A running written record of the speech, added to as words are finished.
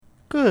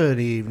Good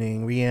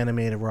evening,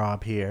 Reanimated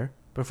Rob here.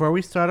 Before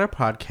we start our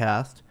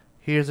podcast,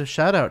 here's a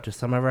shout out to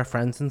some of our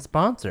friends and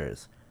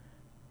sponsors.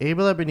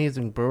 Able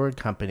Ebenezer Brewery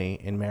Company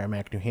in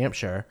Merrimack, New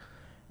Hampshire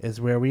is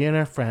where we and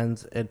our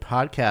friends and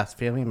podcast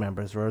family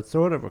members road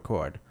soda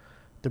record.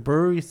 The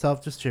brewery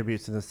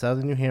self-distributes in the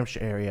southern New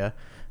Hampshire area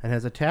and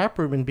has a tap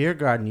room and beer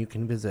garden you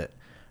can visit.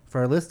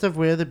 For a list of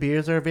where the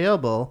beers are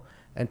available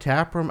and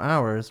tap room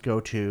hours, go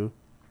to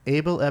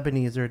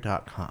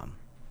ableebenezer.com.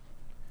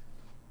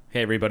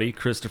 Hey everybody,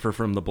 Christopher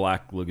from the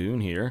Black Lagoon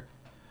here.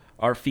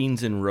 Our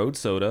Fiends in Road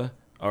Soda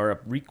are a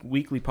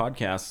weekly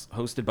podcast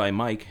hosted by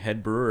Mike,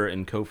 head brewer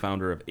and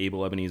co-founder of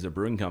Able Ebenezer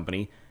Brewing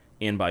Company,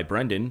 and by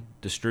Brendan,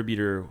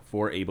 distributor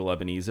for Able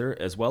Ebenezer,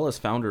 as well as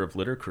founder of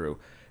Litter Crew.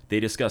 They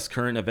discuss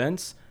current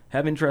events,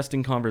 have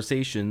interesting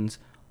conversations,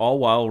 all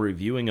while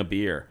reviewing a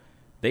beer.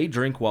 They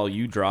drink while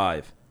you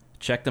drive.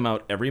 Check them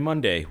out every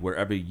Monday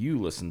wherever you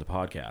listen to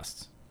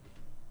podcasts.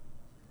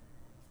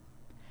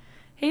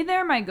 Hey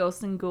there, my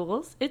ghosts and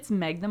ghouls. It's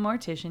Meg the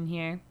Mortician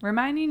here,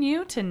 reminding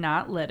you to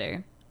not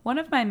litter. One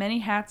of my many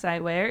hats I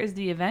wear is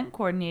the event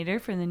coordinator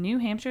for the New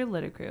Hampshire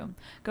Litter Crew.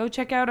 Go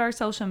check out our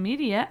social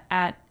media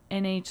at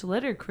NH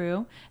Litter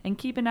Crew and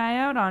keep an eye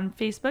out on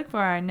Facebook for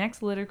our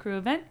next Litter Crew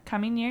event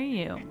coming near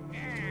you.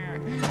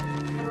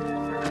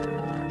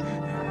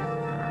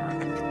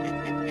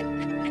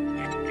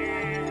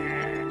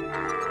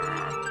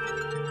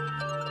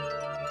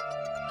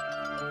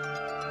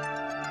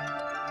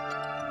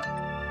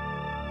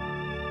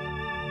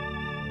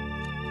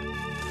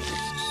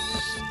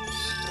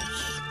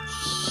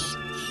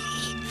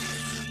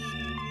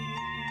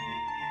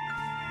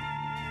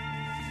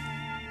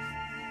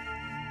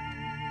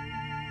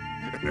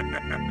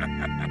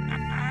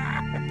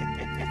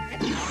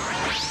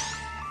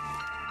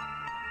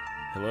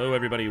 Hello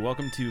everybody,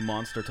 welcome to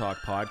Monster Talk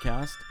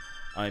Podcast.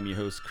 I'm your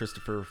host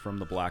Christopher from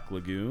the Black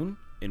Lagoon,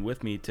 and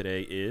with me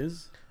today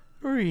is...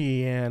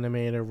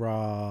 Reanimated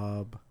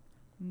Rob.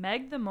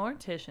 Meg the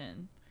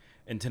Mortician.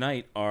 And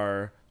tonight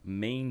our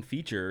main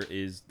feature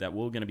is that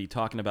we're going to be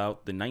talking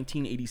about the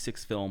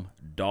 1986 film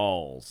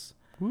Dolls.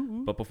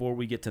 Woo-hoo. But before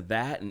we get to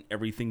that and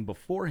everything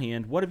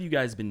beforehand, what have you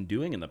guys been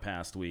doing in the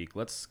past week?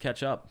 Let's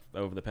catch up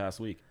over the past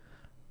week.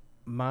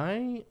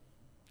 My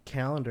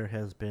calendar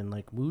has been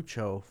like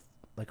mucho,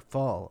 like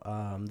full.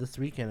 This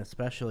weekend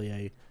especially,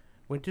 I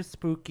went to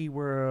Spooky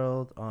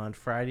World on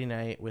Friday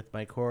night with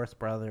my chorus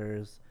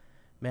brothers,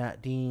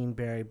 Matt Dean,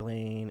 Barry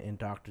Blaine, and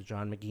Dr.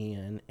 John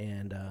McGeehan,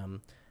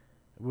 and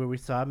where we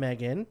saw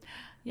Megan.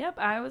 Yep,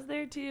 I was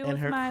there too And with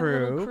her my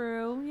crew. little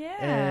crew. Yeah.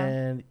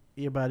 And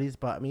your buddies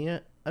bought me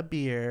a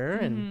beer,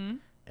 Mhm.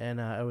 and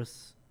it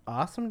was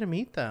awesome to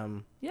meet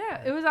them.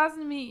 Yeah, it was awesome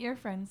to meet your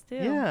friends too.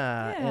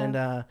 Yeah,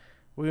 and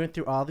we went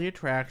through all the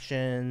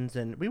attractions,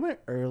 and we went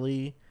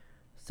early,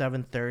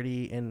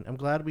 7:30, and I'm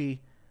glad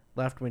we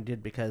left when we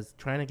did, because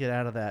trying to get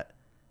out of that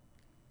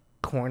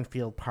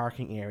cornfield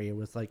parking area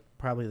was like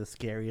probably the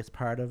scariest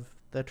part of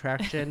the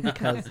attraction,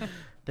 because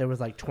there was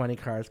like 20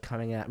 cars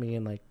coming at me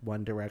in like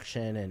one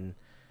direction, and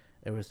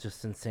it was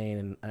just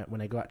insane. And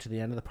when I got to the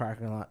end of the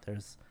parking lot,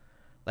 there's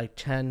like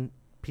 10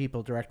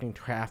 people directing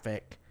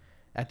traffic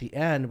at the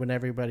end when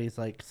everybody's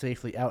like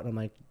safely out, and I'm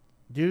like,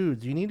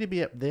 dudes, you need to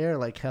be up there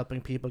like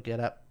helping people get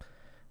up.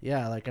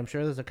 Yeah, like I'm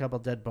sure there's a couple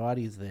dead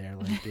bodies there,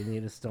 like, and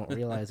you just don't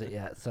realize it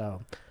yet.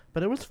 So,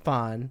 but it was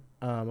fun.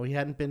 We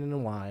hadn't been in a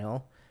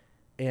while,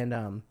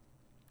 and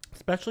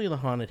especially the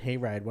haunted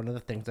hayride. One of the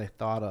things I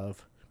thought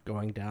of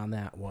going down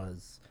that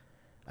was,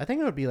 I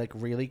think it would be like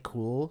really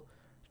cool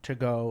to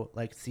go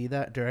like see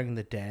that during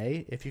the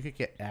day if you could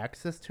get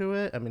access to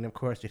it. I mean, of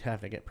course you'd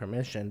have to get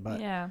permission, but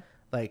Yeah.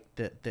 like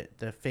the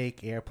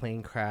fake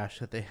airplane crash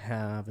that they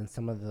have, and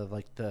some of the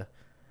like the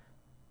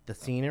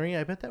scenery,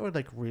 I bet that would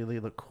like really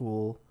look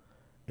cool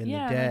in the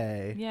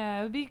day. Yeah,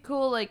 it would be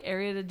cool, like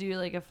area to do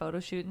like a photo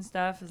shoot and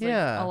stuff. Is like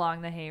Yeah.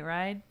 along the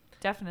hayride.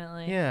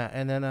 Definitely. Yeah,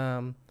 and then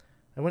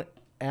I went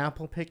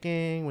apple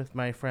picking with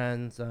my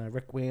friends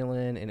Rick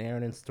Whalen and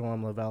Aaron and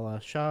Storm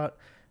Lavella Shot,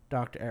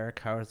 Dr. Eric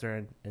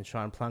Hauser and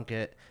Sean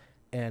Plunkett,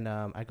 and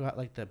I got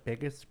like the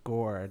biggest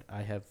gourd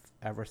I have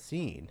ever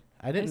seen.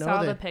 I didn't know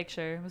saw that. the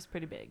picture. It was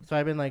pretty big. So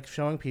I've been like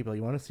showing people,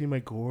 you want to see my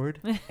gourd?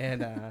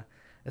 And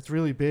it's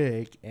really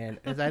big, and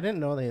I didn't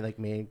know they like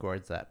made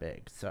gourds that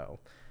big. So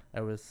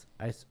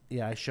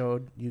I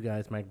showed you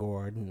guys my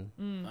gourd,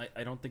 and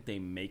I don't think they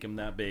make them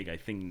that big. I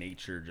think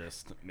nature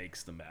just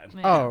makes them bad.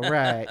 Yeah. oh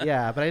right,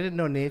 yeah, but I didn't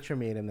know nature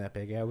made them that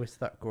big. I always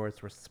thought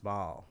gourds were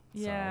small.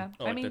 Yeah.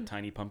 Oh, like the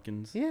tiny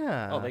pumpkins?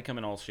 Yeah. Oh, they come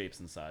in all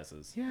shapes and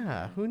sizes.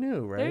 Yeah, who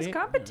knew, right? There's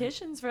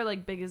competitions for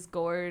like biggest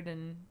gourd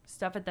and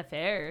stuff at the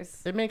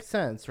fairs. It makes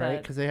sense, right?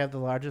 But- Because they have the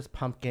largest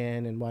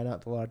pumpkin, and why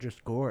not the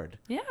largest gourd?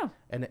 Yeah.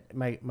 And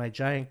my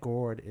giant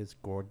gourd is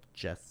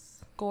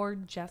gorgeous.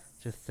 Gorgeous.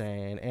 Just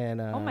saying. And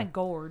Oh my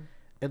gourd.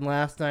 And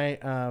last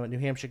night, New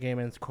Hampshire Gay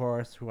Men's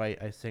Chorus, who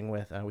I sing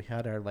with, we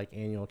had our like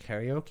annual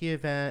karaoke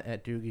event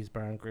at Doogie's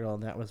Barn Grill,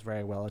 and that was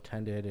very well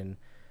attended. And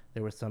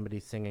there was somebody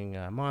singing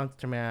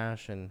Monster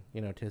Mash, and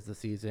 'tis the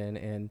season.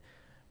 And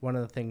one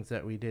of the things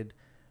that we did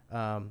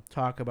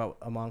talk about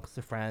amongst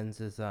the friends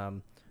is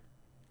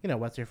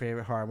what's your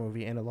favorite horror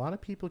movie? And a lot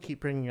of people keep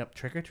bringing up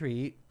Trick or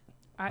Treat,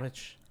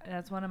 which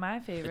that's one of my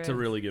favorites. It's a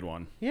really good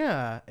one.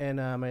 Yeah, and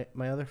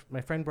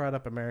my friend brought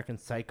up American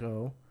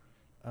Psycho,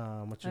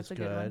 which That's is a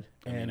good one.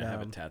 And I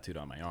have it tattooed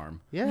on my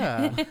arm.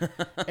 Yeah,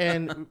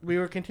 and we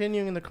were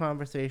continuing the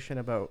conversation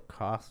about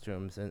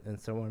costumes, and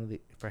so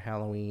for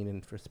Halloween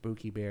and for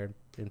Spooky Bear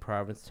in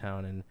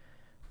Provincetown, and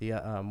the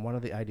one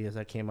of the ideas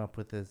I came up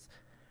with is,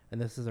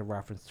 and this is a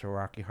reference to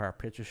Rocky Horror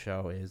Picture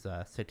Show, is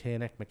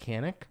Satanic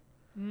Mechanic.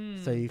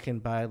 So you can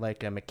buy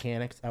like a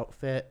mechanic's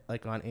outfit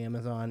like on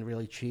Amazon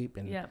really cheap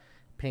and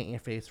paint your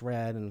face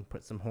red and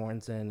put some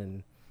horns in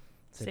and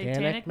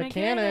Satanic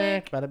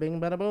Mechanic. Bada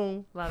bing, bada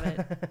boom. Love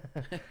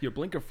it. Your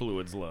blinker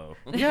fluid's low.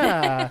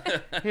 Yeah.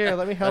 Here,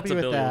 let me help you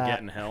with that. That's a bill you'll get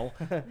in hell.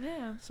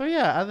 Yeah. So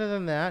yeah, other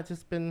than that,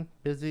 just been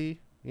busy,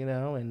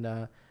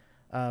 and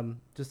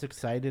just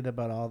excited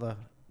about all the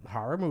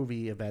horror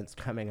movie events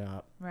coming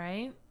up.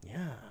 Right?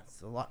 Yeah,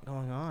 it's a lot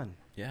going on.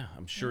 Yeah,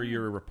 I'm sure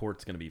your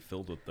report's going to be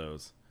filled with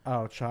those.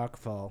 Oh, chock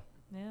full.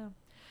 Yeah.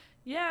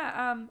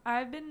 Yeah,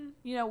 I've been,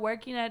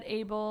 working at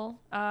Able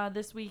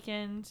this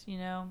weekend,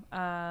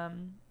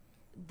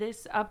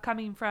 this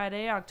upcoming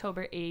Friday,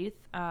 October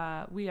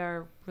 8th, we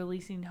are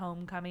releasing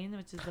Homecoming,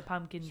 which is the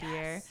pumpkin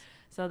beer.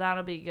 So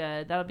that'll be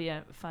good. That'll be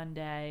a fun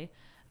day.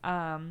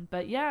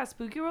 But yeah,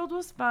 Spooky World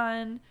was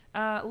fun.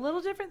 A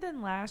little different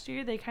than last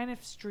year. They kind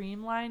of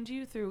streamlined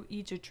you through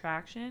each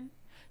attraction.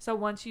 So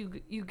once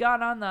you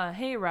got on the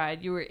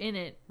hayride, you were in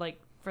it like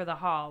for the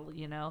haul,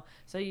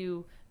 So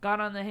you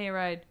got on the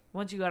hayride.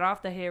 Once you got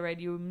off the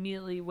hayride, you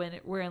immediately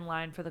were in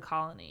line for the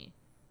colony.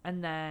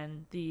 And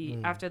then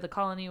after the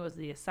colony was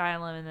the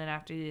asylum, and then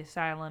after the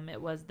asylum,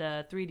 it was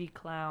the 3D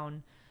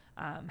clown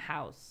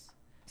house.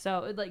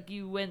 So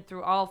you went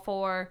through all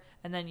four,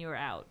 and then you were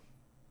out.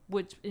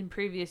 Which in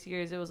previous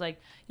years, it was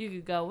like you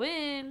could go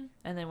in,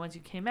 and then once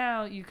you came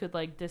out, you could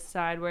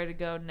decide where to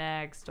go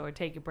next or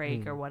take a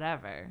break or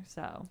whatever.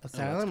 So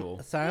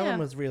Asylum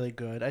was really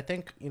good. I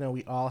think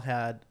we all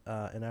had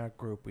in our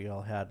group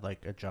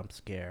like a jump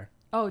scare.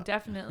 Oh,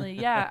 definitely,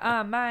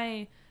 yeah.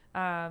 My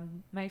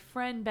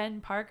friend Ben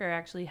Parker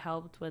actually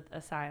helped with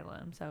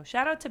Asylum, so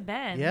shout out to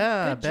Ben.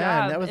 Yeah, good Ben,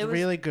 job. that was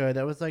really good.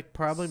 That was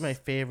probably my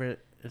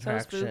favorite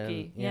attraction. So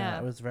spooky. Yeah,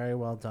 it was very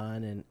well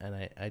done,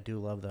 and I do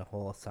love the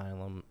whole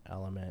asylum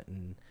element.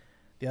 And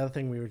the other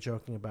thing we were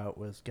joking about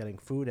was getting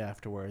food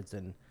afterwards,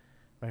 and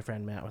my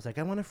friend Matt was like,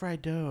 I want a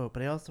fried dough,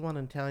 but I also want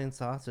an Italian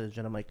sausage.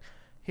 And I'm like,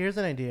 here's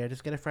an idea.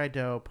 Just get a fried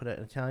dough, put an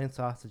Italian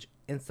sausage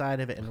inside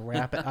of it, and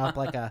wrap it up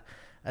like a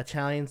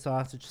Italian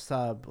sausage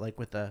sub,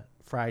 with a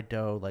fried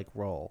dough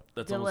roll.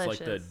 That's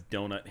Delicious. almost like the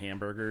donut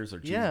hamburgers or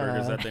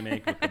cheeseburgers that they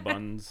make with the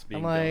buns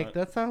being I'm like, donut.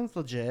 that sounds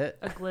legit.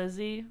 A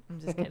glizzy.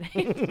 I'm just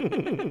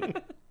kidding.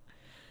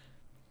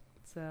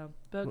 So,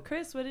 but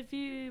Chris, what did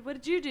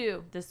you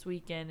do this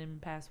weekend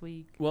and past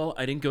week? Well,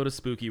 I didn't go to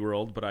Spooky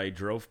World, but I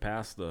drove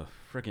past the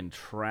freaking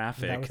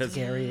traffic. That was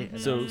scary.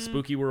 So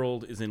Spooky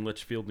World is in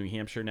Litchfield, New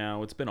Hampshire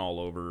now. It's been all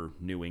over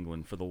New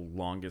England for the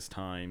longest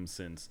time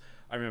since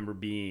I remember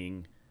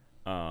being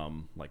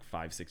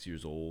 5-6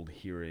 years old,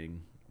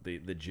 hearing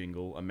the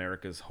jingle,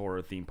 America's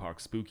Horror Theme Park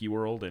Spooky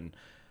World, and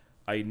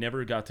I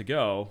never got to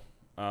go.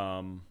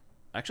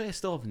 Actually, I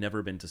still have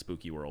never been to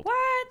Spooky World.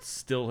 What?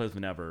 Still have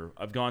never.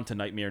 I've gone to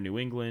Nightmare New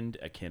England,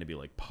 at Canopy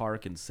Lake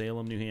Park in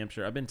Salem, New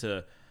Hampshire. I've been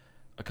to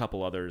a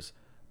couple others,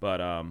 but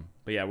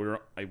yeah,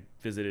 I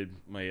visited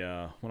my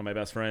one of my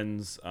best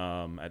friends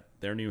at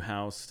their new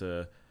house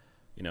to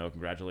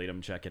congratulate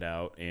them, check it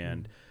out,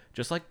 and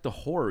just like the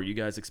horror you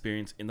guys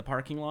experience in the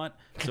parking lot.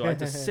 So I had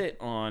to sit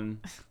on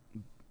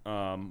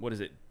what is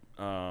it?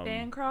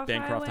 Bancroft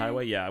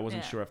Highway. Yeah, I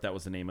wasn't sure if that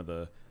was the name of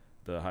the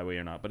highway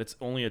or not, but it's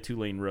only a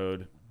 2-lane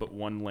road, but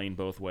 1 lane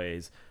both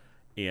ways.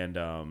 And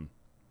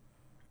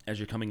as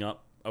you're coming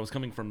up, I was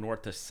coming from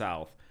north to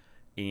south,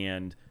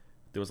 and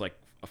there was a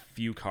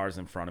few cars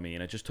in front of me,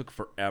 and it just took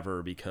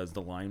forever because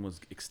the line was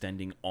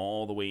extending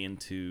all the way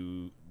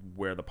into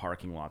where the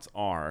parking lots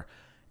are.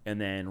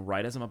 And then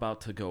right as I'm about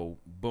to go,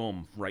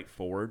 boom, right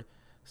forward,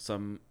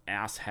 some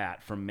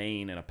asshat from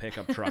Maine in a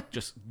pickup truck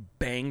just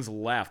bangs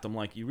left. I'm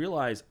like, you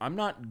realize I'm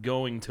not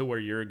going to where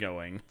you're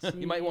going.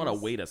 You might want to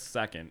wait a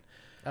second.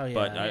 Oh, yeah.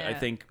 But I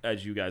think,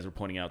 as you guys were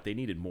pointing out, they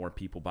needed more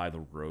people by the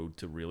road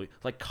to really...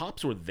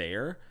 cops were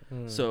there,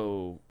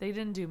 so... They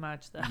didn't do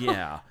much, though.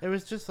 Yeah. It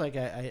was just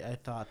I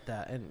thought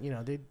that, and,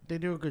 they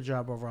do a good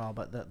job overall,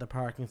 but the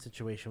parking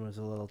situation was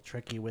a little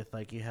tricky with,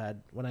 you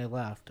had... When I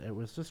left, it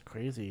was just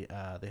crazy.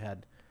 They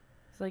had...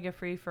 It's like a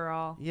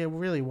free-for-all. Yeah, it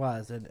really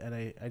was, and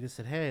I just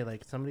said, hey,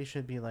 somebody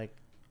should be,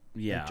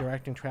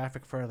 directing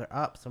traffic further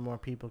up so more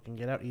people can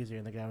get out easier,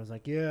 and the guy was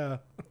like, yeah.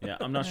 Yeah,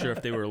 I'm not sure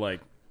if they were,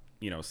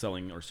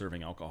 selling or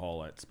serving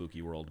alcohol at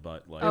Spooky World,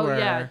 but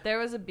yeah, there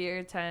was a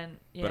beer tent.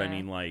 Yeah. But I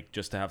mean,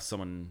 just to have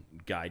someone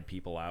guide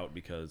people out,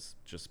 because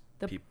just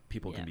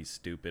people can be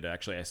stupid.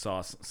 Actually, I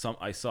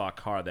saw a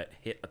car that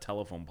hit a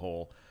telephone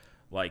pole.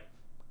 My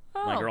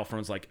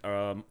girlfriend was like,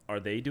 "Are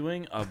they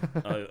doing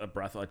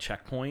a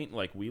checkpoint?"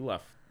 We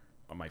left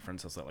my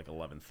friend's house at like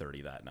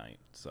 11:30 that night.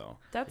 So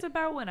That's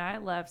about when I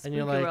left And Spooky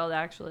you're like- World,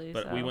 actually.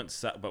 but so. we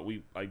went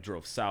I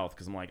drove south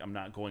because I'm like, I'm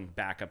not going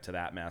back up to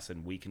that mess,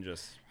 and we can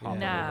just hop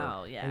Yeah. on over.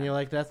 No, yeah. And you're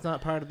like, that's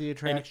not part of the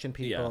attraction,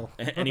 people.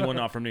 Yeah. Anyone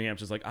not from New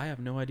Hampshire is like, I have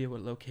no idea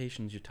what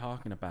locations you're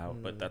talking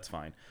about, but that's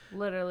fine.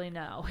 Literally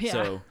no. Yeah.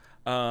 So,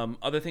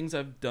 other things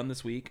I've done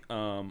this week,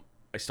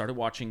 I started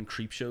watching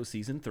Creepshow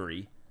season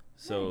 3.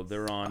 So Nice.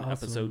 they're on Awesome.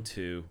 episode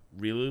 2.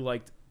 Really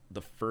liked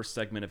the first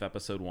segment of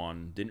episode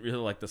 1. Didn't really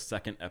like the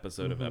second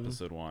episode of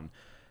episode 1.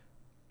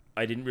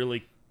 I didn't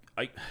really.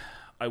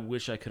 I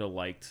wish I could have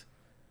liked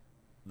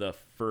the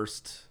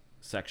first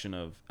section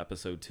of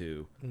episode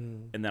 2,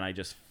 and then I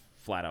just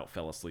flat out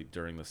fell asleep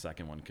during the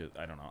second one because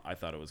I don't know. I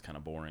thought it was kind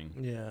of boring.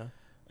 Yeah.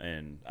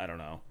 And I don't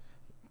know.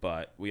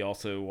 But we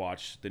also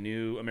watched the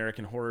new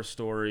American Horror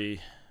Story.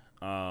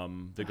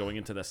 They're going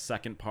into the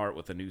second part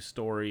with a new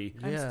story.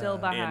 I'm Yeah. still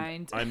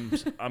And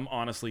behind. I'm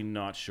honestly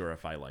not sure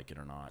if I like it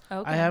or not.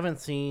 Okay. I haven't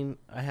seen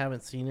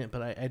it,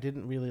 but I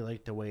didn't really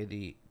like the way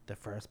the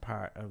first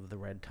part of the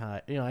Red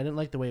Tide. I didn't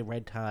like the way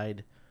Red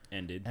Tide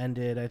Ended.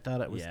 ended. I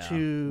thought it was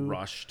too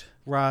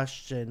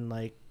rushed. and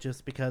like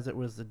just because it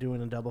was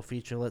doing a double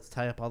feature, let's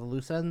tie up all the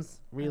loose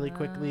ends really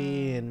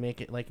quickly and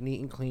make it like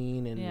neat and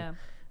clean. And Yeah.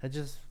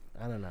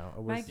 I don't know.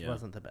 It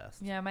wasn't the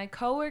best. Yeah, my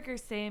coworker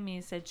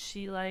Sammy said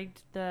she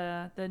liked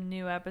the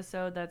new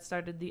episode that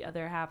started the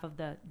other half of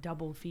the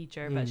double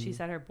feature, but she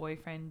said her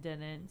boyfriend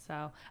didn't.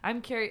 So I'm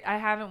curious. I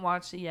haven't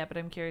watched it yet, but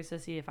I'm curious to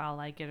see if I'll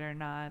like it or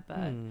not.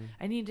 But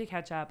I need to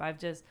catch up.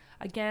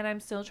 I'm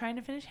still trying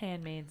to finish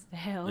Handmaid's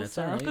Tale. That's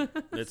so. all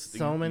right. That's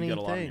So many you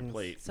got a lot on your things.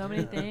 plate. So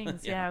many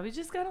things. Yeah, we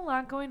just got a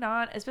lot going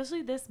on,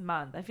 especially this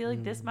month. I feel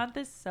like this month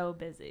is so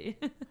busy.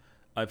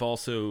 I've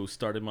also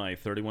started my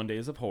 31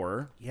 Days of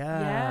Horror.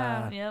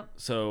 Yeah. Yep.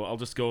 So I'll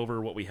just go over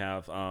what we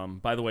have.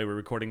 By the way, we're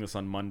recording this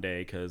on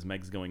Monday because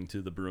Meg's going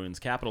to the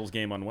Bruins-Capitals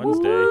game on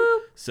Wednesday.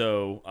 Woo!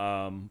 So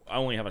I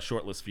only have a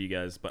short list for you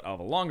guys, but I'll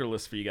have a longer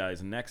list for you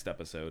guys in next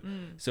episode.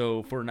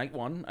 So for night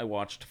 1, I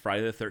watched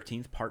Friday the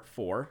 13th, Part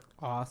 4.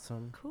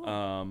 Awesome. Cool.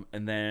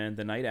 And then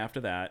the night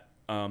after that,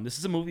 this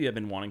is a movie I've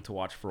been wanting to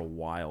watch for a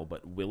while,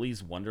 but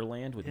Willy's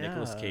Wonderland with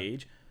Nicolas Yeah.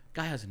 Cage.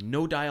 Guy has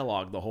no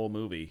dialogue the whole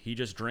movie. He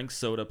just drinks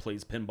soda,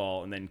 plays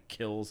pinball, and then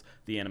kills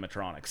the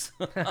animatronics.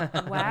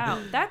 Wow,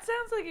 that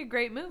sounds like a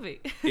great movie.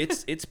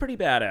 It's pretty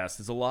badass.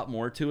 There's a lot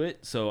more to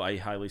it, so I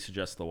highly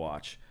suggest the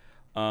watch.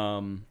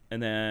 And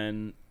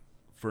then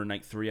for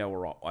night 3, I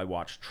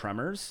watched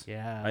Tremors. Yeah,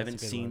 I that's haven't a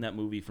good seen one. that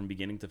movie from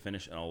beginning to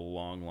finish in a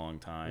long, long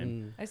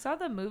time. I saw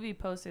the movie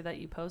poster that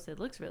you posted.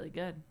 Looks really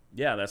good.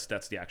 Yeah, that's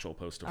the actual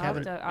poster. I'll for have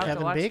it. to, I'll have to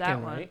Kevin watch Bacon,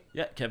 that one. right?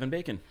 Yeah, Kevin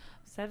Bacon.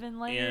 7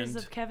 layers And-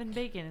 of Kevin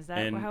Bacon. Is that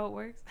and- how it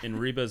works? And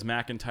Reba's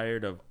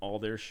McIntyred of all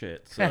their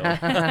shit. So, so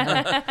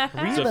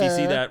if you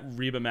see that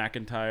Reba's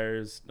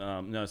McIntyred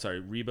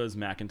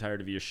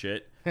of your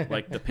shit,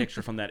 like the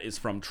picture from that is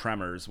from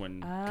Tremors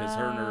because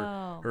her and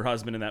Oh. her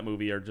husband in that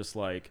movie are just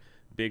like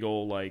big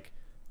old like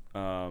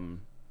gun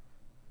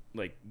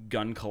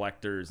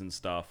collectors and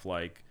stuff.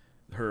 Like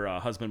her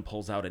husband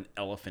pulls out an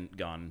elephant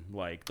gun.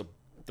 Like the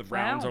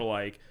rounds Wow. are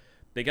like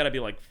they got to be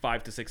like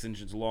 5 to 6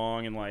 inches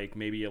long and like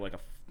maybe like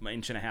an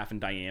inch and a half in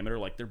diameter.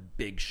 Like they're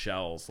big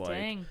shells. Like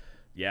Dang.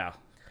 yeah,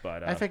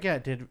 but I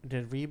forget.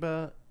 Did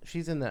Reba?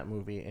 She's in that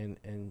movie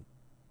and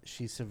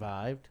she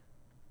survived.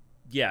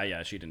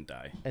 yeah, she didn't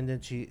die. And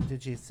did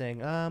she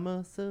sing "I'm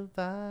a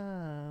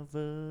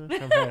Survivor"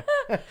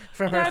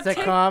 from her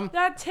sitcom?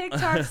 That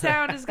TikTok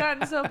sound has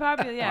gotten so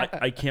popular. Yeah.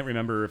 I can't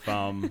remember if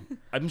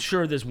I'm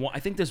sure there's one. I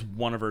think there's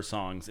one of her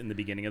songs in the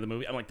beginning of the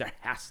movie. I'm like, there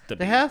has to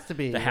be. There has to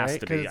be. There has right?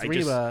 to be. 'Cause it's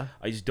Reba.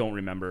 I just don't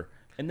remember.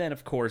 And then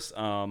of course,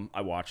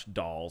 I watched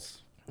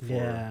Dolls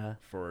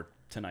for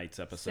tonight's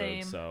episode.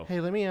 Same. So Hey,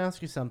 let me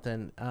ask you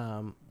something.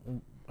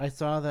 I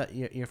saw that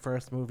your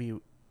first movie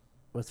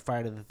was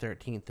Friday the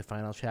 13th, the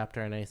final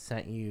chapter, and I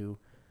sent you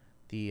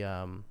the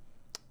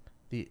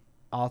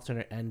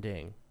alternate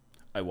ending.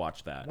 I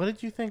watched that. What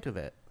did you think of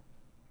it?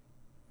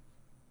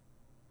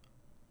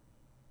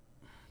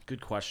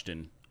 Good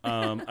question.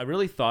 I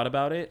really thought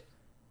about it.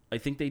 I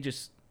think they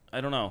just,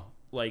 I don't know,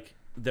 like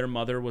their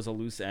mother was a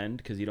loose end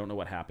because you don't know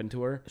what happened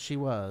to her. She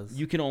was.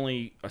 You can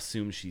only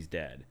assume she's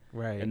dead.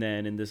 Right. And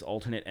then in this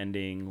alternate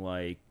ending,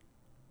 like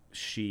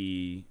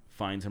she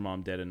finds her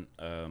mom dead in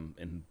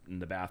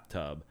the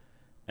bathtub,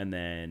 and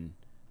then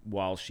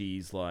while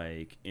she's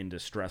like in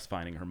distress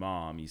finding her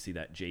mom, you see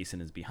that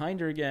Jason is behind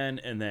her again,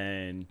 and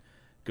then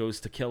goes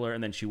to kill her,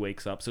 and then she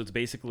wakes up. So it's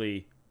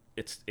basically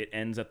it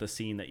ends at the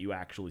scene that you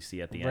actually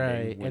see at the right.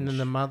 ending. And then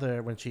the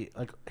mother, when she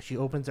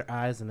opens her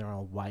eyes and they're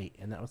all white,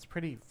 and that was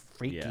pretty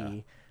freaky.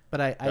 Yeah. But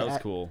that was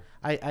cool.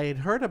 I had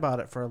heard about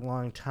it for a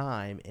long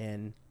time,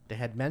 and they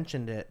had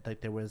mentioned it,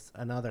 like there was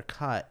another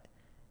cut,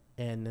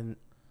 and then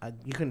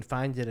you couldn't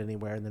find it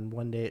anywhere, and then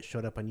one day it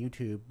showed up on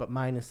YouTube, but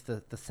minus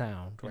the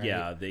sound, right?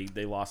 Yeah,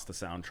 they lost the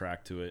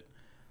soundtrack to it.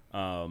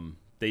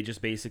 they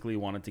just basically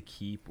wanted to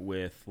keep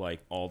with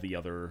like all the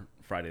other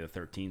Friday the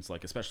 13th,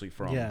 like especially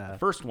from the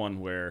first one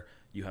where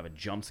you have a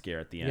jump scare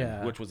at the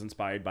end, which was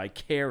inspired by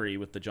Carrie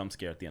with the jump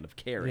scare at the end of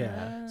Carrie.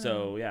 Yeah.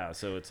 So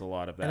it's a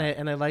lot of that.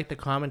 And I like the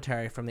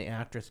commentary from the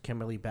actress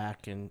Kimberly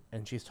Beck, and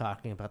she's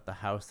talking about the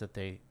house that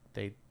they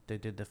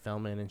did the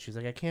film in, and she's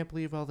like, I can't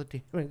believe all the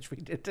damage we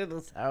did to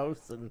this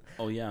house. And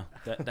oh yeah,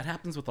 that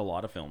happens with a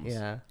lot of films.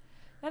 Yeah.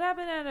 That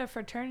happened at a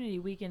fraternity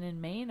weekend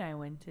in Maine I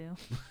went to.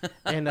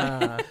 And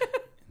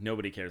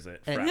nobody cares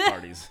at frat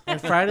parties. And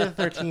Friday the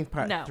 13th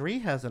Part 3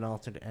 has an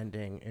alternate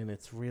ending, and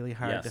it's really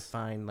hard to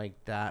find like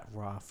that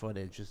raw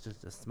footage. It's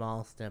just a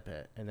small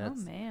snippet, and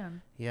that's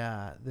man.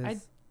 Yeah,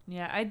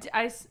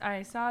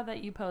 I saw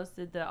that you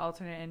posted the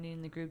alternate ending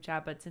in the group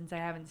chat, but since I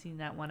haven't seen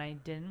that one, I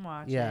didn't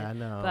watch it. Yeah, I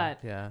know.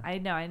 But I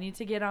know I need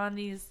to get on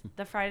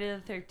the Friday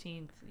the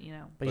 13th.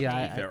 But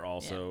yeah, there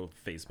also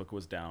Facebook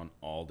was down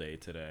all day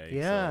today.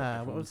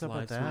 Yeah, so what was up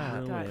with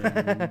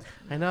that?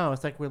 I know,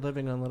 it's like we're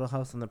living on Little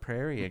House on the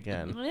Prairie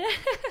again.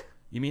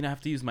 You mean I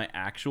have to use my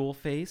actual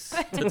face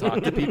to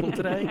talk to people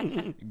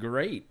today?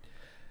 Great.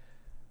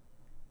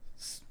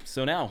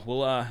 So now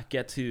we'll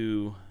get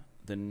to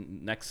the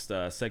next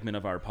segment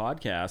of our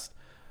podcast.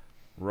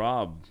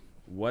 Rob,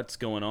 what's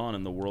going on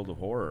in the world of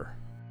horror?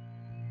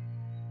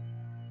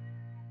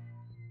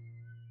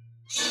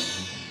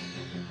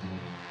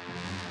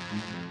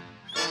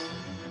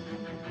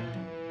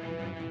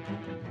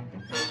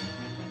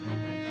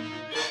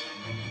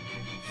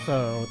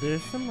 So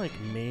there's some like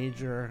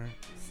major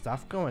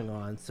stuff going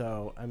on.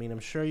 So I mean, I'm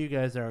sure you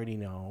guys already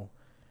know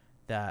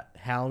that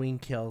Halloween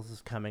Kills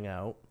is coming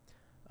out.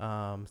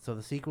 So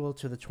the sequel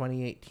to the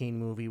 2018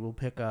 movie will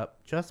pick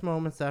up just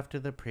moments after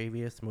the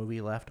previous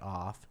movie left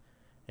off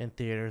in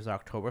theaters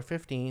October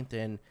 15th,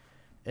 and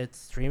it's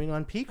streaming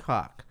on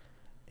Peacock.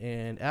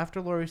 And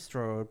after Laurie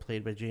Strode,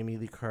 played by Jamie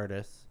Lee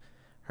Curtis,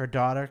 her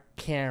daughter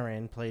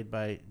Karen, played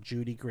by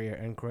Judy Greer,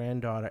 and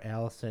granddaughter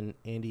Allison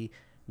Andy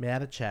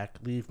Matichak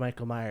leave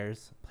Michael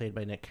Myers, played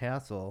by Nick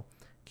Castle,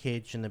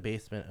 caged in the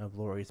basement of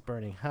Laurie's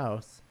burning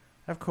house.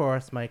 Of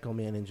course, Michael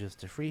manages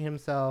to free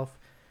himself,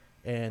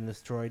 and the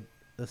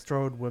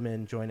Strode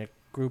women join a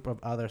group of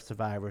other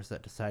survivors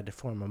that decide to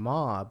form a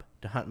mob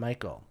to hunt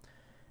Michael.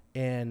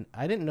 And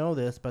I didn't know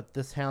this, but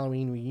this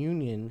Halloween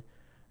reunion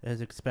is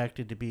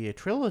expected to be a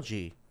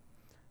trilogy,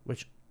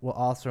 which will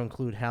also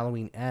include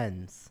Halloween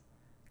Ends,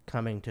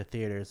 coming to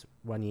theaters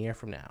 1 year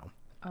from now.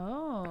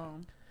 Oh.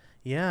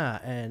 Yeah,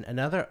 and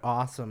another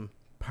awesome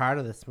part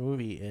of this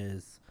movie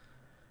is,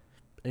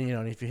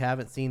 and if you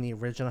haven't seen the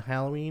original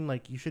Halloween,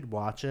 like, you should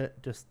watch it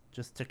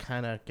just to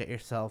kind of get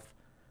yourself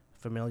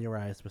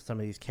familiarized with some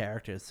of these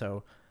characters.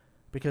 So,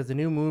 because the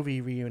new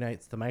movie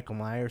reunites the Michael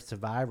Myers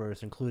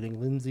survivors, including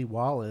Lindsay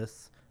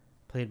Wallace,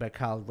 played by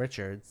Kyle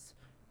Richards,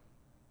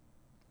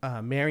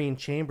 Marion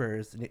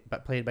Chambers,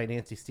 played by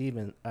Nancy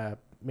Stevens,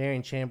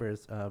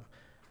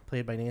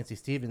 played by Nancy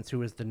Stevens,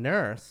 who is the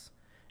nurse,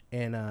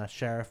 and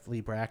Sheriff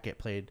Lee Brackett,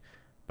 played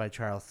by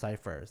Charles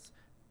Cyphers.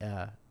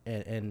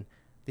 And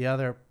the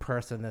other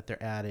person that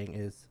they're adding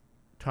is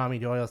Tommy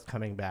Doyle's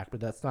coming back, but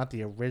that's not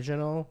the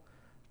original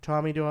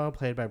Tommy Doyle,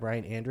 played by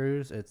Brian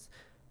Andrews. It's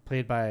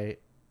played by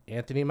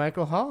Anthony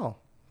Michael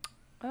Hall.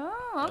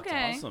 Oh,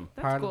 okay. That's awesome.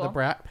 Part of the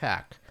Brat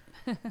Pack.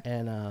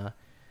 and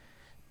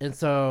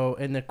so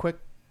in the quick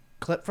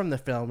clip from the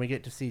film, we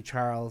get to see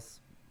Charles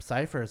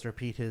Cyphers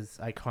repeat his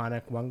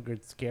iconic one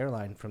good scare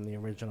line from the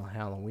original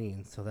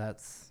Halloween. So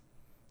that's,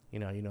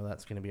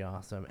 that's going to be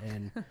awesome.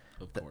 And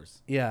of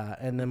course. Yeah,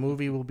 and the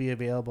movie will be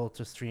available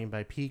to stream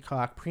by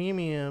Peacock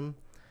Premium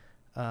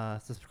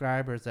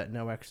subscribers at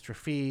no extra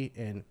fee,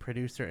 and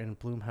producer and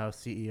Blumhouse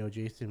CEO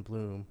Jason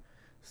Blum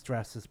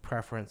stresses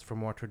preference for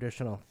more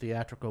traditional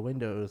theatrical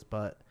windows,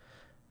 but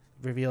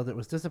revealed it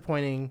was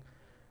disappointing.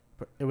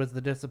 It was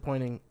the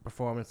disappointing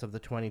performance of the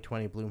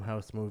 2020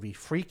 Blumhouse movie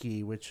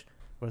Freaky, which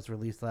was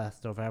released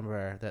last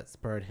November, that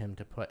spurred him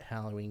to put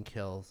Halloween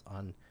Kills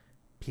on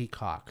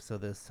Peacock. So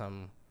there's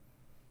some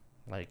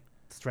like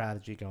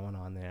strategy going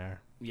on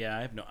there.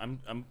 Yeah,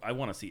 I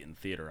want to see it in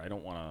theater. I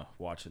don't want to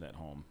watch it at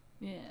home.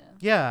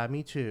 Yeah,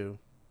 me too.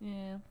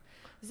 Yeah.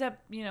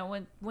 Except,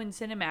 when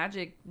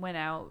Cinemagic went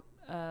out,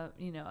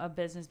 of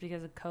business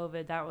because of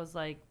COVID, that was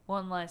like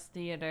one less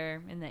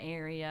theater in the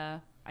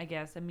area, I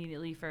guess,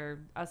 immediately for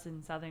us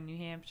in southern New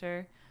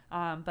Hampshire.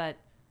 But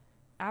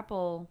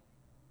Apple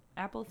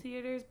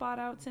Theaters bought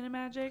out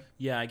Cinemagic.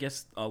 Yeah, I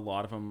guess a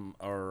lot of them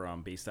are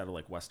based out of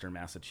like Western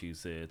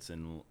Massachusetts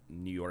and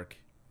New York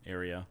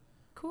area.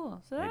 Cool.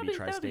 So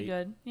that'd be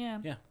good. Yeah.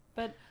 Yeah.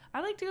 But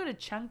I like to go to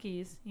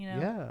Chunky's,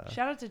 Yeah.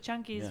 Shout out to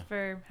Chunky's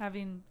for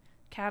having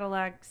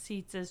Cadillac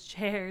seats as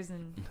chairs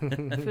and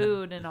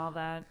food and all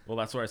that. Well,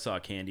 that's where I saw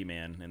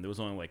Candyman, and there was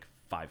only like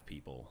 5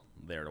 people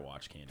there to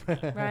watch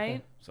Candyman.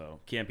 Right? So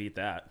can't beat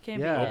that.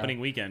 Can't beat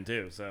Opening weekend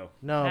too. So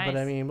no, nice. But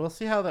I mean, we'll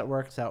see how that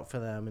works out for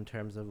them in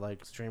terms of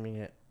like streaming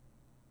it,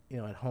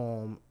 at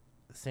home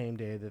the same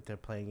day that they're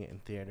playing it in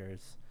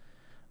theaters.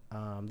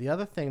 The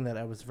other thing that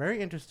I was very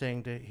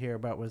interesting to hear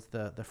about was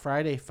the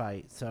Friday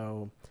fight.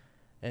 So,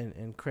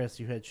 and Chris,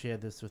 you had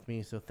shared this with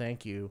me, so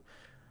thank you.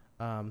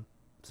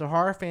 So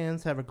horror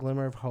fans have a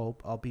glimmer of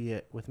hope,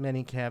 albeit with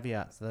many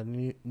caveats.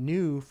 The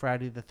new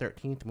Friday the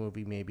 13th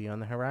movie may be on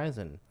the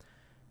horizon.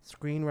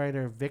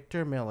 Screenwriter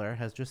Victor Miller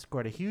has just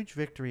scored a huge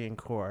victory in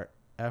court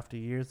after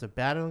years of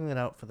battling it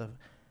out for the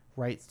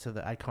rights to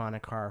the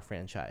iconic horror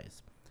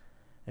franchise.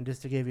 And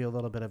just to give you a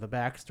little bit of a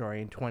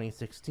backstory, in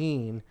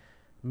 2016,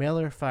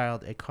 Miller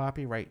filed a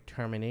copyright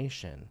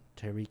termination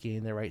to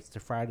regain the rights to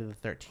Friday the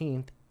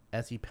 13th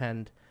as he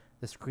penned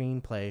the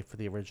screenplay for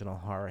the original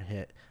horror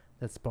hit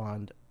that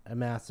spawned a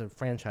massive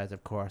franchise,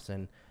 of course,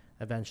 and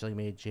eventually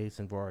made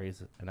Jason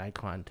Voorhees an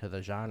icon to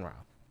the genre.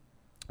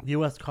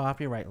 U.S.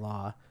 copyright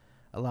law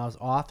allows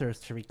authors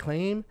to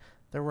reclaim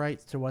the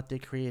rights to what they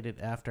created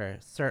after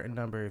a certain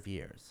number of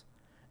years.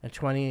 In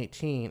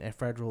 2018, a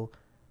federal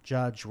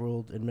judge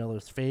ruled in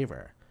Miller's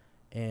favor,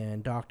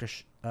 and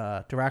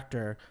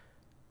director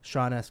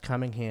Sean S.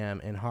 Cunningham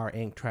in Horror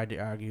Inc. tried to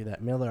argue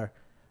that Miller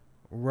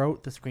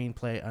wrote the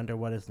screenplay under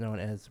what is known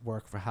as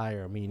work for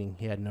hire, meaning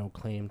he had no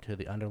claim to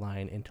the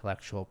underlying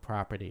intellectual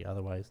property,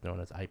 otherwise known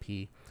as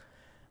IP.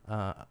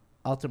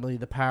 Ultimately,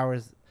 the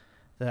powers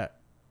that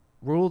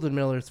ruled in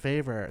Miller's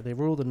favor in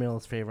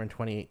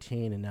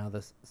 2018, and now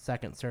the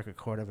Second Circuit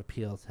Court of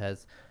Appeals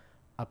has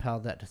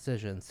upheld that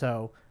decision.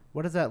 So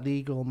what does that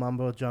legal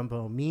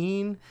mumbo-jumbo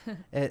mean?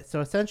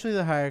 So essentially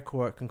the higher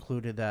court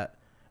concluded that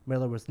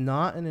Miller was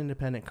not an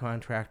independent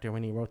contractor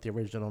when he wrote the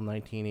original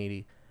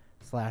 1980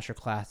 slasher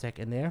classic,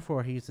 and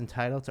therefore he's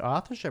entitled to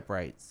authorship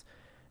rights.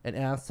 And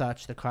as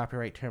such, the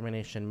copyright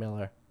termination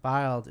Miller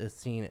filed is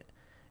seen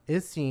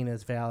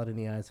as valid in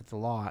the eyes of the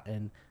law,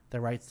 and the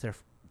rights to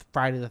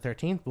Friday the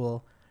 13th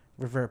will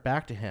revert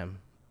back to him.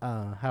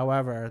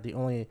 However,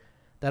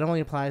 that only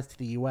applies to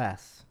the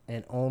U.S.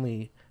 and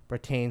only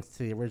pertains to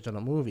the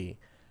original movie,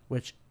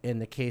 which in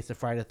the case of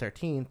Friday the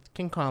 13th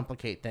can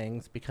complicate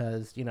things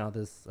because,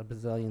 there's a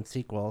bazillion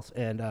sequels.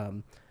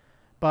 And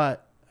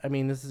but, I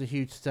mean, this is a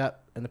huge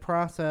step in the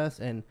process,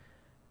 and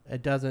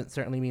it doesn't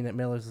certainly mean that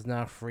Miller's is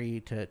now free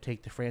to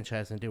take the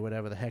franchise and do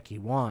whatever the heck he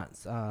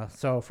wants.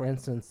 So, for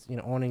instance,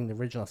 owning the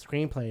original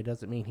screenplay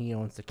doesn't mean he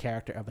owns the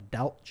character of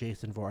adult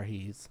Jason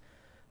Voorhees.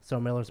 So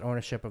Miller's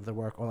ownership of the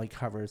work only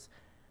covers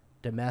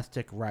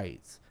domestic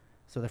rights.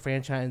 So the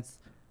franchise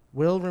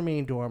will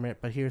remain dormant,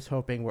 but here's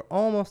hoping we're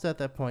almost at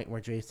that point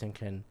where Jason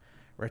can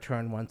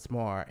return once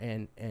more.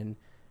 And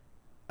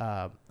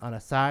on a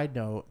side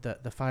note,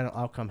 the final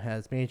outcome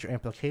has major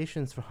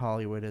implications for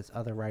Hollywood, as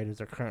other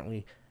writers are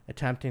currently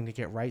attempting to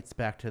get rights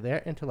back to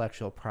their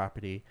intellectual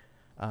property.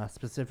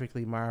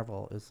 Specifically,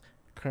 Marvel is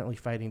currently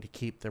fighting to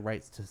keep the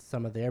rights to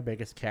some of their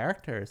biggest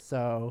characters.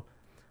 So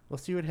we'll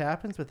see what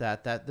happens with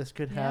that. This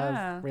could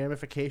have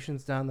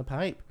ramifications down the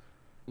pipe.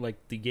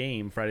 Like the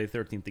game, Friday the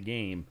 13th, the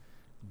game,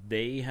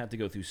 they had to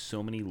go through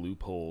so many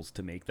loopholes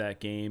to make that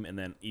game, and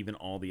then even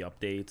all the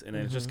updates. And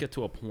then it just get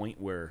to a point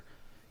where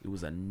it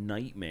was a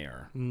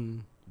nightmare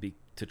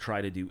to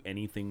try to do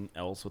anything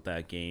else with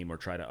that game or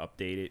try to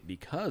update it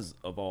because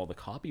of all the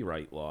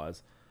copyright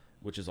laws,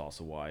 which is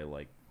also why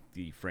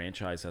the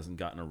franchise hasn't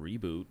gotten a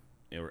reboot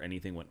or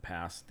anything went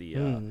past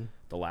the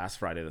last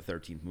Friday the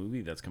 13th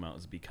movie that's come out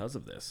is because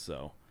of this.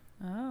 So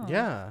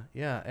yeah,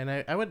 and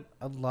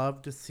I'd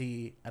love to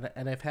see,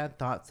 and I've had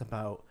thoughts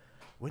about,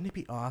 wouldn't it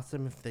be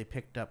awesome if they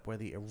picked up where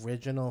the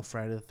original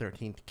Friday the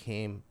 13th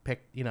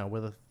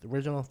where the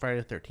original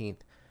Friday the 13th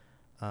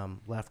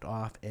left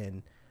off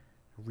and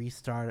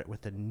restart it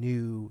with a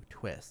new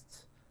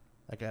twist.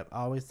 I've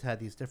always had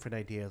these different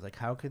ideas,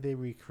 how could they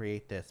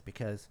recreate this,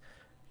 because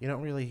you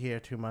don't really hear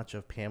too much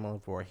of Pamela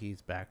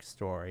Voorhees'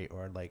 backstory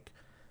or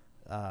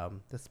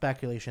the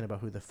speculation about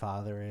who the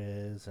father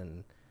is,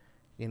 and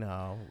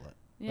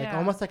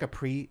almost like a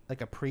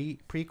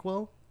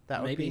prequel.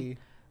 That would be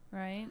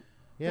right.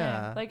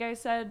 Yeah. Like I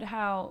said,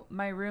 how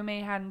my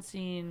roommate hadn't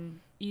seen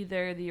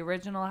either the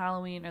original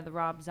Halloween or the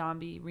Rob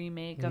Zombie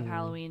remake of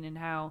Halloween, and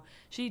how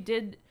she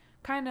did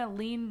kind of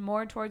lean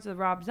more towards the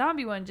Rob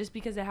Zombie one just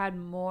because it had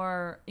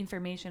more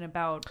information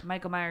about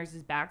Michael Myers'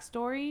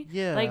 backstory.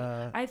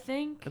 Yeah. I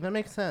think that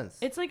makes sense.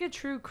 It's like a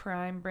true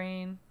crime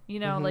brain.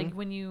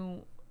 When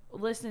you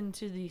listen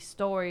to these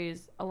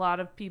stories, a lot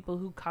of people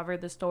who cover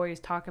the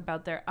stories talk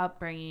about their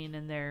upbringing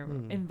and their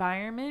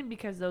environment,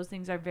 because those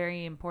things are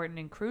very important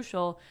and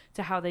crucial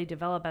to how they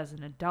develop as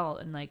an adult.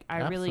 And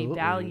I really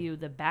value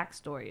the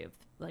backstory of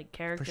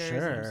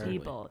characters and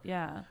people.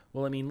 Yeah.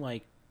 Well, I mean,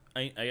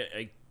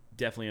 I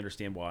definitely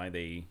understand why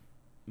they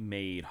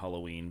made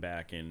Halloween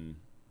back in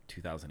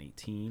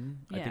 2018.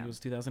 I think it was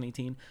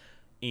 2018.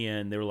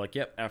 And they were like,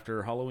 yep,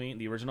 after Halloween,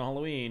 the original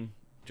Halloween,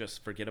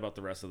 just forget about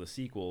the rest of the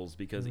sequels,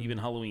 because even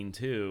Halloween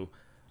 2,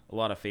 a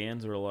lot of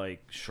fans were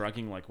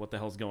shrugging, what the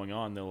hell's going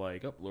on? They're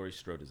like, oh, Laurie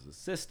Strode is the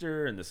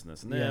sister, and this and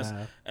this and this.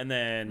 Yeah. And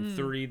then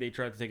 3, they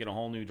tried to take it a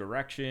whole new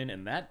direction,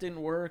 and that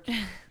didn't work,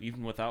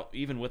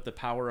 even with the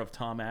power of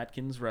Tom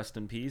Atkins, rest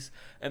in peace.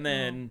 And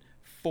then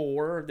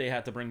 4, they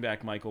had to bring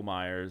back Michael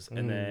Myers,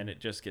 and then it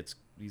just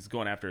he's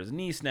going after his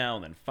niece now,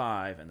 and then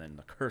 5, and then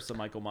the curse of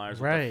Michael Myers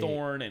with the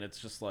thorn, and it's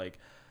just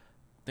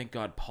Thank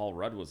God Paul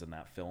Rudd was in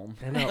that film.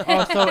 I know.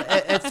 Oh, so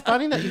it's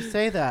funny that you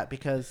say that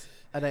because,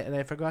 and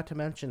I forgot to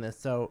mention this.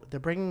 So they're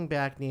bringing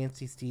back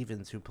Nancy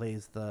Stevens, who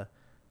plays the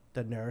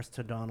nurse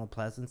to Donald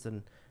Pleasance,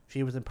 and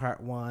she was in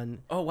part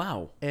 1. Oh,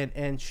 wow.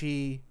 And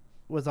she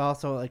was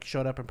also like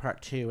showed up in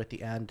part 2 at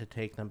the end to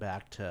take them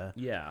back to.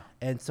 Yeah.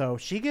 And so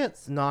she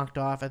gets knocked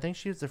off. I think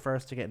she was the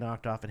first to get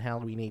knocked off in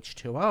Halloween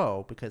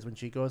H2O because when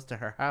she goes to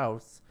her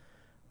house,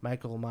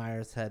 Michael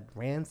Myers had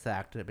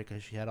ransacked it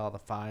because she had all the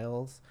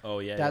files. Oh,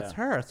 yeah. That's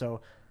her.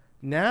 So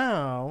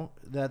now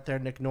that they're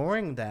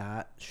ignoring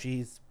that,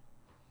 she's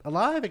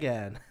alive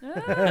again. Oh,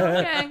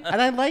 okay.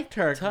 And I liked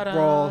her Ta-da.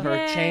 role, her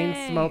Yay.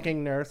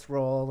 chain-smoking nurse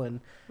role.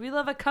 And We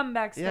love a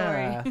comeback story.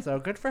 yeah, so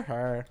good for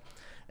her.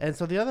 And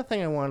so the other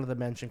thing I wanted to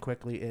mention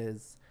quickly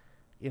is,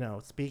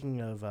 speaking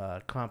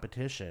of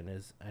competition,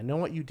 is I Know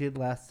What You Did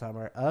Last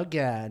Summer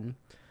again.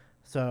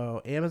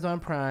 So Amazon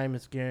Prime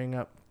is gearing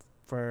up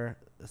for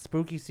a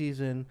spooky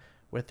season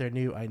with their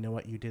new I Know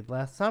What You Did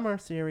Last Summer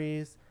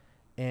series,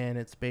 and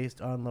it's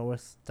based on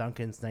Lois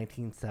Duncan's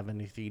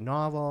 1973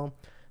 novel.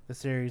 The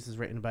series is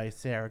written by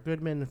Sarah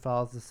Goodman and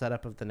follows the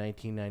setup of the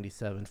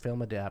 1997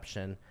 film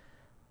adaptation.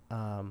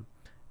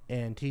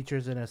 And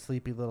teachers in a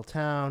sleepy little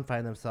town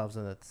find themselves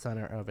in the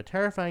center of a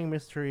terrifying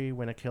mystery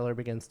when a killer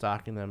begins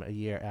stalking them a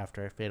year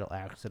after a fatal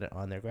accident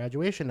on their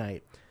graduation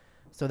night.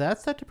 So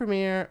that's set to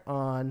premiere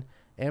on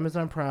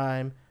Amazon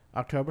Prime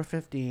October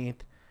 15th,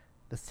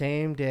 the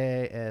same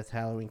day as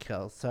Halloween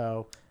Kills.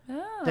 So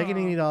they're going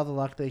to need all the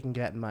luck they can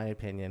get, in my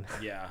opinion.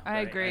 Yeah. I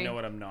agree. I know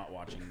what I'm not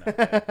watching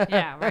that day.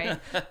 Yeah, right.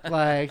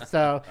 Like,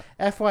 so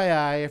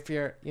FYI, if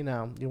you're, you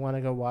want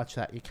to go watch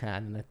that, you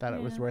can. And I thought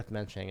it was Yeah. worth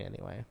mentioning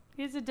anyway.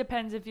 Because it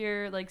depends if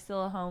you're like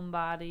still a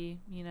homebody,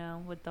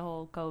 with the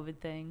whole COVID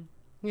thing.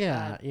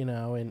 Yeah,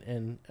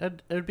 and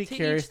I'd be To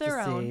curious each their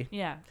to own. see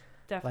Yeah,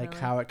 definitely. like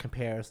how it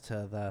compares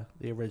to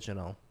the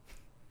original.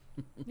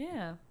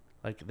 Yeah.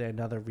 Like they're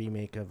another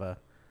remake of a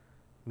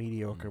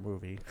mediocre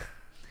movie.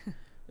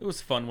 It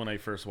was fun when I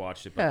first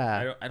watched it, but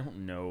Yeah. I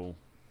don't know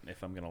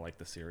if I'm going to like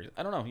the series.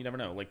 I don't know. You never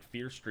know. Like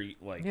Fear Street,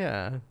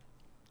 Yeah.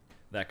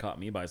 that caught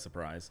me by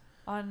surprise.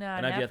 On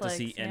And Netflix, I've yet to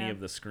see any yeah. of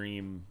the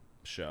Scream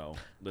show.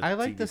 I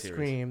like TV the series.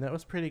 Scream. That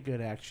was pretty good,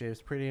 actually. It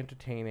was pretty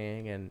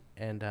entertaining,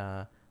 and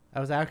I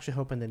was actually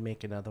hoping they'd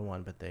make another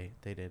one, but they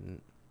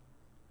didn't.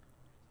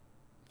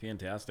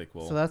 Fantastic.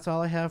 Well, So that's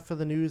all I have for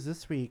the news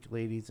this week,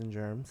 ladies and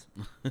germs.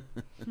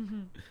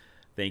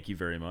 thank you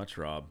very much,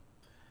 Rob.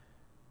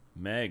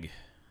 Meg.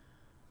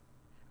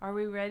 Are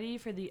we ready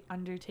for the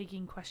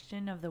undertaking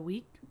question of the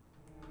week?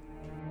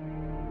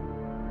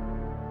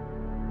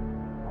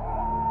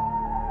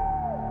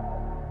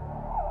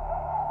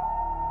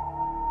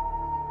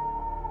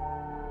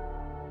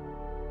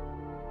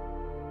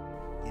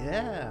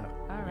 Yeah.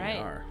 All We right.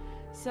 are.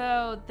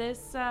 So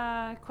this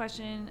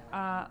question,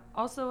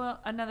 also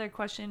another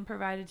question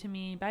provided to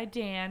me by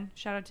Dan.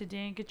 Shout out to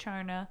Dan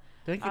Gacharna.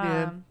 Thank you,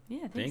 Dan. Yeah,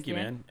 thanks, Thank you,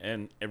 Dan. man.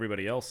 And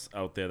everybody else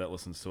out there that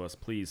listens to us,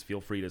 please feel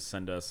free to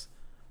send us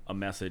a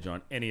message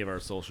on any of our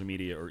social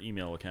media or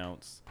email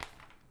accounts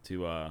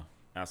to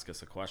ask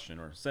us a question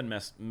or send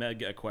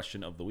Meg a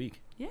question of the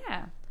week.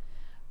 Yeah.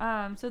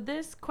 So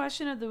this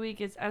question of the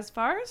week is, as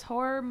far as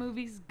horror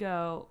movies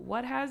go,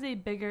 what has a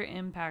bigger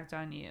impact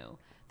on you?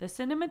 The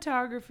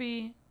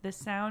cinematography, the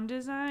sound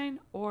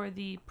design, or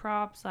the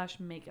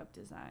prop/makeup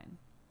design?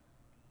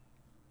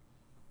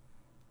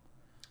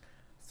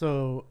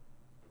 So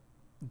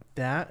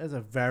that is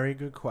a very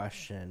good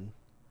question.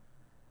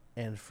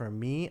 And for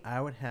me,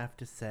 I would have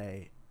to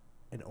say,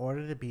 in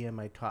order to be in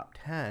my top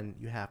 10,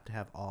 you have to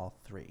have all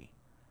three.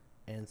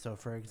 And so,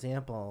 for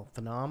example,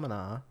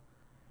 Phenomena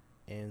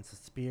and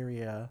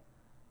Suspiria,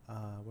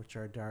 which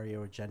are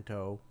Dario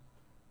Argento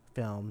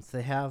films,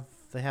 they have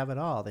it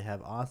all. They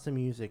have awesome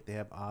music, they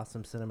have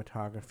awesome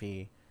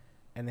cinematography,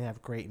 and they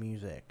have great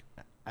music.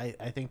 I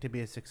think to be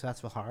a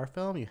successful horror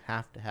film, you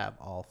have to have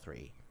all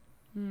three.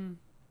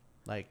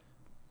 Like,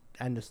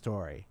 end of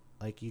story.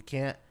 Like, you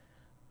can't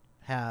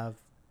have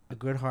a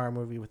good horror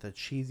movie with a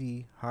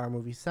cheesy horror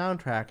movie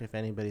soundtrack if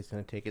anybody's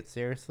going to take it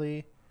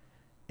seriously.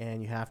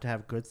 And you have to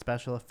have good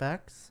special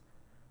effects.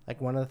 Like,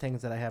 one of the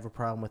things that I have a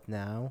problem with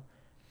now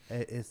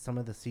is some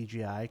of the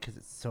CGI, because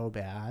it's so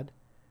bad.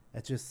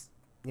 It's just,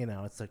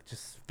 it's like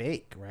just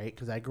fake, right?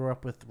 Because I grew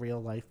up with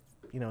real life,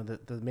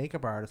 the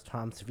makeup artist,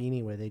 Tom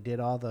Savini, where they did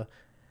all the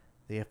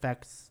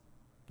effects,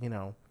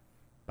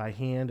 by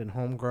hand and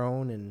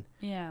homegrown. And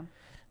Yeah.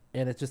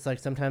 and it's just like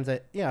sometimes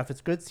if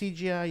it's good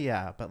CGI,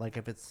 yeah. But like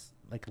if it's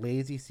like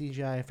lazy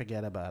CGI,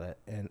 forget about it.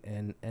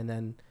 And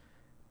then,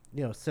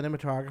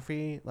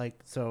 cinematography, like,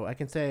 so I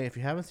can say if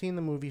you haven't seen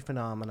the movie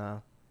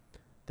Phenomena,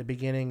 the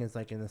beginning is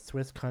like in the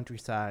Swiss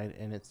countryside,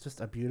 and it's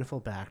just a beautiful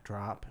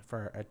backdrop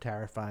for a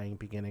terrifying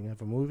beginning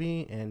of a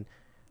movie. And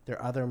there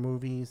are other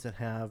movies that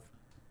have,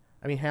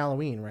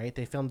 Halloween, right?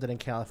 They filmed it in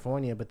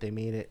California, but they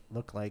made it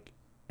look like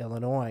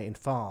Illinois in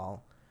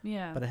fall.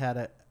 Yeah. But it had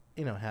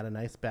a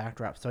nice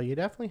backdrop. So you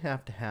definitely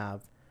have to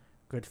have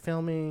good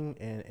filming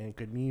and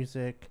good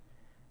music,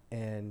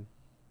 and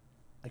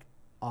like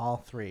all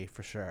three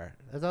for sure.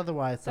 As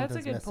otherwise, That's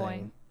something's a good missing.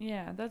 point.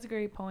 Yeah, that's a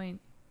great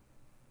point.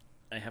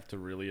 I have to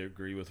really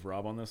agree with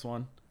Rob on this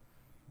one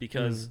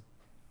because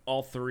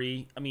all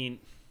three. I mean,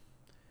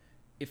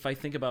 if I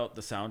think about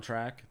the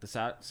soundtrack, the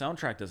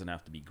soundtrack doesn't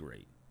have to be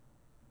great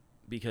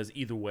because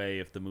either way,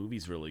 if the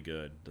movie's really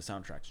good, the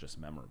soundtrack's just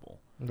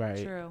memorable.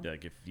 Right. True.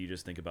 Like if you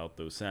just think about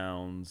those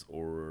sounds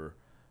or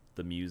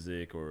the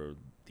music or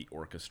the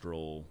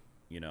orchestral,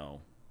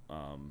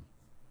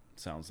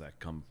 sounds that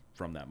come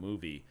from that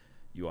movie,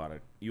 you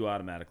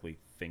automatically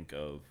think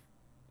of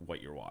what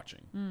you're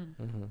watching.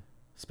 Mm-hmm.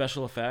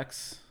 Special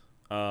effects,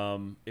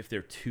 if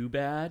they're too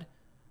bad,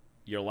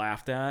 you're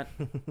laughed at,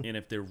 and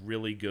if they're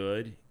really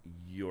good,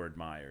 you're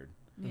admired.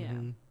 Yeah.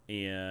 Mm-hmm.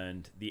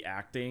 And the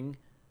acting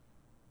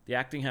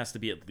has to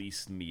be at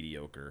least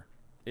mediocre.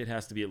 It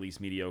has to be at least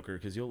mediocre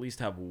because you'll at least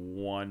have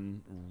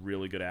one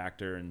really good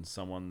actor and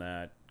someone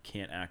that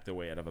can't act their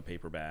way out of a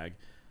paper bag.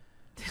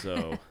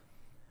 So,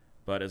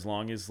 but as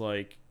long as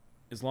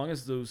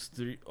those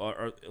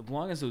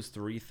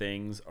three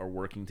things are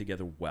working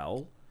together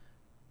well,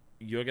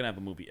 you're gonna have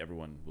a movie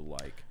everyone will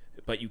like.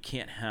 But you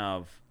can't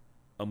have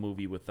a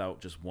movie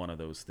without just one of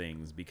those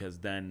things because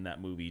then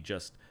that movie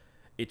just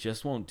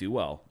won't do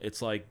well.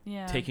 It's like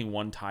taking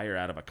one tire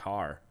out of a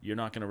car. You're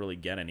not gonna really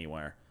get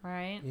anywhere.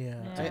 Right.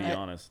 Yeah. To be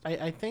honest,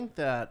 I think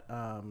that,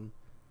 and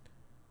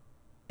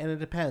it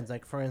depends.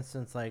 Like for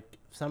instance, like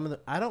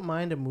I don't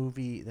mind a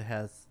movie that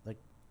has like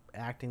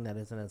acting that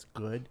isn't as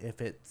good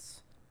if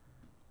it's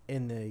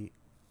in the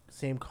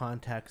same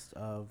context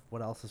of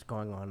what else is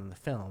going on in the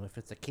film. If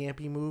it's a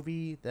campy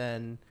movie,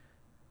 then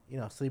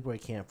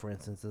Sleepaway Camp, for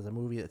instance, is a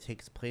movie that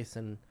takes place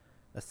in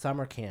a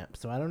summer camp.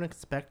 So I don't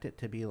expect it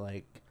to be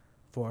like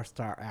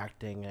 4-star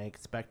acting. I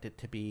expect it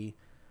to be,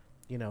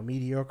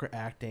 mediocre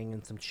acting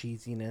and some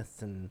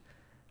cheesiness and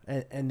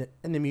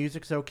the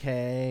music's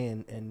okay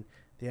and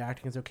the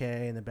acting's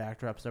okay and the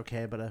backdrop's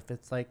okay. But if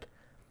it's like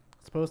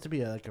supposed to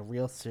be a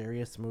real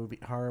serious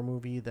horror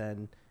movie,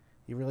 then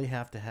you really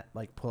have to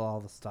pull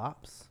all the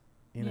stops,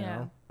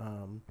 Yeah.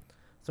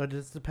 So it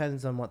just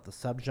depends on what the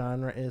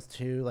subgenre is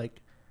too.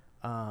 Like,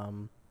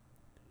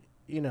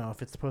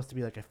 if it's supposed to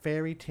be like a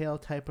fairy tale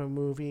type of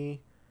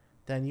movie,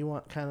 then you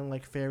want kind of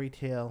like fairy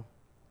tale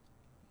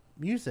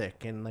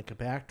music and like a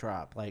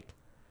backdrop, like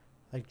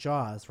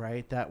Jaws,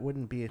 right? That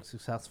wouldn't be a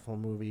successful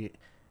movie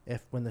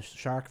if when the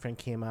shark fin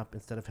came up,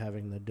 instead of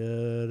having the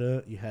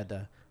da you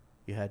had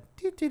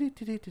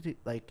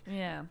like.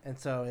 Yeah. And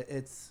so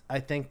I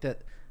think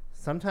that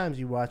sometimes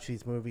you watch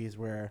these movies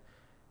where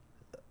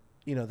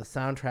the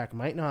soundtrack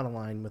might not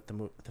align with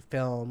the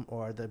film,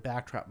 or the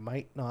backdrop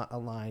might not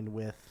align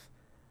with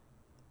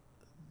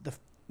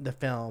the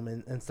film,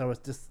 and so it's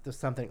just there's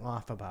something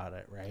off about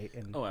it, right?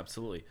 And oh,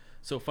 absolutely.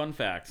 So fun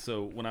fact,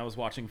 so when I was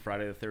watching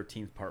Friday the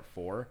 13th Part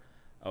 4,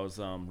 I was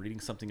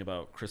reading something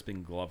about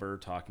Crispin Glover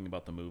talking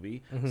about the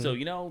movie. Mhm. So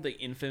the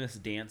infamous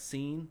dance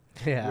scene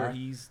where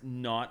he's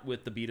not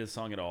with the beat of the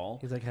song at all.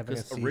 He's like having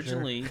a seizure.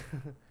 Originally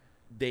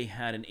they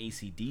had an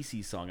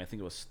AC/DC song. I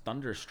think it was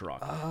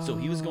Thunderstruck. So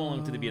he was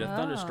going to the beat of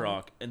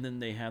Thunderstruck, and then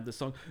they had the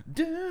song.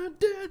 Dun,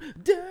 dun,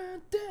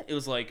 dun, dun. It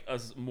was like a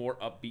more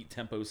upbeat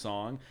tempo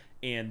song,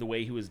 and the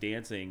way he was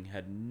dancing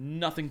had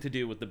nothing to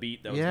do with the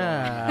beat that was going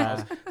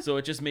on. So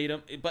it just made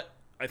him. But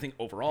I think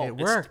overall it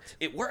worked.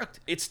 It worked.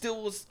 It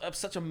still was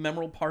such a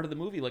memorable part of the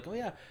movie. Like, oh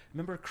yeah,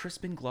 remember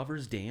Crispin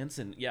Glover's dance?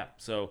 And yeah,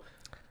 so.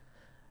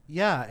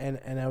 Yeah,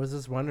 and I was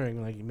just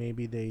wondering, like,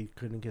 maybe they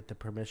couldn't get the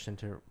permission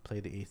to play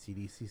the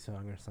AC/DC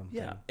song or something.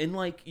 Yeah, and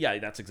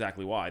that's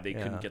exactly why they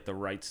couldn't get the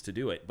rights to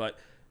do it. But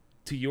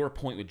to your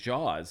point with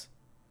Jaws,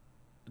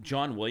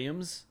 John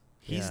Williams,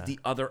 he's the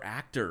other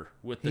actor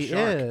with the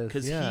shark,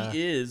 because he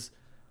is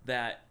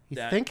that. He's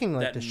thinking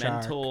like the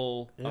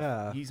mental,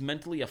 shark. He's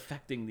mentally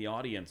affecting the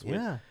audience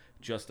with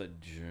just a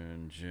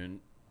jun jun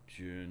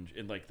jun,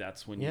 and like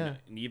that's when and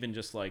even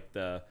just like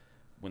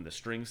when the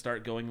strings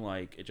start going,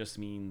 like it just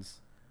means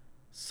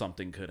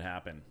something could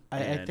happen.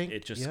 I think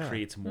it just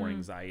creates more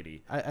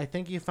anxiety. I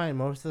think you find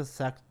most of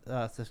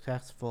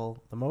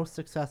the most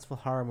successful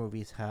horror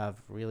movies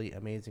have really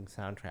amazing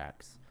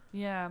soundtracks.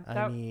 Yeah.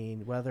 I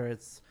mean, whether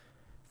it's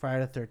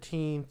Friday the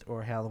 13th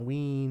or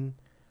Halloween,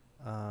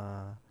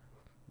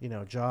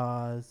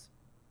 Jaws,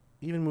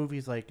 even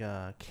movies like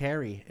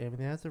Carrie. I mean, it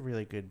has a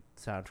really good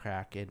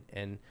soundtrack,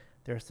 and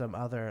there's some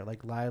other,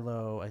 like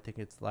Lilo, I think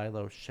it's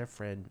Lilo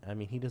Schifrin. I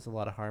mean, he does a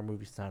lot of horror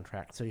movie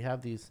soundtracks. So you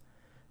have these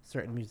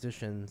certain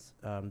musicians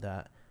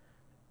that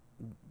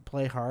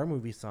play horror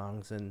movie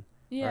songs and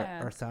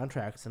are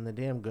soundtracks, and they're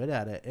damn good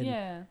at it.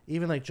 And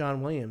even like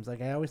John Williams,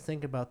 like I always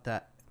think about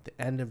the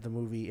end of the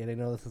movie, and I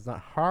know this is not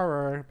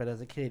horror, but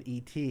as a kid,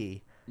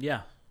 E.T.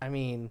 Yeah. I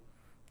mean,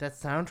 that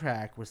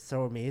soundtrack was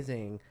so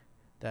amazing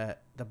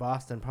that the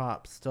Boston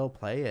Pops still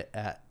play it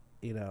at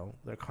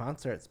their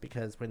concerts,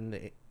 because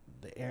when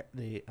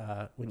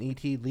when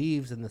E.T.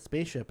 leaves in the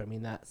spaceship, I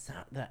mean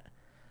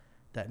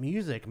that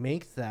music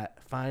makes that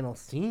final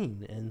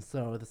scene. And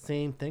so the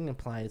same thing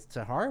applies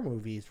to horror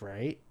movies,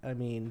 right? I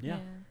mean,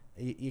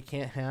 you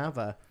can't have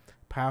a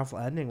powerful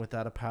ending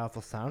without a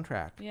powerful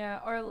soundtrack.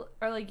 Yeah, or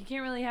like you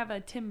can't really have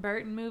a Tim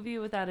Burton movie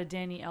without a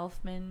Danny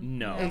Elfman.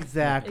 No.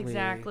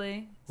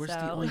 Exactly. Where's So.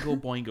 the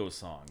Oingo Boingo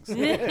songs?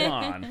 Come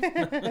on.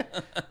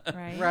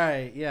 Right.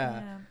 Right,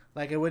 yeah.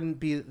 Like, it wouldn't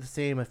be the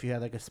same if you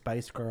had, like, a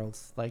Spice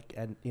Girls, like,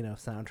 and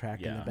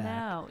soundtrack in the back.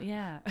 No,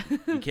 yeah.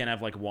 You can't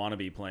have, like,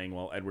 Wannabe playing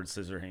while Edward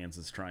Scissorhands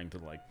is trying to,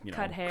 like,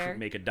 cut hair.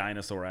 make a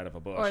dinosaur out of a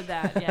bush. Or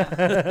that,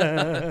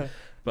 yeah.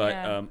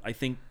 But I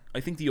think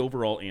the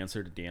overall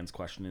answer to Dan's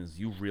question is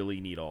you really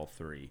need all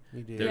three.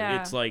 You do.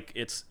 It's like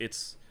it's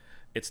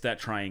that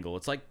triangle.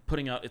 It's like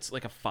putting out. It's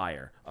like a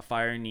fire. A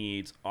fire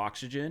needs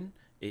oxygen.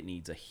 It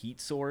needs a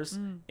heat source,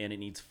 and it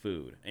needs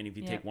food. And if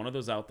you take one of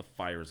those out, the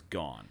fire's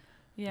gone.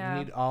 Yeah.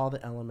 You need all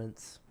the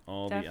elements.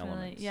 The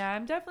elements. Yeah,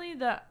 I'm definitely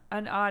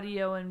an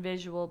audio and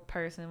visual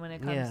person when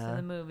it comes to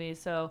the movie.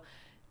 So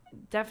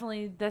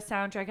definitely the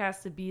soundtrack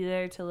has to be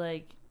there to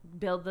like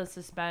build the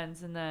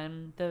suspense, and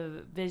then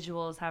the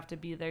visuals have to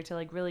be there to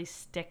like really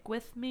stick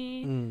with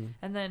me.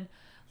 And then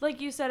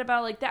like you said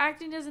about like the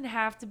acting doesn't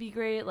have to be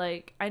great.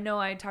 Like I know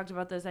I talked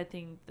about this, I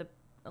think the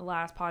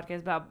last podcast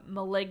about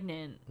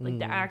Malignant. Like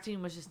the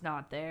acting was just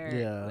not there.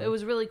 Yeah. It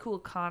was a really cool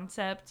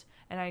concept,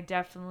 and I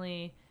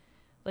definitely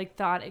like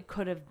thought it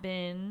could have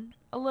been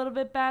a little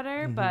bit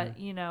better, but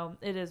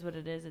it is what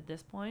it is at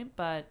this point.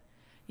 But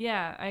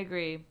yeah, I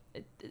agree.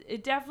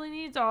 It definitely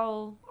needs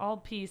all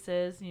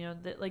pieces.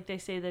 Like they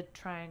say, the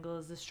triangle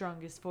is the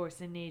strongest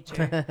force in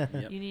nature.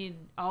 You need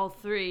all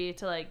three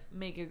to like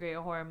make a great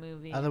horror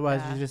movie.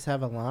 Otherwise, you just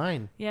have a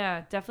line.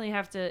 Yeah, definitely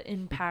have to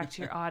impact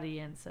your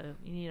audience. So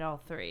you need all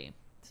three.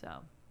 So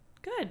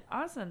good,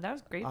 awesome. That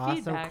was great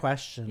feedback. Awesome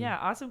question. Yeah,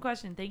 awesome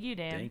question. Thank you,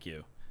 Dan. Thank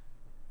you.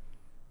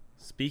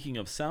 Speaking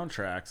of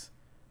soundtracks,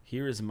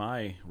 here is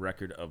my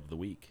record of the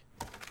week.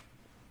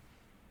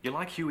 You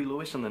like Huey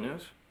Lewis and the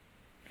News?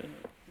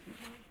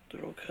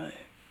 They're okay.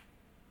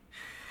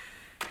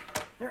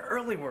 Their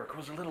early work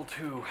was a little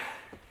too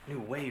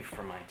new wave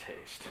for my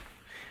taste.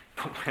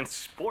 But when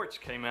Sports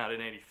came out in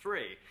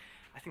 '83,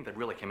 I think they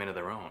really came into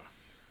their own,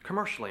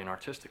 commercially and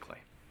artistically.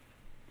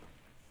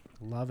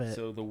 Love it.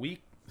 So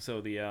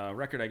the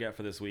record I got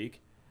for this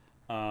week,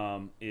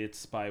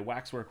 it's by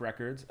Waxwork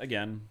Records.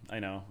 Again, I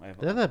know.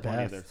 They're the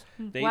best.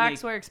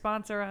 Waxwork,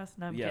 sponsor us.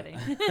 No, I'm kidding.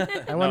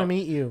 I want to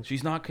meet you.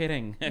 She's not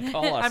kidding.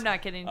 Call us. I'm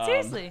not kidding.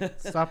 Seriously.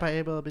 Stop by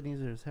Abel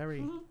Ebenezer's.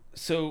 Hurry.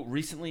 So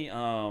recently,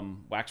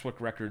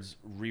 Waxwork Records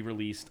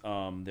re-released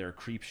their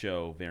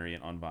Creepshow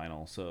variant on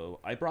vinyl. So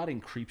I brought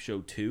in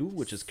Creepshow 2,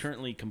 which is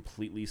currently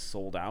completely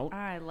sold out.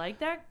 I like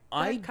that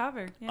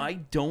cover. Yeah. I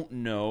don't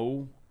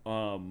know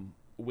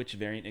which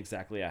variant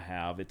exactly I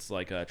have. It's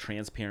like a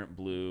transparent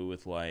blue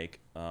with like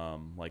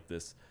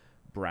this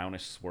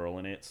brownish swirl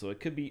in it. So it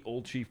could be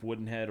Old Chief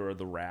Woodenhead or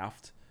The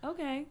Raft.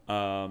 Okay.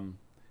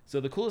 So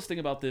the coolest thing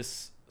about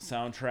this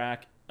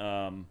soundtrack,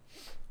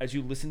 as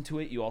you listen to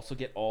it, you also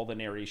get all the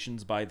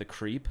narrations by the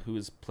Creep, who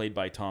is played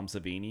by Tom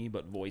Savini,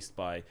 but voiced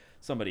by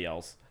somebody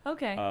else.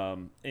 Okay.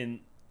 And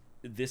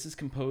this is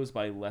composed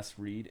by Les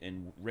Reed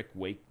and Rick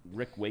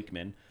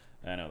Wakeman.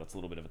 I know that's a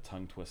little bit of a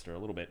tongue twister, a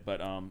little bit,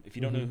 but if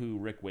you don't know who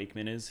Rick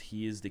Wakeman is,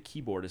 he is the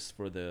keyboardist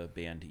for the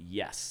band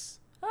Yes.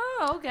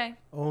 Oh, okay.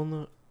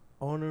 Owner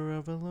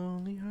of a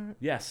Lonely Heart.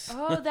 Yes.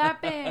 Oh,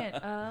 that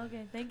band. Oh,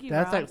 okay. Thank you,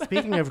 That's Rob. like,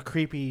 speaking of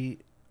creepy,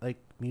 like,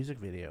 music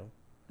video.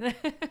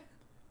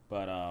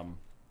 But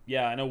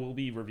yeah, I know we'll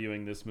be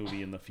reviewing this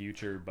movie in the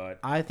future, but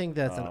I think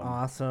that's an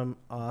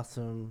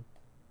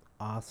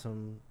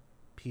awesome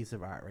piece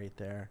of art right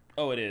there.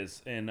 Oh, it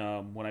is. And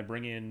when I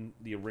bring in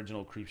the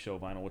original Creepshow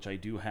vinyl, which I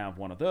do have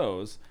one of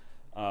those,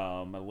 at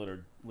a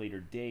later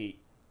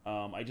date,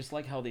 I just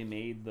like how they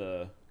made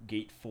the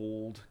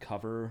gatefold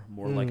cover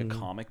more like a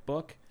comic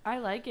book. I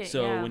like it.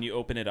 So when you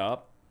open it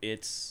up,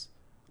 it's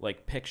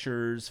like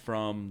pictures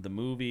from the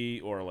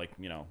movie, or like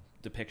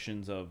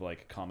depictions of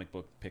like comic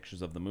book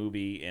pictures of the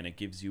movie, and it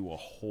gives you a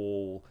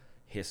whole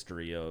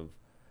history of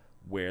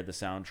where the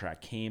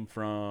soundtrack came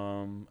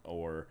from,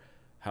 or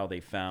how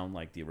they found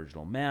like the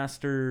original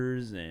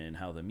masters, and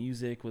how the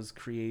music was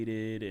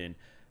created,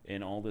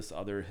 and all this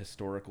other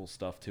historical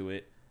stuff to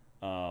it.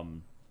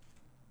 Can't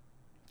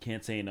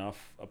say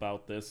enough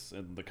about this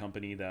and the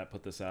company that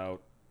put this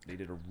out. They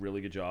did a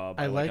really good job.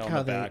 I like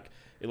how the back,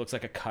 it looks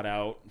like a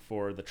cutout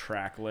for the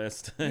track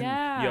list.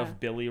 Yeah. You have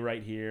Billy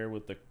right here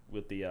with the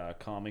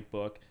comic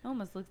book.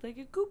 Almost looks like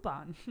a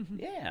coupon.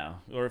 Yeah.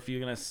 Or if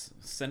you're gonna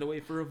send away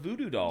for a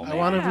voodoo doll. I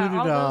want a voodoo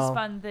all doll. those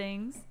fun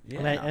things. Yeah.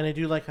 And I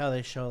do like how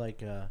they show,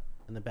 like, in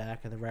the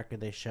back of the record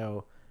they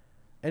show,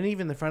 and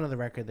even the front of the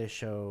record they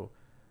show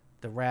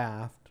the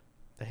raft,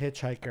 the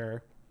hitchhiker,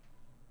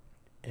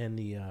 and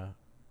the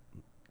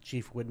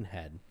Chief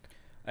Woodenhead.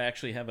 I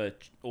actually have a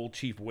old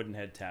Chief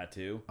Woodenhead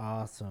tattoo.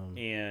 Awesome.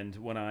 And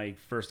when I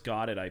first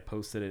got it, I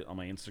posted it on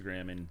my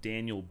Instagram, and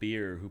Daniel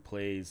Beer, who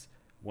plays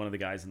one of the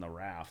guys in the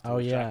raft,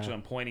 which actually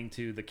I'm pointing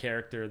to the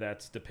character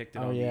that's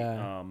depicted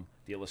on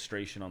the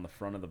illustration on the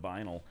front of the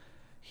vinyl.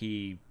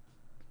 He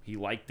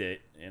liked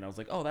it, and I was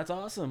like, "Oh, that's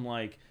awesome!"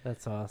 Like,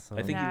 that's awesome.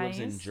 I think Nice.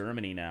 he lives in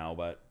Germany now,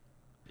 but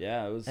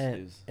Yeah, it was.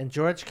 And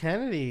George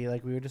Kennedy,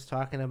 like we were just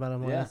talking about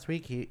him Yeah. last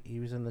week. He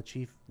was in the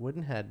Chief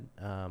Woodenhead.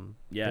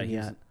 Yeah,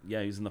 vignette. he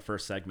was in the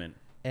first segment.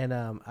 And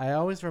I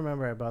always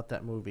remember about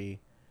that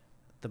movie,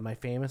 my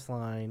famous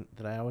line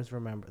that I always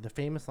remember. The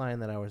famous line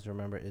that I always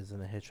remember is in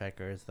The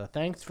Hitchhiker is the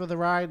 "Thanks for the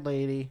ride,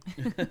 lady."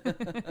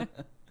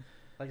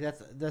 Like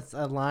that's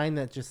a line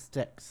that just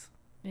sticks.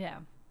 Yeah.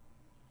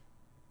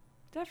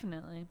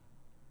 Definitely.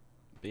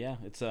 But yeah,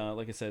 it's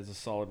like I said, it's a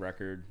solid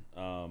record.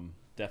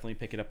 Definitely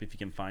pick it up if you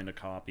can find a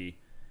copy.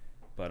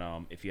 But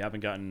if you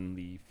haven't gotten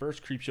the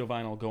first Creepshow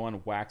vinyl, go on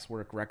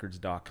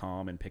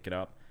waxworkrecords.com and pick it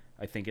up.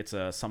 I think it's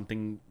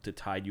something to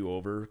tide you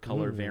over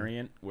color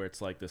variant where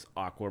it's like this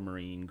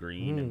aquamarine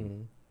green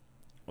and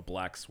a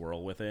black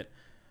swirl with it.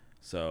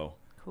 So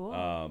Cool.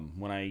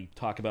 when I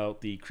talk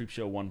about the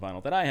Creepshow 1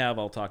 vinyl that I have,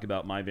 I'll talk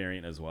about my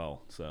variant as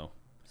well. So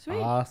Sweet.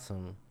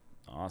 Awesome.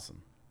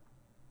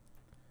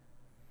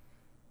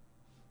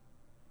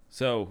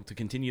 So to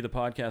continue the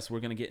podcast, we're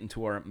going to get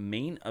into our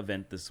main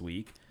event this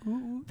week.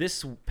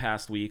 This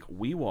past week,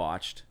 we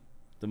watched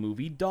the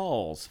movie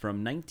Dolls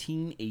from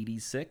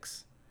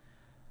 1986.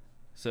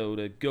 So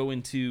to go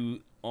into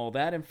all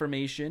that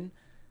information,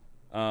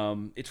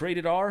 it's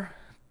rated R,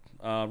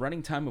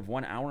 running time of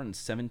 1 hour and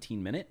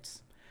 17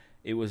 minutes.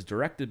 It was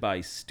directed by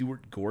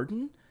Stuart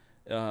Gordon.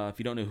 If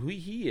you don't know who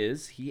he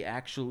is, he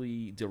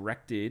actually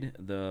directed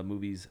the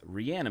movies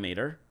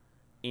Reanimator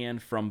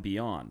and From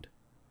Beyond.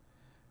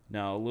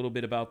 Now, a little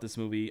bit about this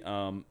movie.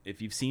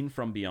 If you've seen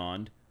From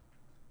Beyond,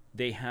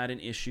 they had an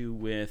issue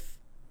with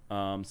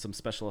some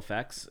special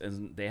effects,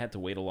 and they had to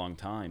wait a long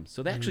time.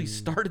 So they actually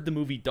started the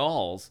movie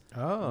Dolls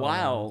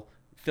while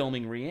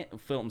filming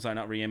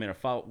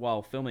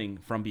while filming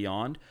From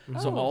Beyond.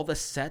 So all the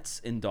sets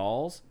in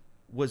Dolls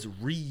was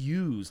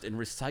reused and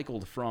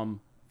recycled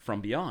from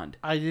Beyond.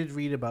 I did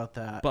read about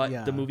that.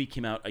 But the movie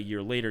came out a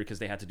year later because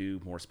they had to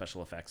do more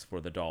special effects for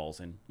the Dolls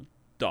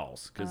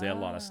because they had a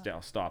lot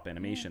of stop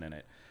animation in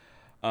it.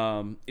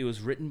 It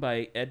was written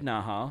by Ed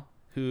Naha,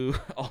 who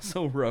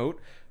also wrote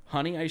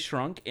Honey, I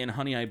Shrunk and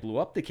Honey, I Blew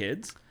Up the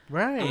Kids.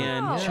 Right.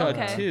 And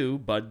Chud 2,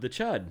 Bud the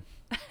Chud.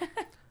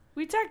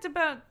 We talked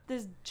about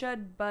this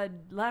Chud Bud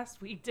last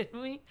week, didn't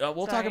we?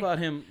 We'll talk about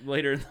him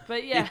later.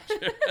 But yeah,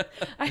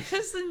 I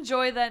just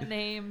enjoy that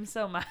name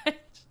so much.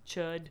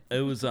 Chud.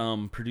 It was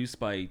produced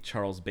by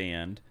Charles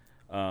Band.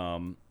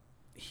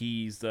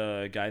 He's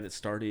the guy that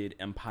started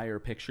Empire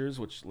Pictures,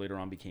 which later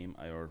on became,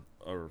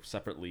 or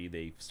separately,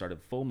 they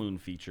started Full Moon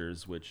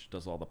Features, which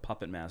does all the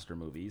Puppet Master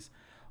movies,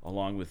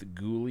 along with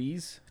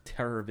Ghoulies,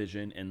 Terror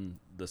Vision, and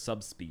the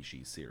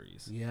Subspecies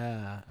series.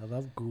 Yeah, I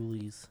love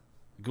Ghoulies.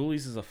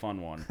 Ghoulies is a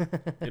fun one.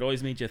 It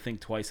always made you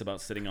think twice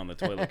about sitting on the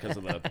toilet because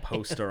of the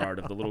poster art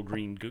of the little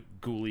green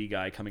ghoulie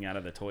guy coming out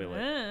of the toilet.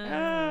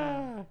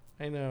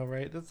 I know,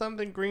 right? There's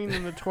something green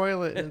in the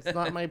toilet, and it's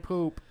not my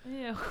poop.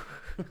 Ew.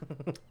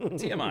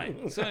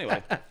 TMI. So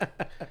anyway,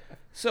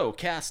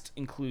 cast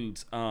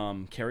includes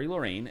Carrie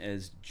Lorraine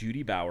as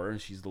Judy Bauer.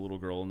 She's the little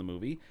girl in the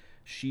movie.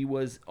 She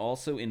was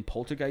also in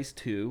Poltergeist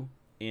 2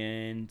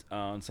 and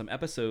some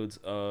episodes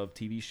of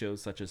TV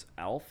shows such as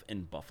Alf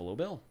and Buffalo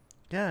Bill.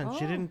 Yeah, and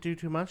she didn't do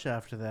too much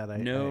after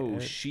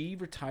that. She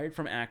retired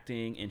from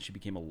acting and she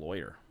became a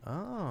lawyer.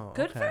 Oh,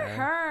 Good for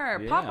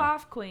her. Yeah. Pop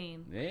off,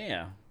 queen.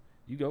 Yeah,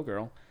 you go,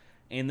 girl.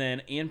 And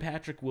then Ian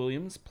Patrick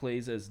Williams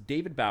plays as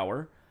David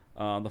Bauer,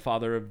 the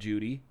father of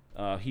Judy.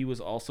 He was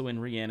also in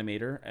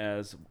Reanimator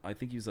as, I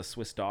think he was a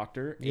Swiss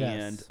doctor,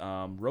 yes.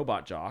 and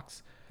Robot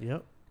Jocks.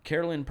 Yep.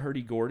 Carolyn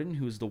Purdy Gordon,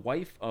 who's the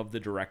wife of the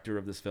director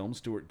of this film,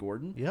 Stuart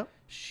Gordon. Yep.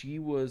 She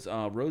was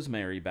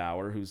Rosemary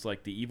Bauer, who's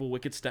like the evil,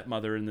 wicked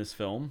stepmother in this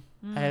film.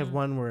 I have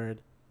one word.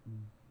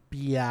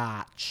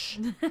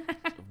 Biatch.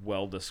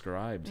 Well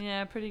described.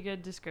 Yeah, pretty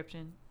good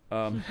description.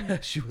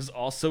 She was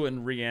also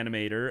in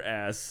Reanimator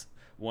as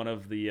one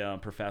of the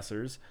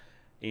professors.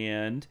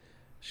 And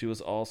she was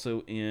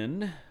also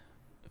in,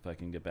 if I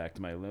can get back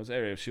to my notes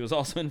area, she was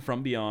also in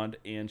From Beyond,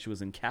 and she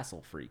was in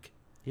Castle Freak.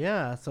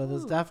 Yeah, so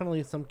there's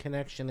definitely some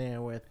connection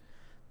there with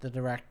the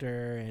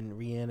director and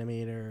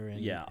Reanimator.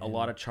 And a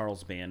lot of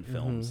Charles Band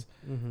films.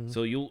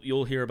 So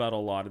you'll hear about a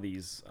lot of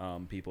these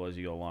people as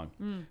you go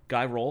along.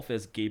 Guy Rolfe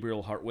as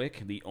Gabriel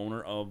Hartwick, the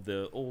owner of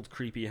the old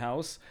creepy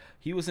house.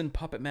 He was in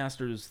Puppet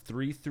Masters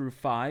 3 through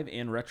 5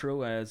 and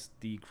Retro as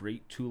the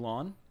Great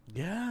Toulon.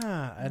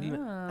 Yeah.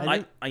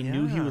 I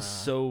knew he was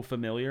so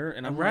familiar,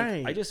 and I'm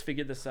right. like, I just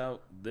figured this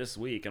out this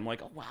week. I'm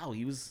like, oh wow,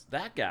 he was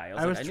that guy.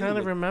 I was trying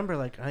to remember,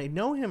 like, I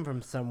know him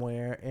from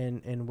somewhere,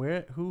 and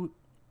where, who,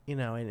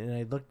 and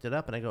I looked it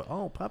up, and I go,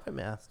 oh, Puppet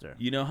Master.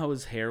 You know how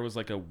his hair was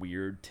like a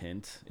weird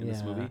tint in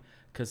this movie?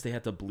 Because they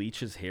had to bleach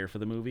his hair for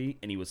the movie,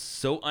 and he was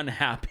so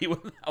unhappy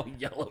with how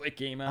yellow it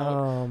came out.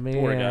 Oh, man.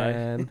 Poor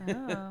guy.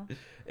 Oh.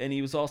 And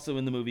he was also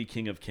in the movie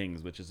King of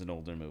Kings, which is an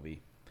older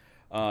movie.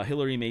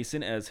 Hilary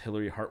Mason as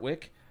Hilary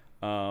Hartwick.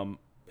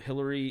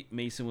 Hilary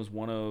Mason was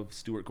one of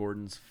Stuart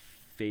Gordon's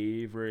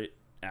favorite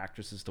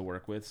actresses to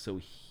work with, so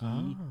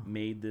he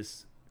made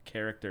this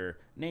character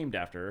named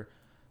after her.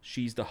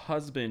 She's the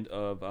husband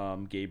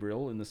of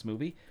Gabriel in this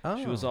movie.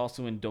 She was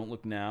also in Don't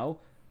Look Now,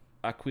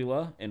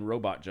 Aquila, and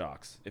Robot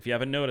Jocks. If you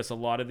haven't noticed, a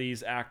lot of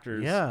these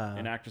actors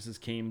and actresses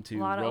came to A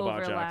lot of Robot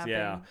Jocks.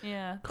 overlapping.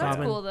 Yeah. That's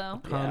Common- cool,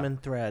 though. Common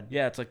thread.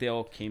 Yeah, it's like they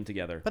all came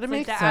together. But it It's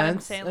like makes the Adam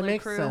sense. Sandler It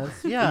makes crew.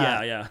 sense.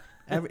 Yeah. Yeah.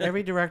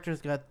 Every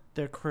director's got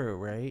their crew,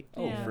 right?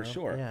 Oh, Yeah. for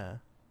sure. Yeah.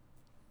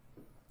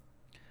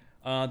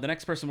 The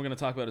next person we're going to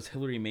talk about is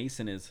Hilary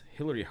Mason, is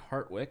Hilary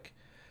Hartwick.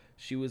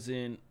 She was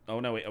in... Oh,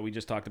 no, wait. We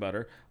just talked about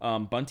her.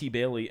 Bunty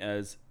Bailey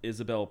as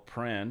Isabel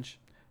Prange.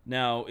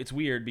 Now, it's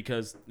weird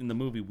because in the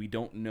movie, we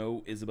don't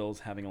know Isabel's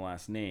having a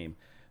last name.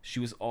 She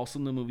was also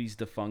in the movies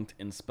Defunct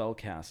and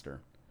Spellcaster.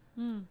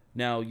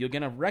 Now, you're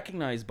going to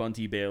recognize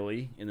Bunty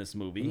Bailey in this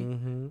movie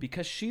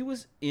because she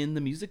was in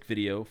the music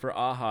video for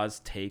a-ha's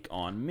Take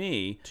On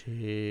Me.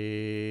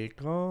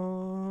 Take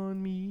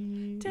on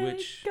me.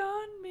 Which- Take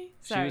on me.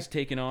 She Sorry. was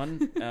taken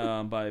on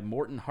by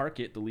Morton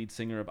Harkett, the lead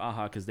singer of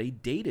a-ha, because they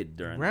dated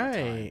during that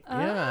time. Right.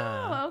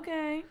 Yeah. Oh,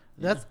 okay.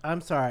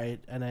 I'm sorry,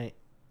 and I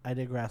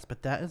digress,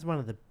 but that is one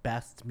of the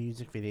best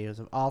music videos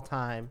of all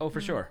time. Oh, for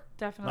sure.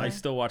 Definitely. I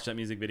still watch that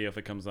music video if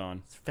it comes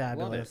on. It's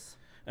fabulous.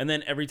 And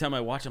then every time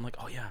I watch it, I'm like,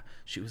 oh, yeah,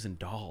 she was in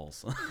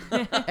Dolls.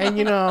 And,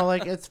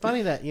 like, it's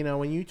funny that,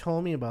 when you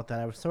told me about that,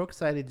 I was so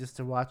excited just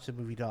to watch the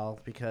movie Dolls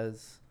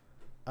because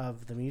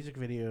of the music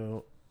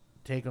video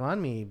Take On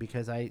Me,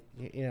 because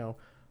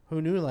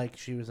who knew, like,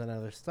 she was in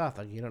other stuff?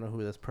 Like, you don't know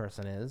who this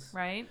person is.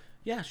 Right?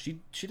 Yeah,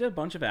 she did a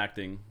bunch of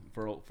acting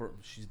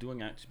she's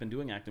been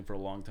doing acting for a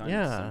long time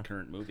in some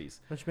current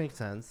movies. Which makes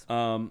sense.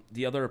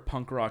 The other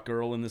punk rock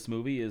girl in this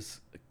movie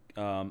is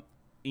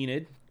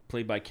Enid,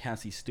 played by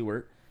Cassie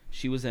Stewart.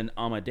 She was in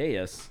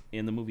Amadeus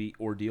in the movie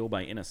Ordeal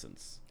by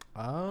Innocence.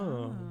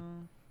 Oh.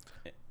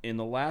 In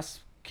the last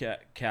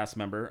cast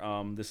member,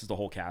 this is the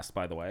whole cast,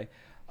 by the way.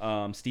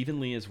 Stephen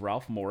Lee is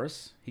Ralph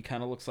Morris. He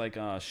kind of looks like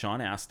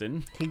Sean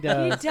Astin. He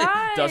does. He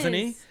does. Doesn't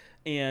he?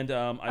 And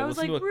I was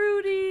like, listened to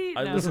Rudy.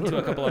 I listened to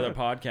a couple other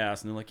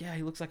podcasts, and they're like, yeah,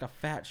 he looks like a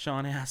fat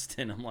Sean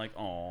Astin. I'm like,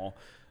 aw.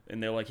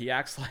 And they're like, he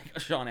acts like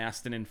Sean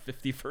Astin in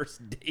 50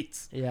 First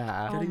Dates.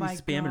 Yeah. Oh Getting my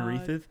Spam and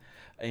God. Reetheth.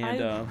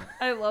 And,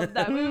 I love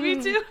that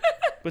movie, too.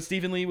 but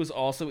Stephen Lee was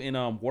also in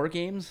War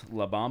Games,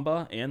 La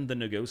Bamba, and The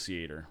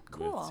Negotiator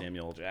Cool. with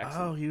Samuel L.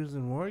 Jackson. Oh, he was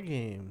in War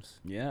Games.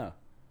 Yeah.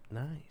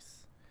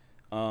 Nice.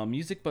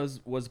 Music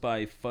was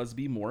by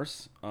Fuzby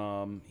Morse.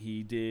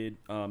 He did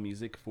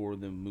music for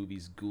the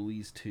movies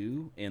Ghoulies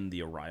 2 and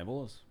The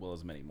Arrival, as well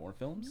as many more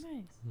films.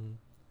 Nice.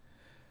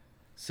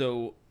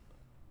 So,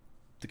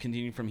 to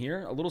continue from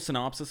here, a little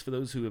synopsis for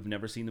those who have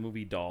never seen the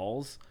movie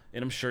Dolls.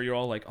 And I'm sure you're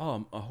all like,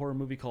 oh, a horror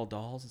movie called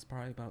Dolls is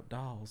probably about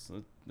dolls.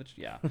 Which,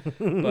 yeah.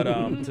 But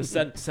to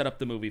set up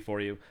the movie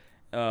for you,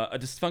 a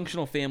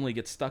dysfunctional family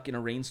gets stuck in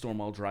a rainstorm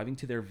while driving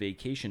to their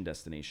vacation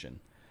destination.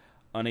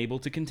 Unable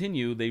to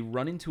continue, they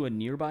run into a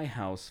nearby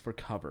house for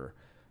cover.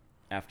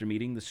 After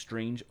meeting the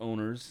strange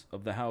owners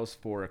of the house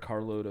for a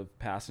carload of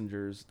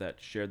passengers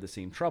that shared the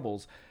same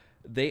troubles,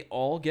 they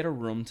all get a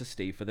room to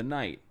stay for the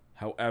night.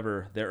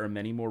 However, there are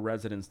many more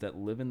residents that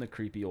live in the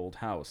creepy old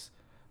house.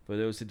 For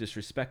those who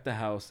disrespect the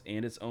house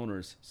and its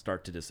owners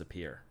start to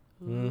disappear.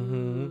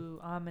 Ooh,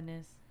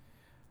 ominous.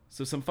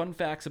 So some fun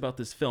facts about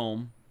this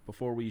film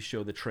before we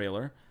show the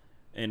trailer.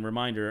 And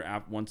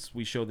reminder, once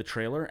we show the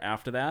trailer,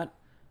 after that,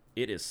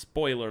 it is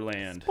spoiler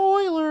land.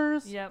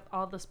 Spoilers. Yep,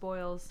 all the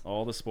spoils.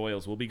 All the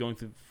spoils. We'll be going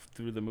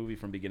through the movie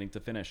from beginning to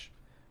finish.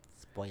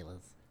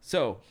 Spoilers.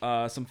 So,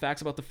 some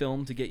facts about the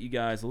film to get you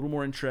guys a little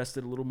more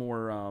interested, a little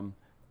more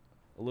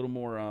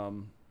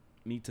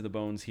meat to the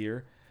bones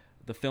here.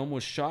 The film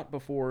was shot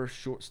before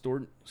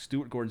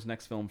Stuart Gordon's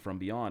next film, From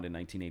Beyond, in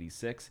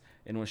 1986,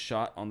 and was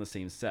shot on the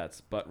same sets,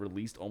 but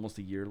released almost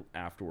a year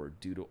afterward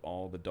due to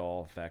all the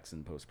doll effects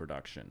in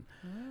post-production.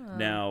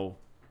 Now,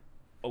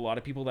 a lot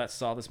of people that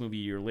saw this movie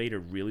a year later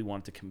really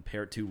wanted to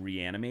compare it to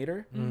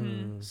Reanimator.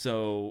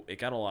 So it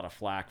got a lot of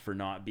flack for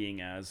not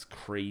being as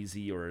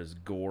crazy or as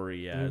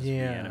gory as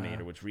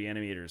Reanimator, which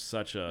Reanimator is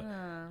such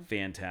a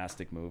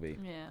fantastic movie.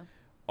 Yeah.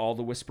 All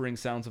the whispering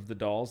sounds of the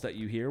dolls that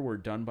you hear were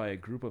done by a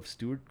group of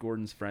Stuart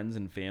Gordon's friends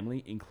and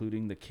family,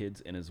 including the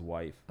kids and his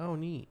wife. Oh,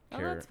 neat. Oh,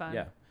 that's fun.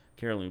 Yeah.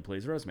 Carolyn, who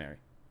plays Rosemary.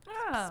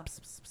 Ah.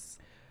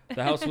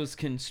 The house was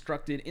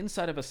constructed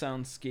inside of a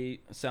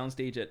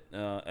soundstage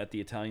at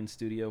the Italian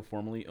studio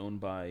formerly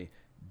owned by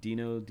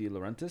Dino De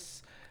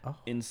Laurentiis. Oh.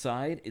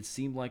 Inside, it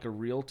seemed like a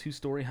real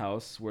 2-story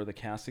house where the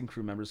cast and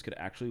crew members could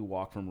actually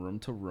walk from room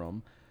to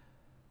room.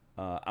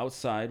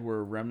 Outside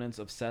were remnants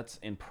of sets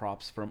and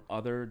props from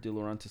other De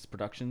Laurentiis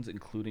productions,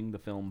 including the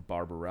film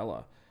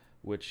Barbarella,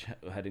 which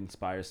had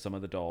inspired some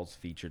of the dolls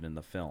featured in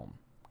the film.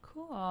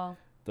 Cool.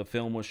 The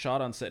film was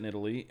shot on set in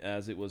Italy,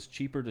 as it was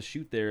cheaper to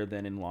shoot there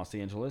than in Los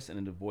Angeles, and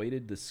it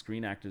avoided the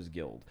Screen Actors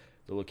Guild.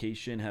 The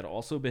location had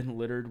also been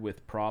littered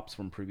with props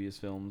from previous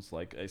films,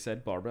 like I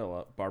said,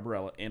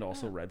 Barbarella, and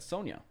also Red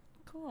Sonja.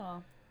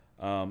 Cool.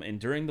 And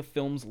during the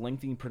film's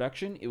lengthy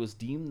production, it was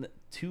deemed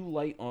too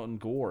light on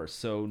gore,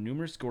 so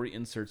numerous gory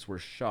inserts were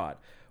shot.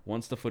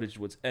 Once the footage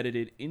was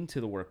edited into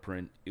the work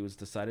print, it was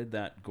decided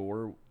that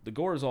the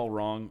gore is all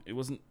wrong. It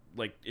wasn't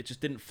like it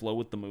just didn't flow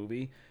with the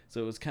movie.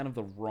 So it was kind of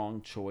the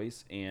wrong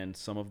choice, and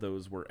some of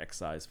those were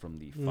excised from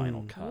the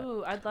final cut.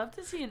 Ooh, I'd love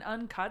to see an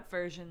uncut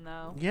version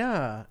though.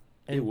 Yeah.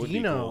 And It would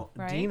be cool.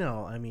 Right?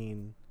 Dino, I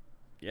mean,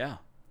 Yeah.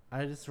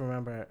 I just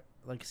remember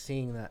like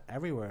seeing that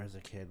everywhere as a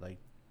kid, like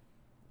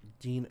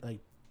Dino,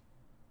 like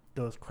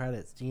those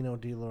credits, Dino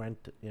De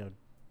Laurentiis,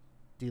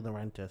 De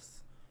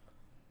Laurentiis.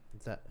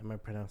 Is that, am I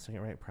pronouncing it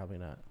right? Probably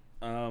not.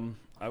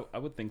 I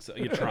would think so.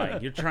 You're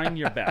trying. You're trying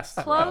your best.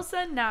 Close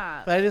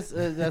enough. But I just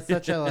that's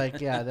such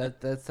a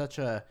that's such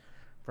a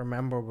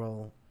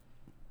rememberable.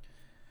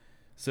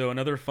 So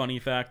another funny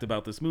fact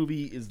about this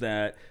movie is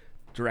that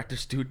director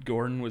Stuart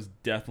Gordon was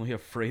definitely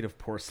afraid of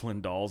porcelain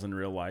dolls in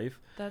real life.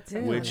 That's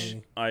Which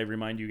I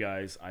remind you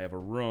guys, I have a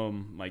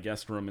room, my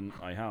guest room in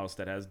my house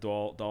that has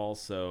dolls.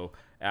 So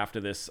after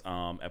this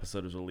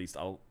episode is released,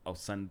 I'll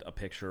send a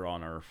picture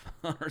on our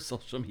our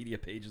social media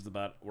pages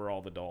about where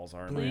all the dolls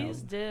are. In my Please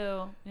house.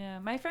 do. Yeah,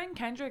 my friend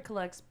Kendra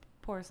collects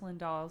porcelain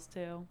dolls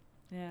too.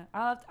 Yeah,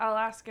 I'll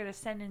ask her to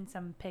send in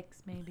some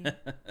pics maybe.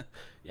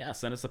 Yeah,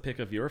 send us a pic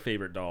of your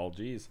favorite doll.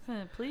 Jeez.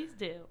 Please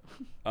do.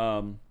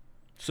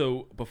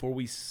 So before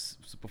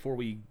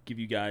we give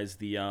you guys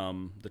the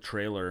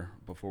trailer,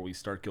 before we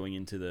start going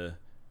into the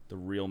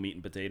real meat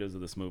and potatoes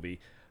of this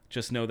movie,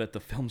 just know that the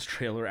film's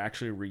trailer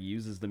actually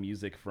reuses the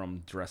music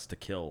from Dressed to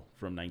Kill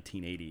from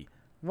 1980.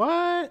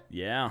 What?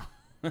 Yeah.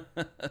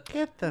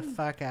 Get the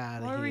fuck out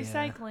of More here.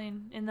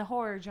 recycling in the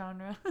horror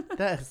genre.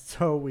 That's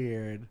so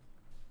weird.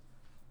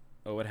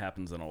 Oh, it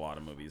happens in a lot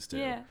of movies too.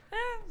 Yeah,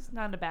 it's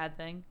not a bad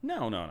thing.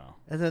 No.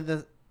 Is it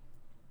the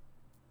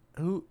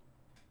who?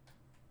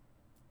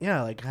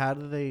 Yeah, like how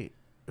do they?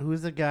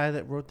 Who's the guy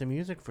that wrote the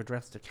music for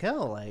Dressed to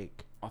Kill?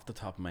 Like, Off the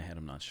top of my head,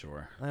 I'm not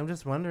sure. I'm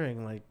just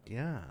wondering. Like,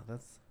 yeah,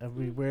 it'd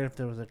be weird if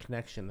there was a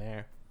connection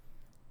there.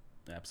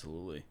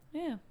 Absolutely.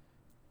 Yeah.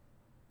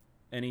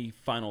 Any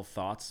final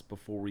thoughts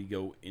before we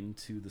go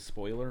into the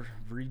spoiler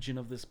region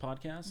of this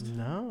podcast?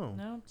 No.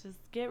 No, just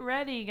get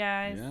ready,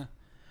 guys. Yeah.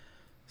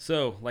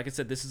 So, like I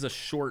said, this is a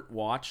short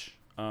watch.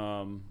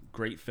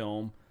 Great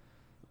film.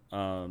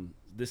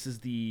 This is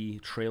the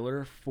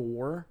trailer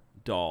for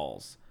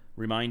Dolls.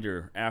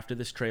 Reminder, after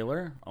this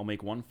trailer, I'll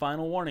make one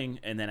final warning,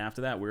 and then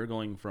after that, we're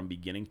going from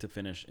beginning to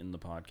finish in the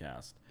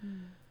podcast.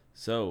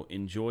 So,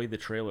 enjoy the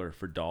trailer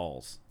for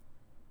Dolls.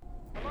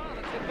 Come on,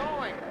 let's get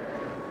going.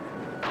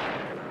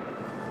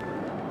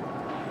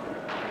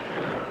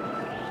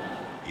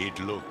 It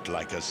looked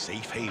like a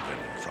safe haven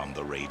from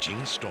the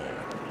raging storm.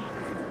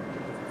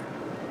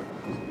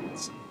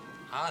 It's an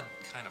odd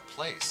kind of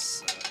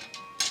place.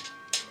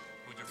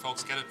 Who'd your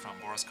folks get it from,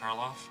 Boris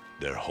Karloff?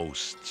 Their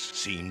hosts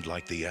seemed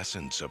like the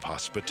essence of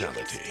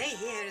hospitality. Stay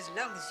here as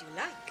long as you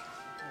like.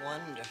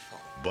 Wonderful.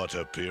 But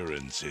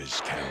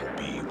appearances can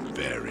be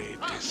very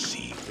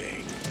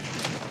deceiving.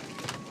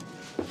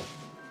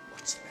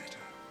 What's the matter?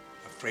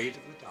 Afraid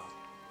of the dark?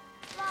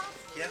 Mom,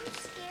 Yeah? are you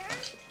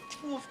scared?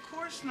 Oh, of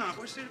course not.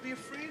 What's there to be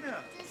afraid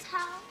of? This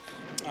house?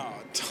 Oh,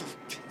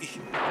 don't be.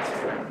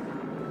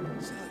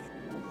 Son,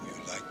 you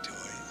like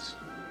toys?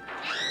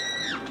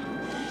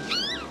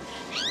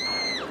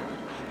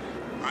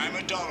 I'm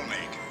a doll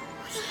maker.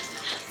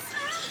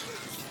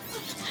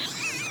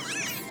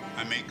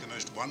 I make the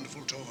most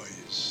wonderful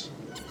toys.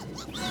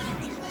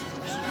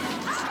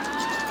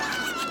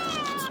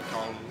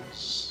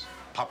 Dolls,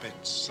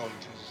 puppets,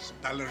 soldiers,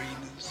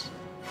 ballerinas.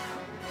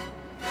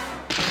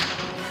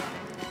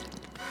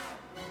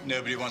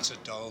 Nobody wants a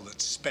doll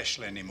that's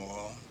special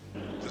anymore,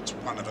 that's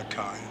one of a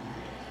kind.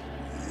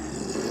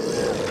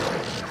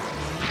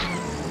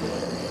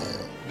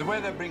 The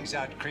weather brings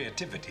out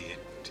creativity.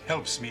 It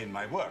helps me in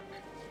my work.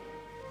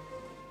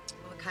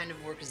 What kind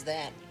of work is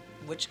that?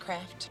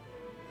 Witchcraft?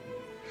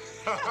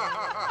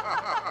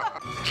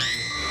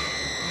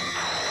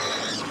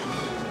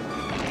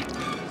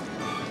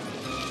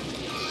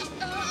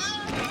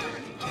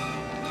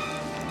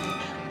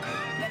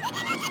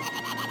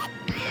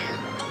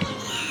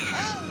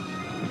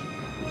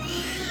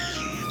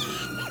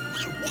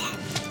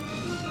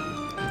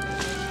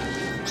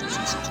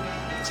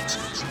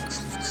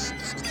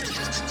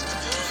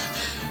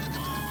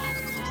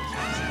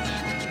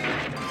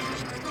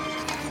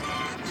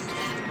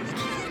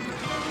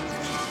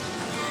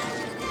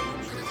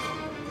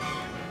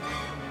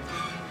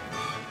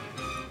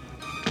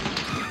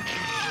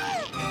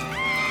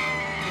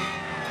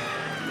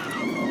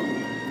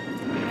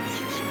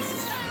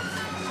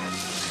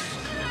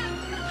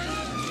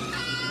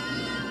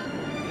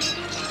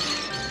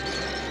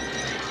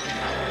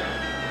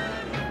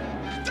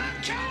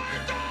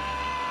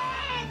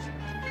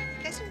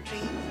 Pleasant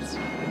dreams.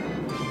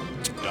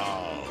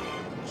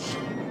 Dolls.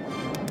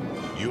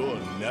 You're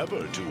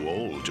never too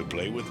old to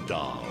play with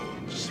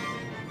dolls.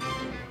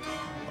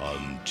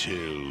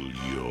 Until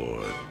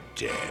you're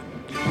dead.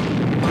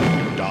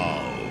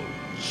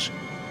 Dolls.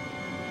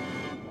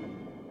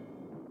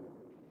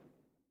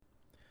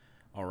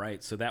 All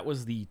right, so that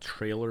was the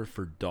trailer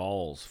for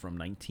Dolls from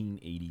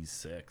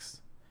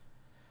 1986.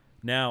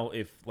 Now,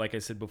 if, like I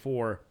said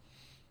before,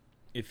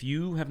 if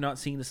you have not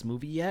seen this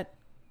movie yet,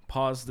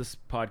 pause this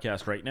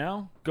podcast right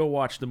now. Go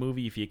watch the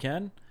movie if you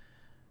can.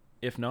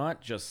 If not,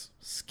 just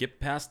skip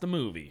past the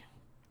movie.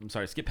 I'm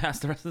sorry, skip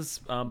past the rest of this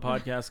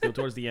podcast. Go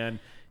towards the end.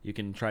 You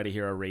can try to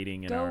hear our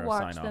rating and our sign-off. Go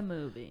watch the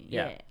movie.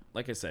 Yeah.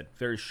 Like I said,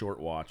 very short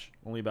watch.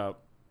 Only about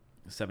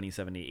 70,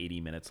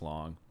 80 minutes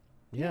long.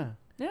 Yeah.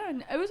 Yeah,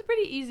 and it was a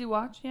pretty easy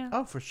watch, yeah.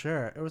 Oh, for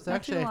sure. It was Not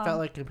actually, too I felt long.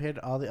 like compared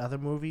to all the other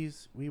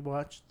movies we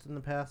watched in the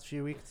past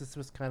few weeks, this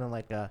was kind of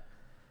like a...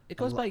 It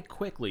goes by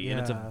quickly, and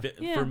it's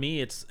Yeah. for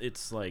me,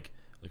 it's like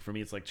for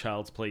me, it's like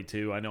Child's Play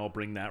 2. I know I'll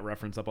bring that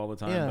reference up all the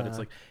time, but it's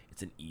like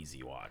it's an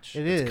easy watch.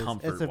 It's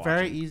comfort It's a watching.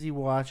 very easy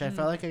watch. I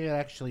felt like I could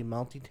actually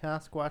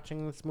multitask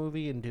watching this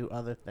movie and do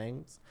other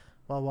things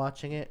while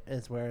watching it,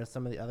 as whereas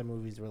some of the other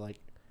movies were like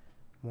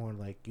more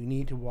like you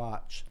need to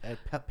watch and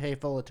pay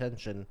full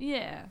attention.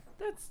 Yeah,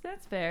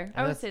 that's fair. And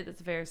I would that's- say that's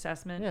a fair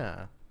assessment.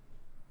 Yeah.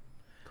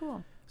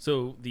 Cool.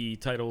 So the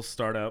titles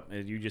start up,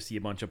 and you just see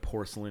a bunch of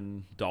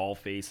porcelain doll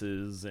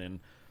faces and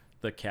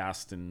the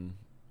cast and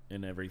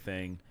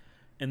everything,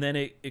 and then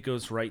it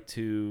goes right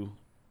to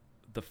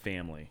the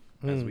family,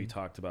 as we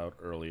talked about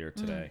earlier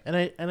today. And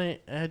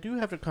I do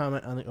have to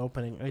comment on the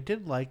opening. I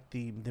did like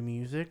the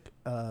music.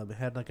 It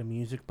had like a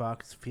music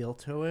box feel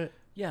to it.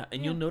 Yeah,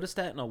 and you'll notice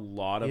that in a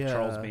lot of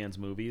Charles Yeah. Band's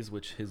movies,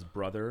 which his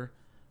brother,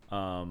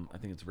 I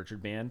think it's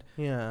Richard Band.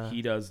 Yeah.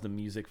 He does the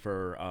music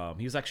for.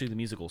 He was actually the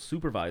musical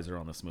supervisor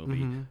on this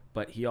movie,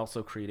 but he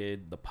also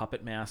created the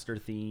Puppet Master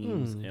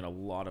themes and a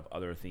lot of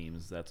other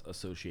themes that's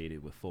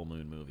associated with Full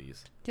Moon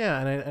movies. Yeah,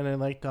 and I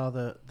liked all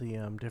the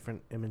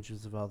different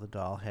images of all the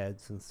doll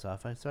heads and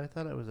stuff. So I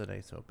thought it was a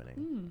nice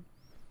opening.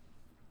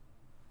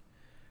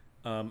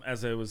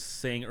 As I was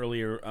saying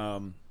earlier,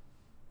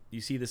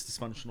 you see this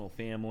dysfunctional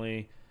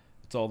family.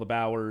 It's all the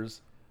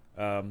Bowers.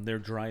 They're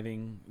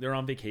driving. They're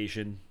on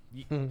vacation.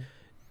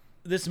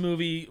 This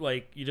movie,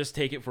 like, you just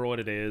take it for what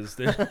it is.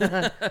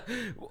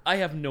 I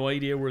have no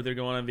idea where they're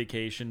going on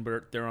vacation,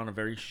 but they're on a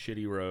very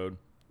shitty road.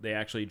 They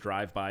actually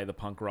drive by the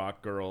punk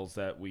rock girls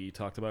that we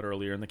talked about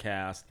earlier in the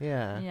cast.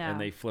 Yeah. Yeah. And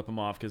they flip them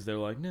off because they're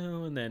like,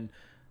 no. And then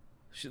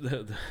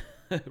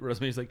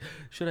Rosemary's like,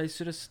 should I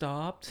have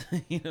stopped?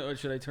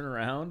 Should I turn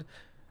around?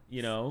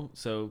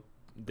 So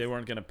they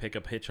weren't going to pick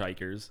up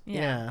hitchhikers.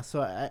 Yeah,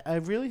 so I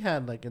really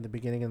had, like, in the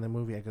beginning of the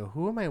movie, I go,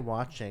 who am I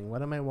watching?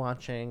 What am I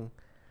watching?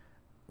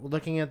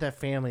 Looking at that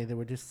family, they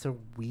were just so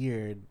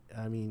weird.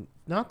 I mean,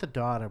 not the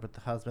daughter, but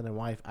the husband and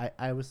wife.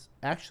 I was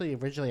actually,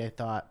 originally I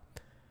thought,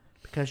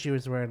 because she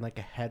was wearing, like,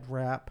 a head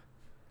wrap,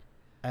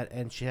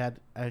 and she had,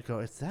 I go,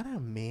 is that a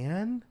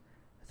man?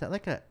 Is that,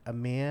 like, a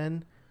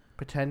man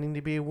pretending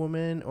to be a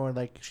woman? Or,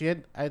 like, she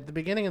had, at the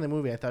beginning of the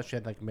movie, I thought she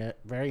had, like,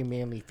 very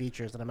manly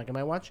features, and I'm like, am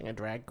I watching a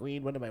drag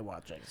queen? What am I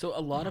watching? So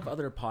a lot of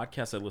other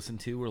podcasts I listened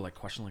to were like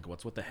questioning like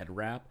what's with the head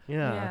wrap.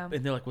 Yeah.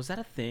 And they're like, was that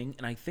a thing?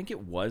 And I think it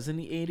was in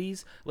the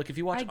 80s. Like if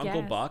you watch I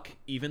Uncle guess. Buck,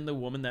 even the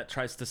woman that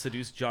tries to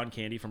seduce John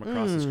Candy from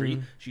across the street,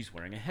 she's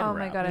wearing a head Oh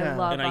wrap. my god, I Yeah.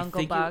 love And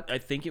Uncle Buck. I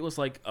think it was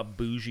like a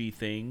bougie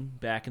thing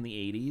back in the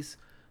 80s.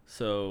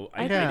 So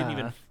I Yeah. didn't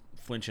even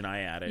flinch an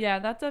eye at it. Yeah,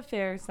 that's a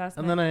fair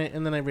assessment.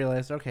 And then I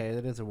realized, okay,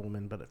 it is a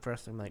woman, but at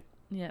first I'm like,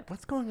 yeah.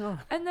 what's going on?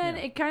 And then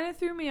it kind of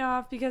threw me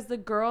off because the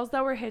girls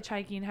that were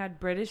hitchhiking had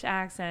British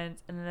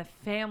accents and then the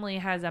family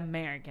has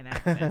American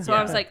accents. So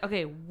I was like,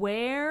 okay,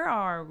 where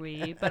are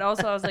we? But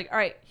also I was like, all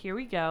right, here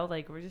we go.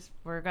 Like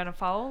we're going to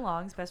follow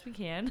along as best we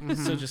can.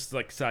 So just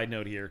like side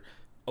note here,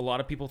 a lot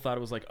of people thought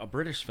it was like a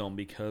British film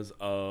because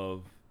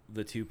of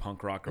the two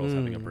punk rock girls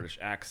having a British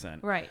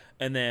accent. Right.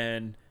 And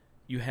then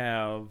you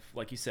have,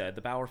 like you said,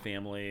 the Bauer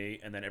family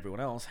and then everyone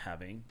else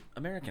having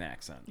American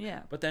accent.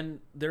 Yeah. But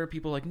then there are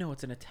people like, no,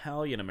 it's an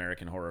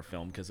Italian-American horror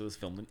film because it was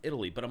filmed in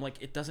Italy. But I'm like,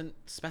 it doesn't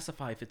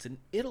specify if it's in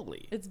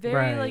Italy. It's very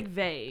Right. like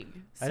vague.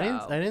 So.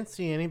 I didn't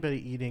see anybody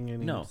eating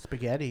any No.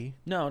 spaghetti.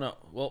 No.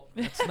 Well,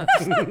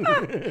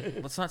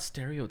 let's not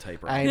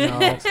stereotype, I right?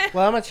 know.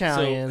 Well, I'm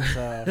Italian,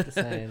 so just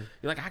saying.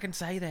 You're like, I can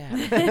say that.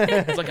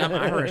 It's like I'm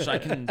Irish. I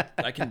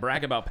can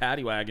brag about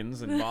paddy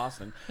wagons in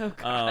Boston.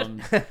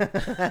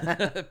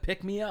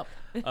 Pick me up.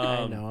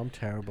 I know, I'm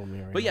terrible,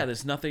 Miriam. But yeah,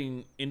 there's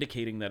nothing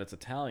indicating that it's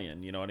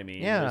Italian. You know what I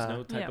mean? Yeah. There's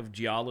no type Yeah. of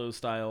giallo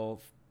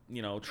style,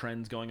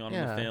 trends going on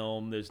in Yeah. the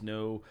film. There's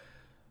no,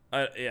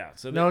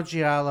 So no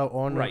giallo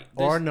or no, Right,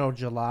 or there's- no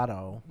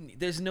gelato.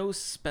 there's no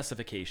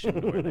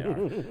specification where they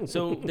are.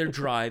 So they're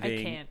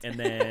driving, can't. and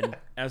then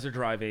as they're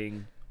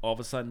driving, all of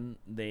a sudden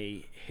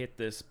they hit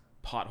this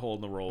pothole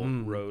in the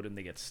road, and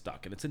they get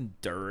stuck, and it's in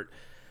dirt,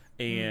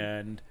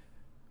 and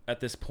at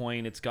this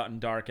point it's gotten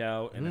dark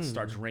out, and it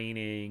starts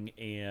raining,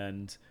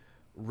 and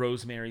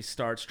Rosemary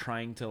starts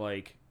trying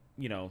to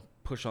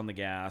push on the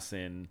gas,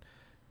 and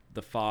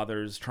the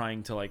father's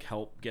trying to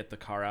help get the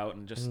car out,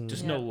 and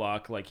just no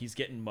luck. Like he's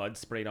getting mud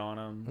sprayed on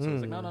him, so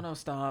it's like no,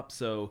 stop.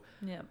 So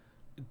Yeah.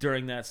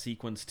 during that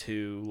sequence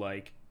too,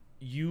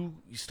 you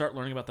start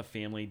learning about the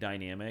family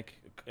dynamic,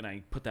 and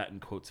I put that in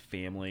quotes,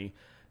 family,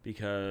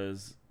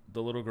 because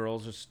the little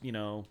girl's just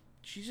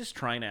she's just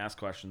trying to ask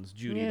questions,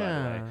 Judy, by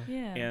the way.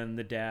 Yeah. And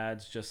the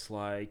dad's just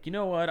like, you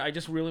know what, I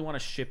just really want to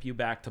ship you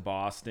back to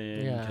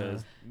Boston Yeah.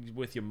 because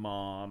with your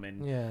mom,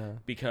 and Yeah.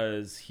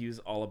 because he was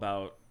all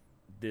about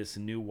this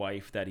new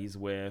wife that he's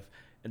with.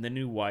 And the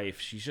new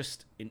wife, she's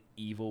just an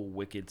evil,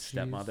 wicked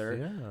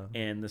stepmother.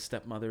 And the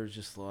stepmother is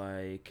just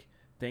like,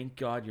 thank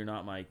God you're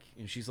not my...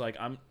 And she's like,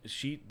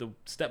 the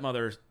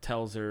stepmother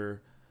tells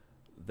her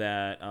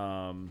that...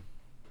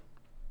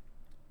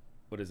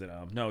 what is it?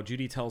 No,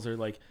 Judy tells her,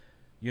 like,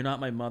 you're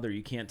not my mother.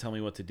 You can't tell me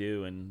what to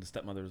do. And the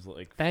stepmother's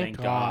like, thank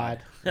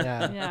God.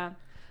 Yeah. Yeah.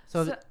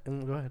 So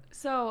go ahead.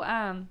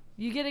 So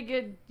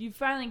you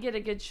finally get a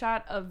good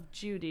shot of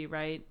Judy,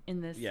 right,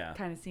 in this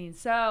kind of scene.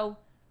 So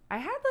I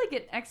had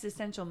like an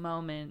existential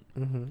moment.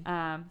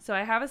 Mm-hmm. So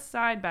I have a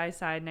side by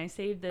side, and I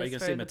saved this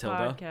for the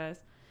podcast.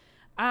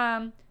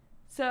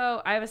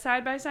 So I have a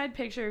side by side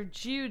picture of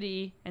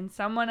Judy and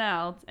someone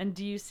else. And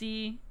do you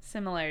see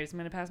similarities? I'm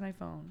gonna pass my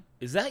phone.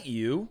 Is that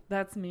you?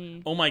 That's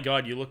me. Oh my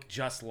God, you look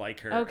just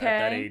like her at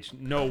that age.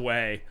 No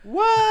way.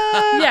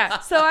 What? Yeah.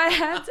 So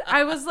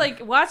I was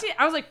like watching.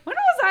 I was like, when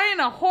was I in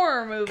a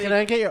horror movie? Can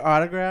I get your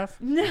autograph?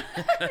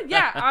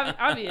 Yeah,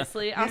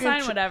 obviously. I'll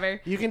sign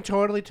whatever. You can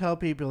totally tell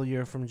people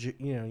you're from,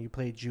 you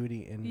play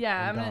Judy in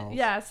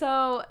Dolls.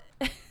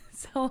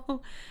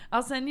 So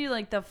I'll send you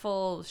like the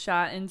full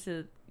shot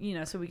into,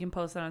 so we can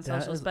post it on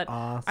socials. But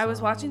awesome. I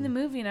was watching the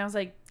movie and I was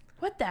like,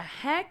 what the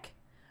heck?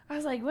 I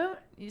was like,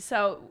 what?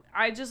 So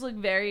I just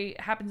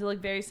happened to look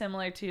very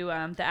similar to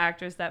the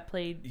actress that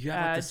played You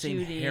have like the same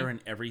Judy. hair and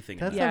everything.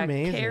 That's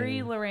amazing.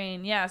 Carrie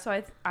Lorraine. Yeah,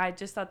 so I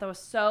just thought that was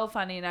so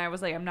funny, and I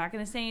was like, I'm not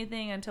going to say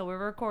anything until we're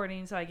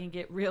recording so I can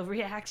get real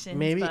reactions.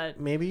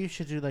 Maybe you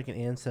should do like an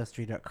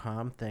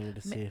Ancestry.com thing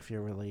to see if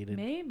you're related.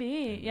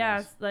 Maybe. Yeah,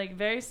 it's like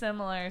very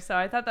similar. So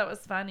I thought that was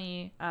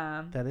funny.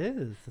 That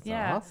is.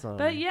 That's awesome.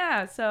 But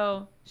yeah,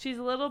 so she's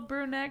a little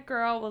brunette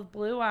girl with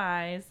blue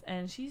eyes,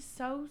 and she's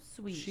so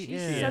sweet.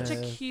 She's such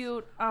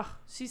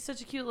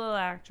a cute little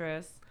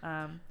actress.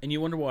 And you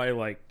wonder why,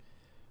 like,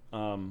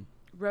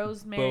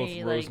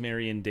 Rosemary, both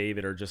Rosemary and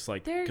David are just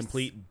like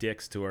complete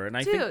dicks to her, and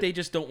I think they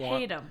just don't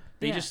want. Hate them.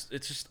 It's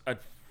just a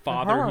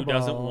father who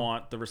doesn't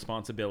want the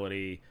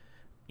responsibility,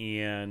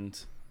 and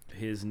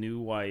his new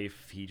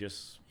wife, he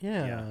just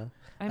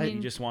I mean, he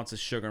just wants his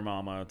sugar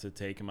mama to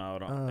take him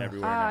out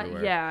everywhere and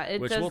everywhere. Yeah,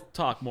 which we'll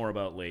talk more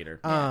about later.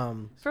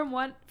 From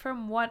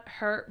what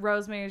her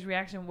Rosemary's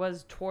reaction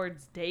was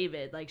towards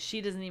David, like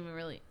she didn't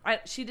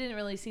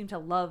really seem to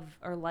love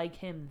or like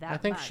him that much.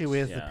 I think she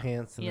wears the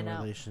pants in the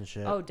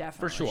relationship. Oh,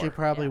 definitely. For sure. She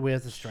probably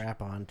wears a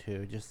strap on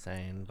too, just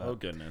saying. But oh,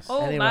 goodness.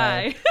 Oh, anyway,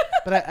 my.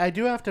 But I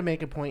do have to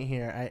make a point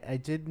here. I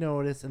did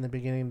notice in the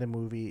beginning of the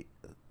movie,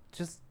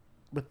 just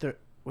with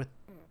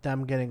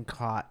them getting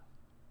caught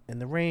in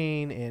the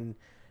rain, and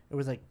it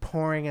was like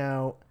pouring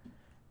out,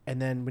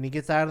 and then when he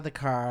gets out of the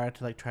car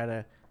to like try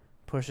to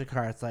push the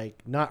car, it's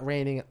like not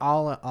raining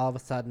all of a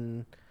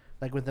sudden,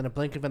 like within a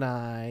blink of an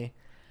eye,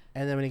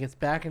 and then when he gets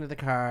back into the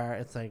car,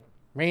 it's like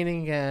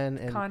raining again.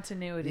 And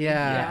continuity.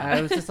 Yeah. I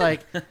was just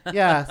like,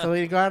 so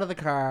when he got out of the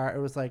car, it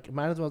was like it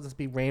might as well just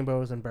be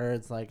rainbows and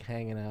birds like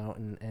hanging out,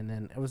 and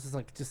then it was just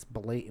like just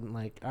blatant,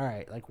 like, all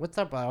right, like what's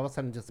up? All of a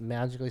sudden just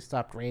magically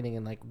stopped raining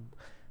in like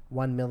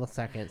 1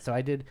 millisecond. So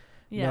I did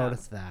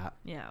notice that.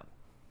 Yeah.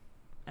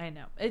 I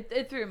know.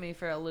 It threw me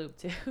for a loop,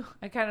 too.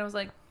 I kind of was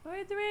like,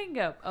 where'd the rain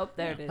go? Oh,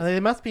 there it is. They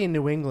must be in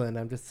New England,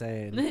 I'm just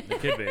saying. It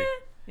could be.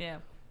 Yeah.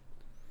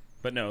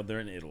 But no,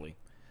 they're in Italy.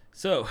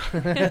 So,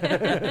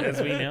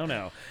 as we now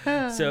know.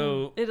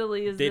 So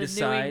Italy is the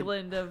New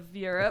England of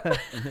Europe.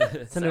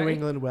 It's a New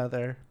England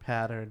weather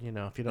pattern,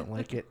 if you don't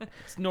like it.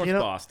 It's North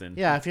Boston.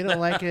 Yeah, if you don't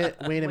like it,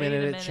 wait a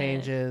minute, it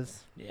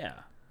changes. Yeah.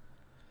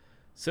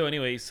 So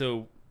anyway,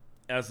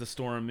 as the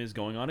storm is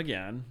going on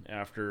again,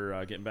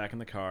 after getting back in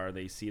the car,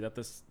 they see that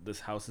this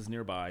house is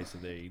nearby, so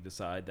they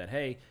decide that,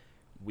 hey,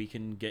 we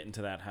can get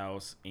into that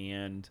house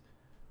and,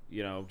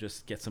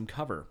 just get some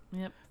cover.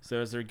 Yep. So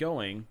as they're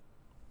going,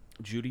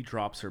 Judy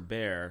drops her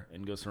bear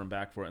and goes to run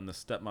back for it, and the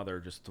stepmother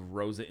just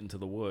throws it into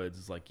the woods.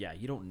 It's like, yeah,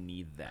 you don't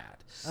need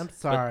that. I'm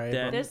sorry.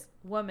 But this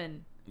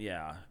woman.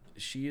 Yeah,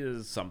 she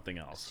is something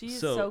else. She is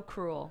so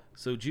cruel.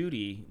 So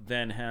Judy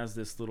then has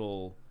this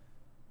little...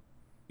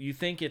 You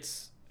think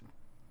it's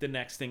the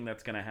next thing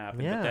that's going to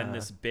happen. Yeah. But then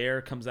this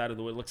bear comes out of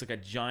the wood. It looks like a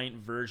giant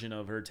version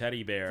of her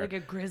teddy bear. It's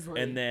like a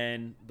grizzly. And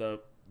then the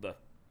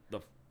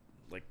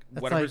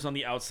whatever's on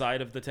the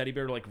outside of the teddy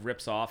bear like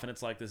rips off, and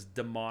it's like this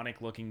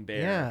demonic looking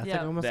bear. Yeah, it's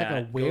like almost like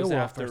a werewolf goes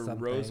after or something.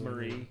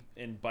 Rosemary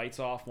and bites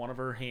off one of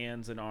her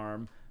hands and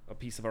arm, a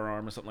piece of her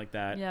arm or something like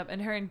that. Yep, and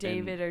her and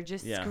David are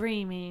just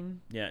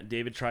screaming. Yeah,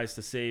 David tries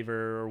to save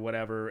her or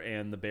whatever,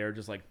 and the bear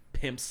just like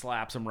pimp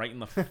slaps him right in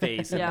the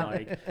face and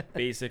like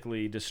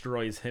basically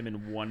destroys him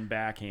in one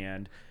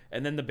backhand.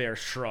 And then the bear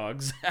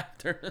shrugs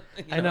after.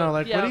 I know,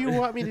 like, what do you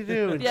want me to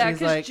do? And yeah, she's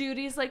because like,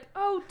 Judy's like,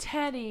 oh,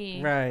 Teddy.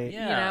 Right.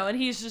 Yeah. And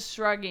he's just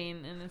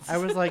shrugging. And it's I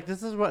was like,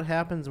 this is what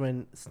happens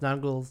when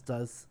Snuggles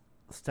does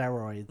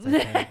steroids,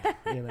 I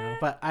think,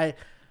 But I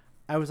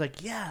was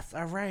like, yes,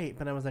 all right.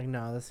 But I was like,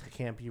 no, this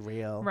can't be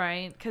real.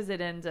 Right, because it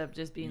ends up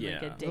just being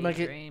like a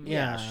daydream.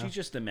 Yeah, she's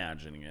just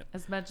imagining it.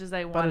 As much as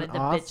I wanted an the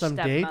awesome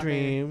bitch stepmother.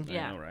 daydream.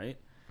 Yeah. I know, right?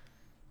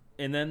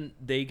 And then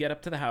they get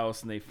up to the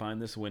house and they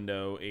find this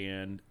window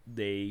and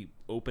they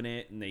open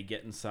it and they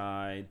get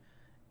inside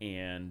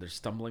and they're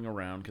stumbling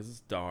around because it's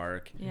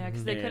dark. Yeah,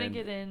 because they couldn't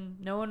get in.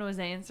 No one was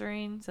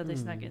answering, so they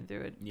snuck in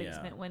through a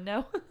basement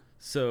window.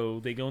 So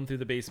they go in through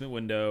the basement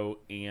window,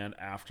 and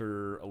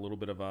after a little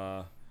bit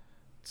of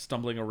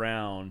stumbling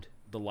around,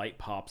 the light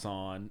pops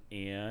on,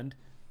 and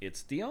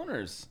it's the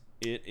owners.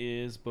 It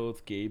is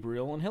both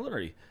Gabriel and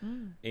Hillary.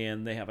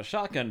 And they have a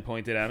shotgun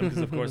pointed at them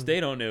because, of course, they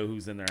don't know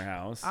who's in their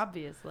house.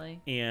 Obviously.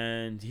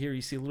 And here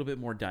you see a little bit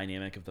more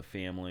dynamic of the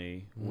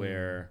family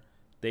where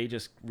they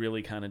just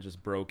really kind of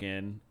just broke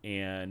in,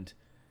 and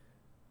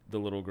the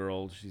little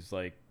girl, she's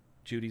like,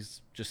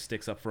 Judy's just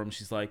sticks up for him.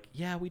 She's like,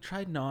 yeah, we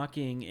tried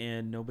knocking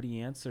and nobody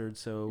answered,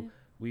 so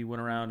we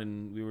went around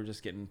and we were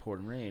just getting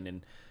pouring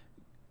rain.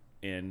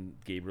 And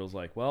Gabriel's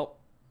like, well,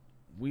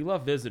 we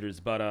love visitors,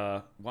 but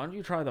why don't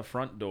you try the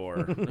front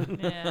door?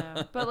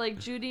 Yeah, but like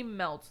Judy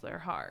melts their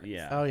hearts.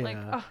 Yeah. Oh, yeah. Like,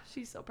 oh,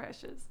 she's so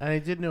precious. And I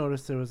did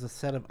notice there was a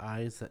set of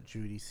eyes that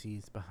Judy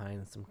sees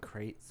behind some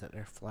crates that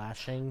are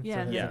flashing.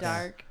 Yeah, in the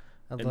dark.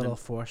 A little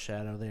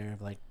foreshadow there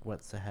of like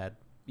what's ahead.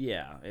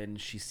 Yeah, and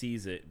she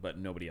sees it, but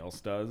nobody else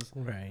does.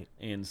 Right.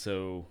 And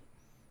so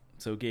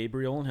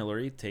Gabriel and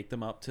Hillary take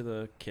them up to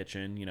the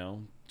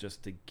kitchen,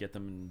 just to get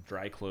them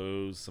dry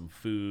clothes, some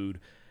food,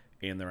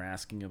 and they're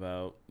asking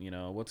about,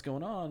 what's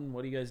going on?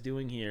 What are you guys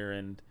doing here?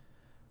 And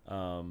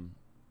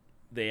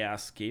they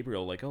ask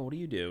Gabriel, like, oh, what do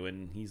you do?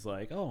 And he's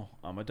like, oh,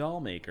 I'm a doll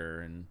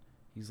maker. And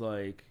he's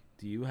like,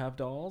 do you have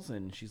dolls?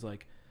 And she's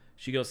like,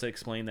 she goes to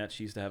explain that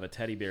she used to have a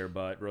teddy bear,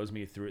 but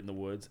Rosemary threw it in the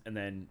woods, and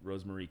then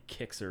Rosemary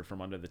kicks her from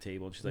under the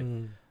table, and she's like,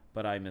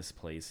 but I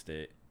misplaced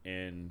it.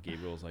 And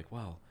Gabriel's like,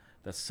 wow,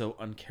 that's so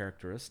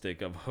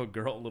uncharacteristic of a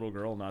little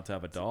girl not to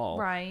have a doll.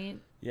 Right.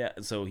 Yeah,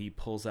 so he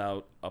pulls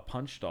out a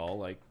Punch doll,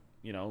 like,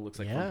 looks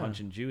like from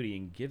Punch and Judy,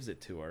 and gives it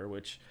to her,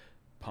 which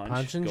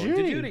Punch and going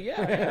Judy. to Judy.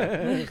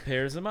 Yeah.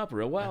 Pairs them up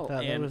real well. I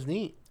thought that was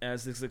neat.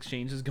 As this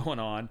exchange is going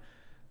on,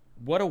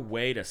 what a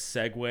way to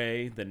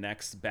segue the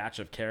next batch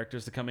of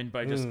characters to come in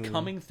by just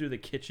coming through the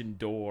kitchen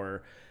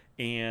door.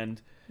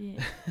 And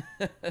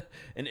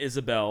and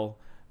Isabel,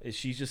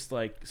 she's just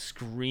like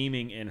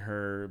screaming in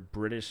her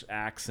British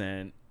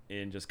accent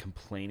and just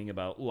complaining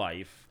about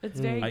life. It's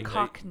very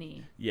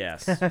Cockney.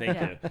 Yes, thank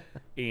you.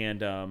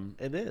 And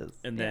it is.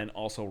 And then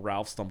also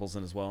Ralph stumbles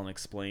in as well and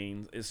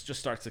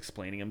starts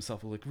explaining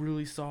himself, like,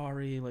 really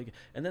sorry, like,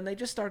 and then they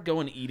just start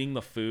going eating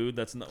the food.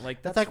 That's not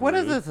like that's like, what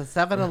is this, a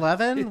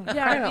 7-Eleven?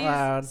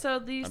 Yeah, so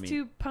these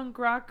two punk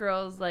rock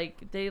girls,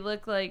 like, they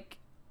look like.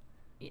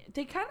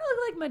 They kind of look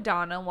like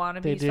Madonna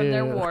wannabes from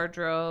their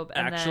wardrobe.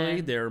 And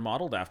actually, they're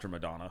modeled after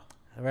Madonna.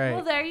 Right.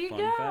 Well, there you Fun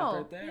go. fact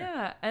right there.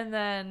 Yeah, and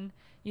then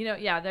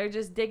they're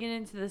just digging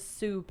into the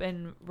soup,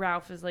 and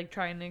Ralph is like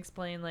trying to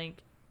explain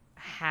like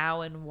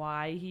how and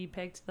why he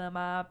picked them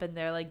up, and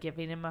they're like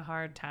giving him a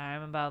hard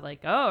time about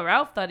like, oh,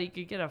 Ralph thought he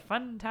could get a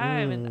fun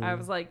time, and I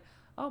was like,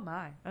 oh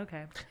my,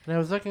 okay. And I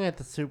was looking at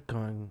the soup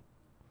going,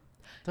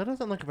 that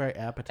doesn't look very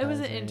appetizing. It was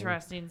an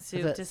interesting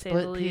soup, to say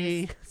the split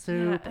pea least.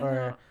 soup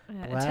or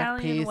black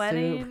Italian pea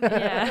wedding. soup?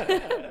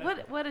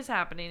 Yeah. What is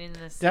happening in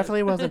this? Definitely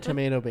soup? wasn't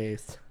tomato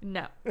based.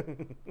 No.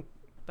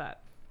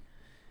 But.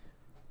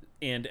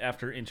 And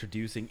after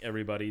introducing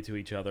everybody to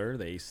each other,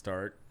 they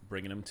start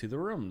bringing them to the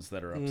rooms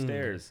that are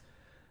upstairs.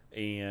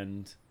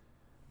 And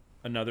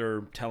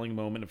another telling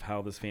moment of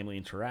how this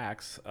family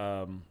interacts,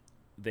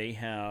 they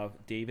have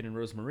David and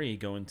Rosemary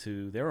go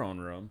into their own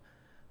room.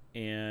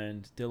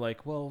 And they're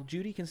like, well,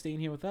 Judy can stay in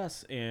here with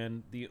us.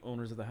 And the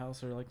owners of the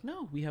house are like,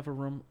 no, we have a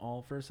room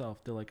all for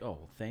herself. They're like,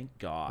 oh, thank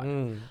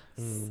God.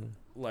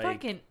 Like,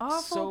 fucking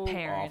awful so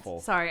parents.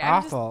 awful. Sorry,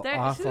 awful, it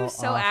was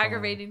so awful.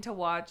 aggravating to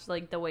watch,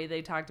 like the way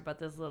they talked about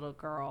this little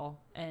girl.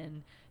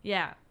 And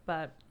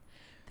but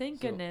thank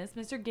goodness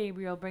Mr.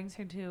 Gabriel brings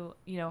her to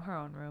her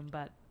own room.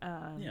 But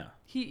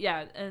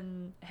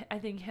and I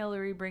think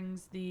Hillary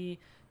brings the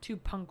two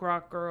punk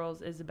rock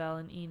girls, Isabel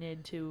and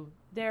Enid, to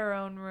their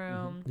own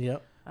room.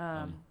 Yep.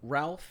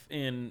 Ralph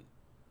and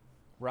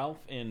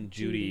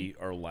Judy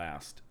are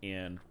last,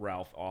 and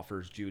Ralph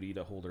offers Judy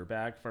to hold her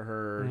bag for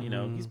her.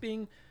 He's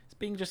being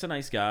just a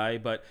nice guy,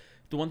 but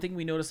the one thing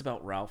we notice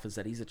about Ralph is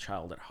that he's a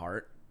child at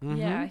heart.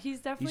 Yeah, he's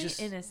definitely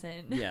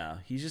innocent. Yeah,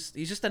 he's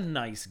just a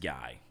nice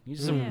guy. He's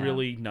just a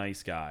really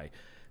nice guy.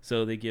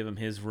 So they give him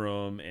his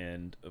room,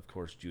 and of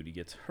course Judy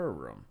gets her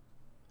room.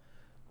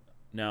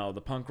 Now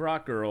the punk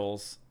rock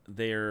girls,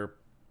 they're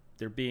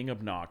being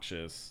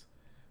obnoxious.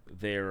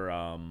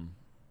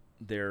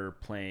 They're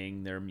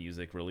playing their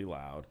music really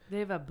loud. They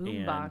have a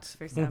boombox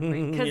for some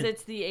reason because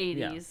it's the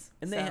 80s.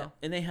 Yeah.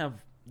 And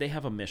they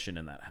have a mission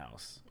in that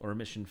house, or a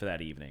mission for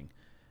that evening.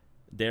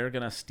 They're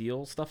gonna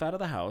steal stuff out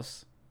of the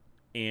house,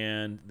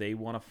 and they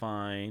want to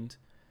find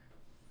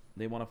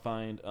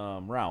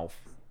Ralph,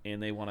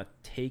 and they want to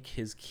take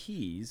his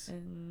keys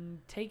and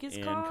take his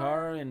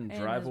car and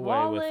drive his away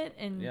wallet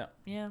with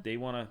yeah. They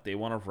want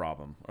to rob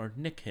him or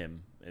nick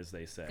him, as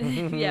they say.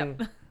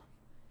 Yep.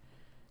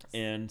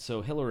 And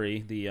so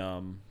Hillary, the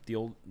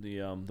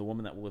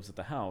woman that lives at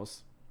the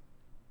house,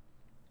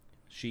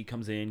 she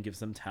comes in, gives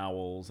them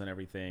towels and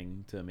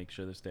everything to make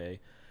sure they stay.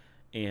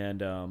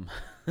 And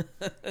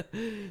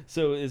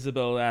so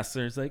Isabel asks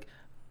her, it's like,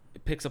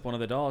 picks up one of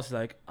the dolls. She's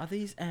like, "Are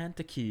these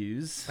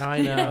antiques?"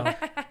 I know.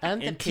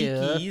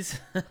 Antiques.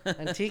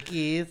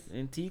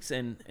 Antiques.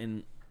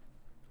 And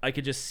I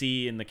could just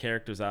see in the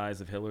character's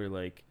eyes of Hillary,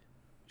 like,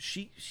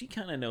 she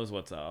kind of knows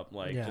what's up.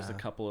 Like, just a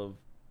couple of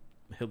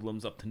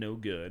hoodlums up to no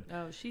good.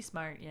 Oh, she's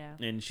smart, yeah.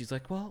 And she's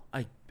like, well,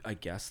 I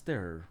guess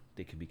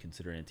they can be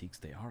considered antiques.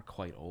 They are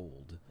quite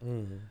old.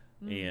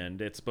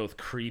 And it's both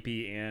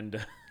creepy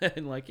and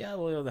like, yeah,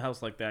 well, the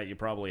house like that, you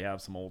probably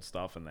have some old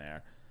stuff in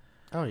there.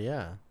 Oh,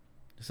 yeah.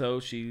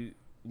 So she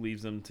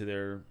leaves them to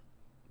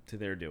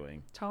their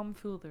doing.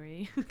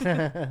 Tomfoolery.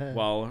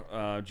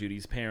 While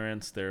Judy's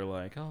parents, they're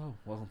like, oh,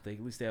 well,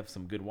 at least they have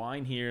some good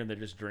wine here, and they're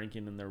just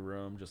drinking in their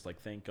room, just like,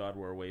 thank God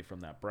we're away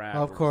from that brat.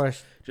 Of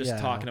course. Just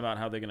talking about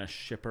how they're going to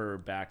ship her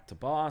back to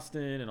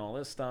Boston and all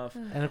this stuff.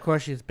 And, of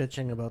course, she's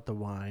bitching about the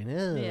wine.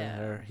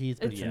 Or he's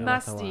bitching it's about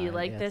musty, the wine.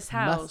 like this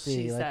house,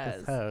 she says.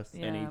 This house.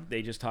 Yeah. And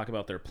they just talk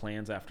about their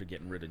plans after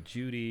getting rid of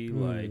Judy.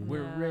 Like,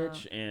 we're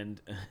rich. And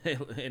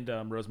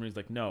Rosemary's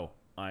like, no,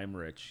 I'm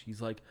rich.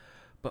 He's like,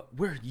 but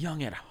we're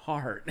young at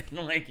heart.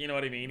 Like, you know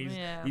what I mean?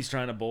 He's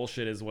trying to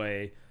bullshit his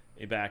way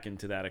back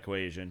into that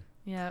equation.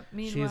 Yeah.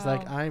 Meanwhile, she's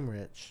like, I'm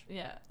rich.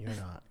 Yeah. You're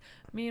not.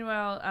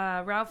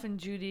 Meanwhile, Ralph and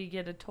Judy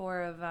get a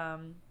tour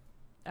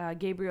of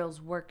Gabriel's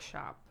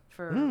workshop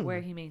for where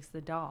he makes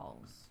the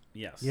dolls.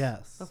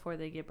 Yes. Before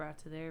they get brought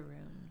to their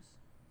rooms.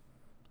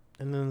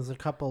 And then there's a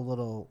couple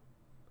little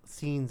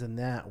scenes in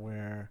that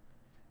where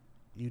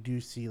you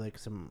do see like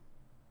some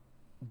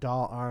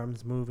doll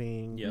arms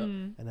moving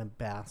and a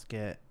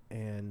basket.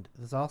 And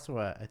there's also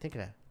I think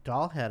a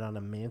doll head on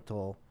a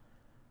mantle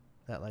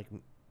that like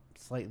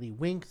slightly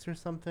winks or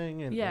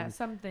something. And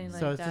something like that.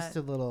 So it's just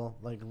a little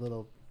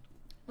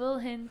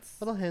hints.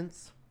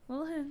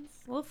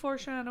 Little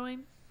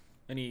foreshadowing.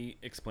 And he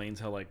explains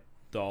how like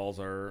dolls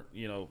are,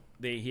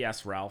 he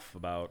asks Ralph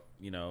about,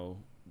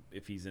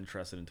 if he's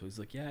interested in toys. He's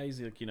like, yeah, he's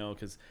like,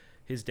 because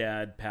his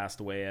dad passed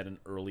away at an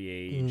early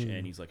age.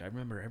 And he's like, I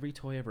remember every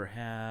toy I ever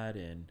had.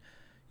 And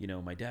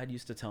my dad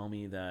used to tell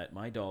me that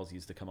my dolls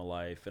used to come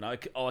alive, and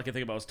all I could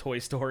think about was Toy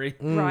Story.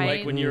 Right.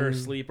 Like when you're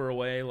asleep or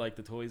away, like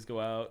the toys go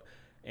out,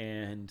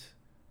 and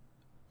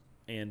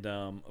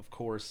of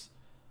course,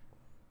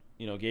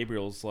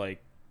 Gabriel's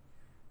like,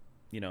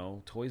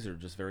 toys are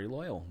just very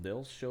loyal.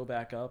 They'll show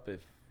back up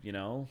if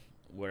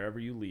wherever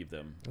you leave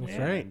them. That's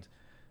right.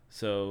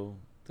 So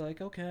it's like,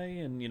 okay,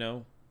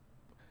 and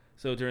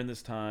so during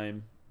this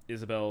time,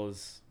 Isabel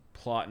is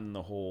plotting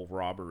the whole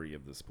robbery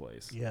of this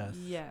place. Yes.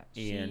 Yeah.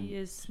 She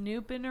is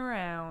snooping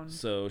around.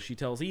 So she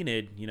tells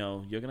Enid,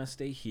 you're going to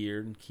stay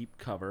here and keep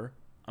cover.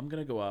 I'm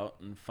going to go out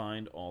and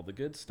find all the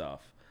good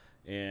stuff.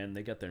 And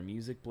they got their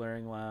music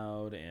blaring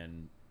loud.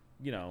 And,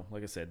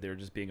 like I said, they're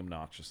just being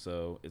obnoxious.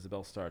 So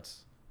Isabel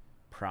starts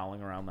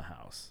prowling around the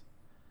house.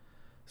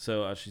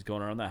 So as she's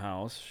going around the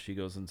house, she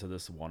goes into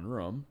this one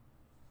room.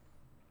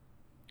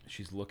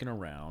 She's looking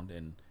around,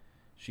 and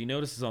she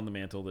notices on the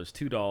mantle there's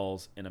 2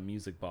 dolls and a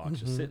music box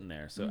just sitting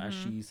there. So as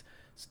she's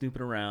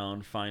snooping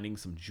around, finding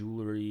some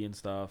jewelry and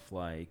stuff,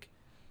 like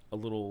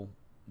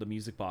the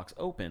music box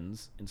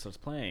opens and starts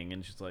playing,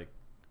 and she's like,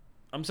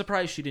 I'm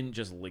surprised she didn't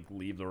just like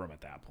leave the room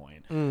at that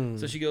point.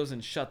 So she goes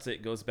and shuts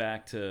it, goes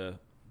back to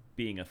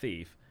being a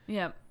thief.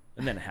 Yep.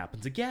 And then it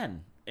happens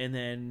again. And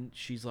then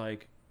she's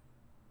like,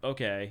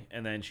 okay.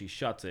 And then she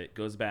shuts it,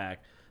 goes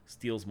back,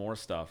 steals more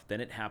stuff.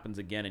 Then it happens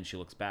again, and she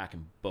looks back,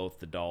 and both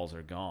the dolls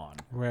are gone.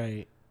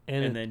 Right.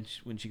 And then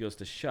when she goes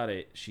to shut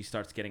it, she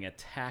starts getting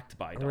attacked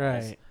by dolls.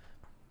 Right.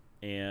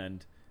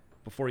 And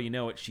before you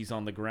know it, she's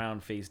on the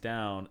ground face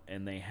down,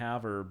 and they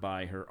have her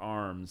by her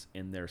arms,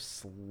 and they're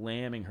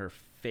slamming her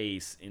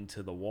face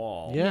into the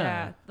wall.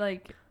 Yeah,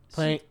 like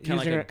kind of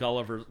like a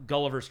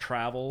Gulliver's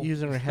Travel.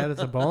 Using her head as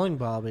a bowling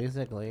ball,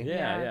 basically.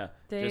 Yeah.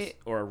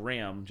 Or a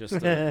ram, just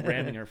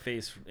ramming her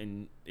face,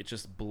 and it's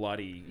just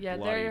bloody. Yeah,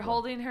 bloody, they're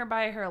holding her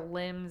by her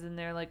limbs, and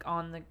they're like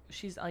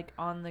she's like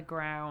on the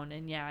ground,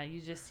 and you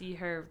just see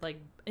her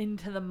like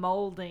into the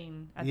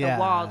molding at the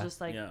wall,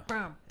 just like.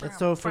 Brum, and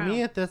so for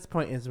me at this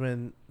point is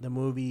when the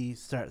movie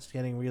starts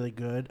getting really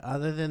good.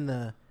 Other than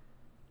the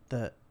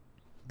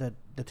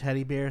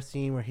teddy bear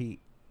scene where the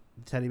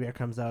teddy bear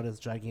comes out as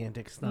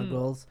gigantic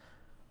Snuggles.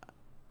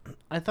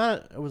 I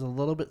thought it was a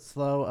little bit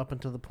slow up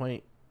until the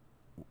point.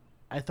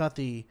 I thought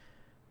the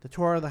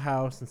tour of the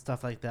house and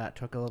stuff like that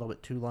took a little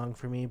bit too long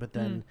for me, but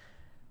then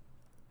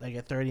like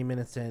at 30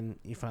 minutes in,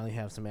 you finally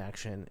have some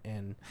action,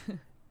 and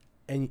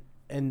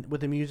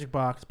with the music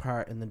box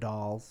part and the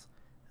dolls,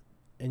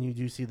 and you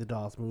do see the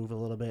dolls move a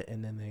little bit,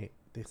 and then they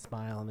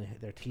smile, and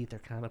their teeth are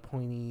kind of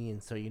pointy,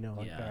 and so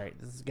all right,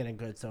 this is getting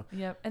good. So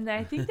and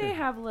I think they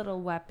have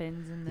little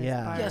weapons in this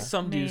part. Yeah,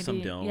 some do,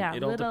 some don't.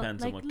 It all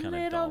depends on what kind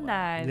of doll. Little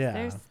knives,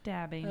 they're A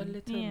stabbing.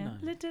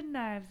 little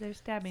knives, they're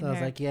stabbing so her.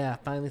 I was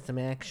like, finally some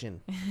action.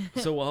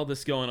 So while this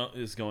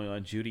is going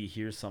on, Judy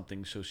hears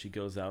something, so she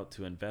goes out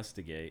to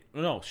investigate.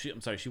 No,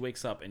 she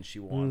wakes up and she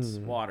wants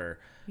water,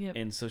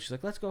 and so she's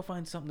like, let's go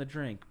find something to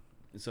drink.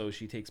 So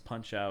she takes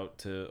Punch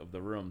out of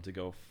the room to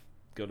go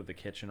to the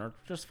kitchen or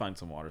just find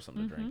some water,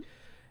 something to drink.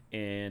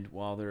 And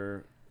while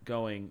they're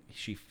going,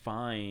 she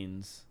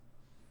finds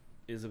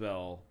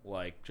Isabel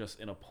like just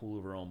in a pool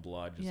of her own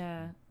blood, just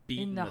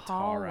beating in the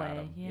tar hallway. out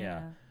of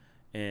him.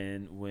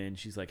 And when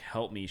she's like,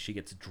 "Help me," she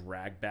gets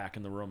dragged back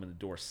in the room and the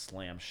door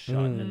slams shut,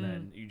 and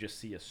then you just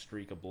see a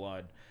streak of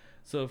blood.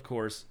 So of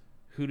course,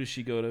 who does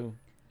she go to?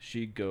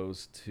 She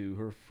goes to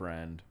her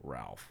friend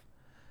Ralph.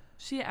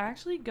 She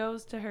actually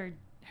goes to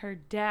her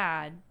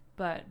dad,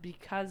 but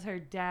because her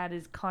dad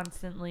is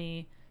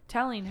constantly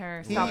telling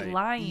her, "Stop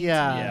lying to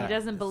me," he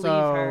doesn't believe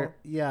her.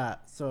 Yeah,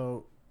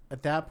 so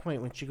at that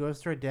point, when she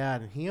goes to her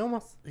dad, and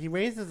he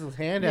raises his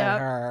hand at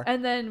her.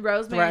 And then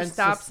Rosemary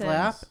stops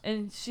him.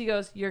 And she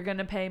goes, "You're going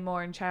to pay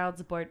more in child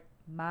support.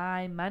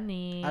 My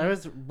money." I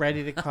was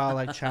ready to call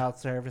like child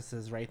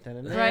services right then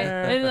and there. Right?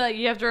 And like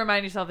you have to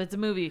remind yourself, it's a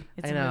movie.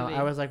 It's I know. a movie.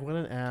 I was like, what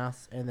an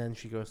ass. And then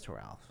she goes to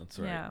Ralph. That's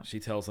right. Yeah. She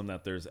tells him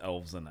that there's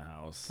elves in the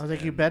house. I was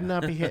like, you better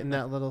not be hitting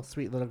that little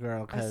sweet little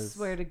girl. I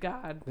swear to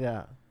God.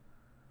 Yeah.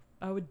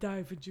 I would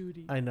die for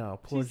Judy. I know.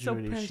 Poor She's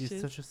Judy. So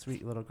She's such a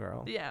sweet little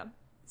girl. Yeah.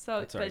 So,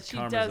 That's but right. she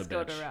Karma's does a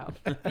go to bitch.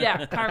 Ralph.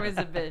 Yeah, Karma's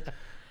a bitch.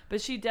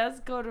 But she does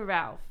go to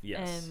Ralph.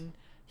 Yes. And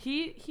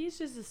he's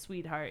just a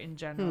sweetheart in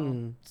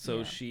general.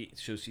 So she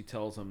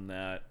tells him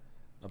that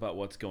about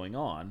what's going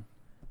on,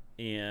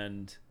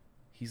 and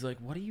he's like,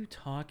 "What are you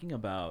talking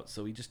about?"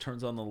 So he just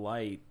turns on the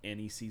light, and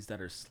he sees that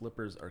her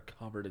slippers are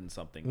covered in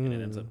something, and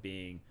it ends up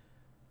being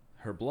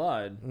her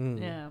blood.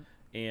 Yeah.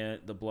 And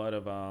the blood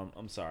of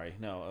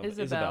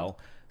Isabel.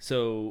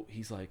 So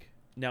he's like,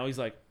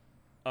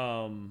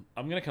 I'm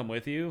gonna come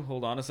with you.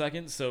 Hold on a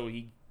second. So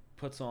he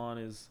puts on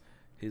his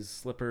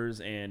slippers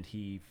and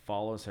he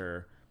follows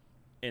her,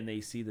 and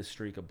they see the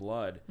streak of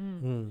blood,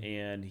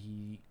 and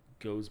he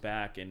goes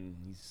back and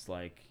he's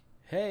like,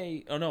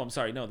 "Hey, oh no, I'm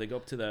sorry, no." They go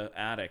up to the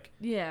attic.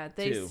 Yeah,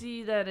 they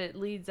see that it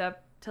leads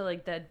up to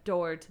like that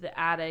door to the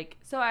attic.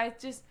 So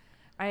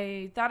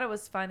I thought it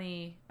was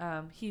funny.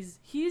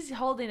 He's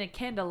holding a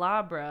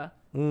candelabra,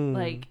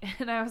 like,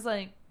 and I was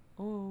like,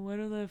 "Oh, what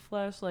are the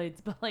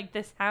flashlights?" But like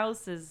this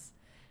house is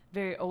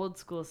very old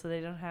school, so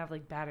they don't have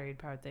like battery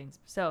powered things.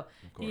 So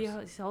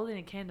he's holding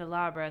a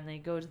candelabra, and they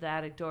go to the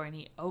attic door, and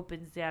he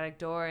opens the attic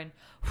door, and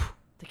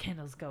the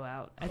candles go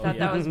out. I thought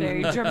that was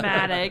very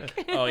dramatic.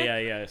 Oh yeah,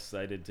 yes,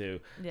 I did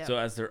too. Yeah. So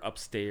as they're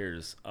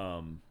upstairs,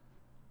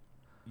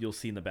 you'll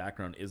see in the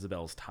background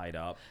Isabel's tied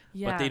up,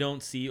 but they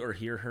don't see or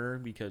hear her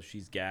because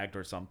she's gagged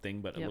or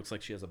something. But it looks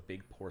like she has a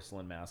big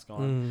porcelain mask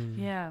on.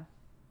 Yeah.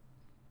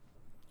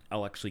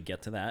 I'll actually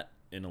get to that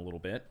in a little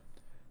bit.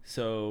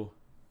 So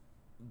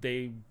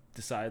they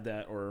decide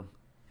that, or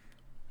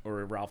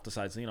Ralph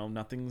decides,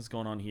 nothing's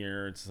going on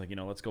here. It's like,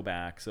 let's go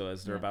back. So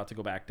as they're about to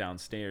go back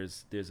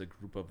downstairs, there's a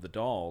group of the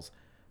dolls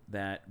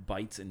that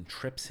bites and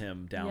trips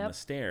him down the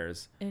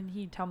stairs. And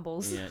he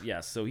tumbles.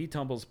 Yeah, so he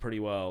tumbles pretty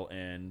well,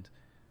 and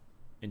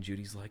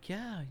Judy's like,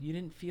 "Yeah, you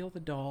didn't feel the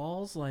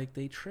dolls? Like,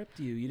 they tripped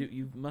you.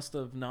 You must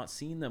have not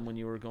seen them when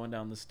you were going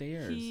down the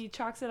stairs." He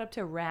chalks it up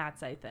to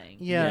rats, I think.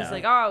 Yeah. He's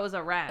like, "Oh, it was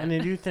a rat." And I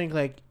do think,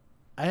 like,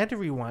 I had to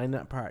rewind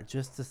that part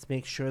just to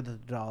make sure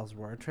that the dolls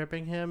were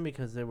tripping him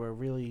because they were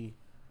really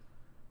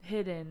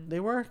hidden. They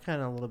were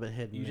kind of a little bit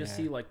hidden. You just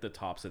see, like, the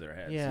tops of their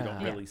heads. Yeah. You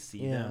don't really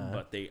see them,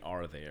 but they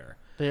are there.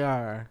 They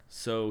are.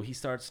 So he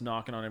starts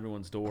knocking on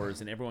everyone's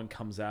doors, and everyone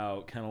comes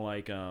out kind of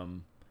like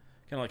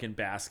in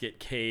Basket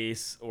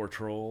Case or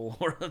Troll,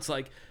 or it's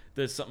like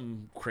there's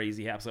something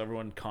crazy happens. So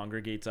everyone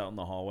congregates out in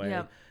the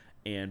hallway,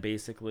 and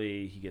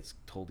basically he gets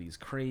told he's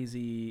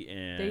crazy,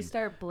 and they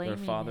start blaming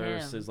their father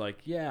him. says like,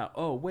 "Yeah,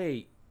 oh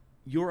wait,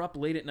 you're up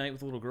late at night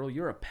with a little girl.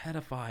 You're a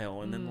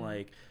pedophile." And then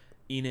like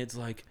Enid's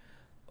like,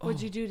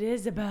 "What'd you do to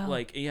Isabel?"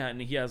 Like, yeah, and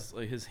he has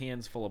his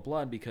hands full of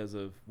blood because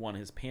of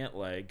his pant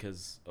leg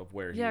because of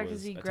where he was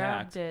because he attacked.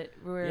 grabbed it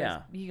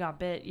where he got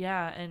bit.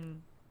 Yeah,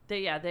 and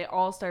they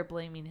all start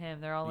blaming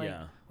him. They're all like,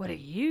 "What are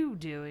you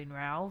doing,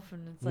 Ralph?"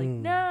 And it's like,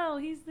 "No,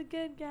 he's the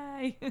good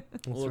guy."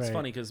 Well, it's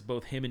funny because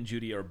both him and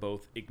Judy are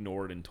both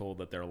ignored and told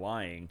that they're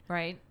lying.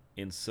 Right.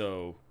 And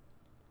so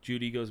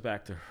Judy goes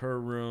back to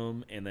her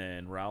room, and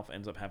then Ralph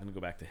ends up having to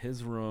go back to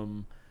his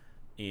room.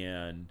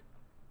 And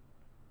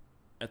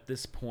at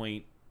this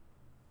point,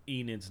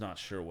 Enid's not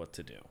sure what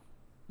to do.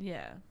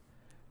 Yeah.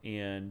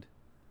 And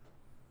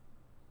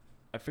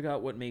I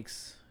forgot what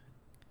makes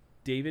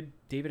David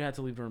had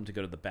to leave the room to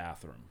go to the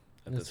bathroom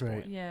at this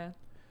point. Yeah.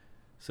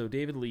 So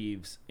David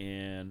leaves,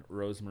 and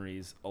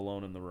Rosemary's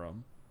alone in the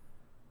room.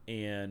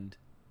 And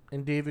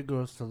David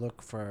goes to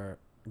look for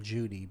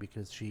Judy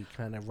because she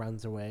kind of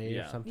runs away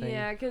or something.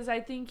 Yeah, because I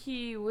think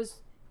he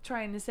was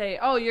trying to say,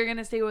 "Oh, you're going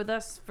to stay with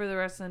us for the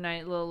rest of the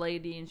night, little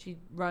lady." And she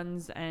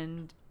runs,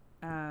 and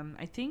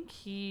I think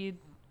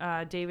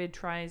David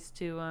tries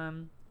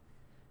to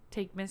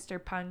take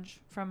Mr. Punch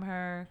from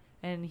her,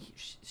 and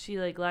she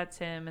like lets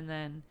him, and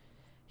then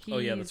Oh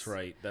yeah, that's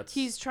right.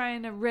 He's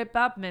trying to rip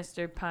up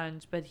Mr.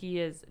 Punch, but he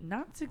is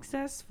not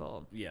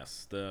successful.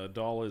 Yes, the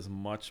doll is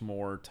much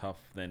more tough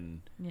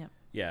than. Yeah.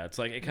 Yeah, it's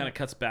like it kind of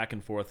cuts back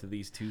and forth to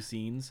these two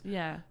scenes.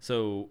 Yeah.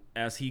 So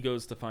as he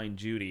goes to find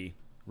Judy,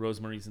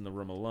 Rosemary's in the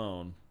room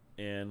alone,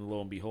 and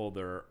lo and behold,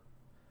 there are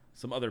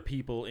some other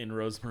people in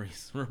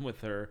Rosemary's room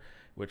with her,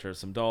 which are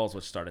some dolls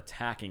which start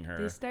attacking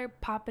her. They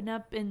start popping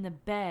up in the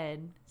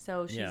bed,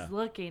 so she's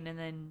looking, and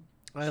then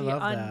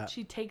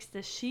she takes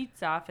the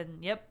sheets off,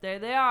 and yep, there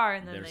they are,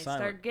 and then They're they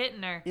silent. start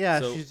getting her. Yeah,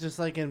 so, she's just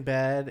like in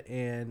bed,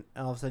 and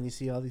all of a sudden you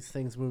see all these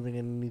things moving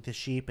underneath the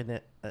sheet, and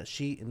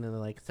then they're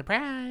like,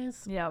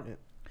 surprise. Yep. Yeah.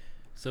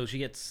 So she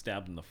gets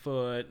stabbed in the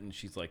foot, and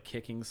she's like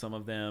kicking some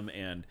of them.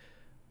 And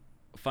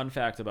fun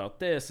fact about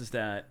this is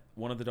that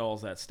one of the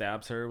dolls that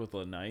stabs her with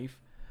a knife,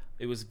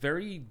 it was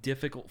very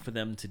difficult for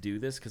them to do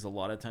this because a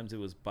lot of times it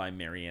was by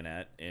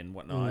marionette and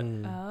whatnot.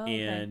 Oh, okay.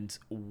 And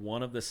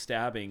one of the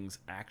stabbings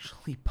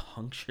actually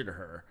punctured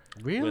her.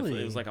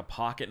 Really? It was like a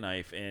pocket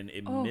knife, and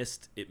it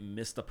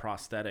missed the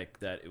prosthetic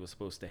that it was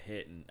supposed to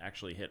hit, and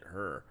actually hit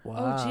her.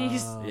 Wow. Oh,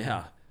 jeez.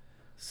 Yeah.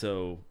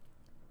 So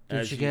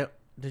did she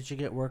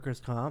get workers'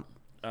 comp?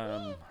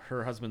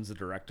 Her husband's the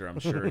director. I'm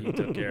sure he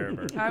took care of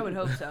her. I would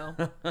hope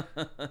so.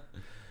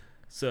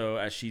 So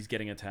as she's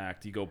getting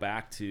attacked, you go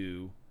back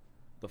to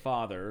the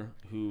father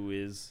who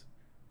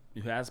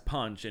has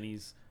Punch, and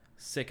he's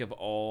sick of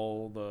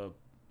all the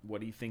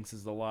what he thinks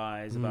is the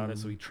lies about it.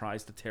 So he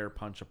tries to tear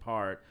Punch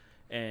apart,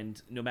 and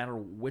no matter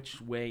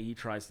which way he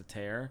tries to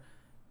tear,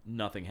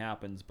 nothing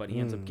happens. But he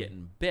ends up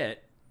getting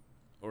bit,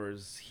 or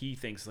as he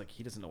thinks, like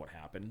he doesn't know what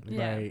happened.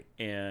 Yeah. Right.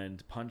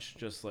 And Punch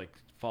just like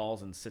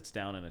falls and sits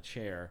down in a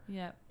chair.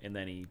 Yeah. And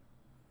then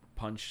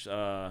Punch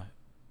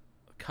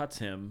cuts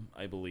him,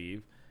 I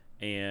believe,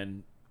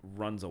 and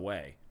runs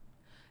away.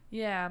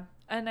 Yeah,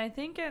 and I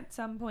think at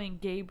some point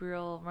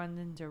Gabriel runs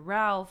into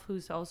Ralph,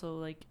 who's also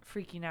like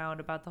freaking out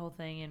about the whole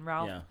thing, and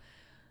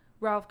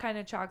Gabriel kind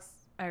of chalks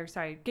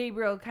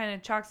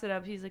it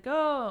up. He's like,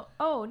 oh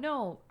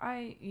no,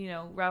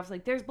 Ralph's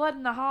like, there's blood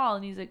in the hall,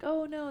 and he's like,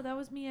 oh no, that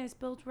was me, I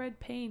spilled red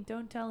paint,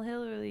 don't tell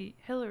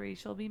Hillary,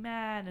 she'll be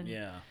mad, and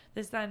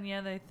this, that, and the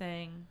other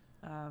thing.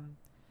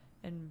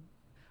 And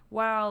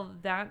while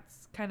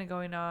that's kind of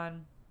going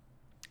on,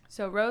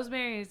 so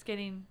Rosemary is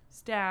getting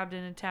stabbed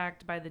and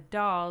attacked by the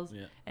dolls,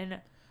 and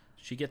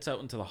she gets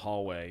out into the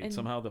hallway, and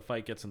somehow the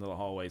fight gets into the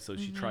hallway, so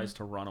she tries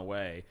to run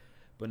away,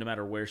 but no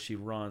matter where she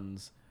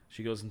runs,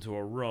 she goes into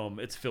a room,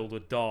 it's filled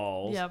with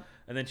dolls,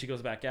 and then she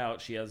goes back out,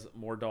 she has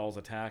more dolls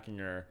attacking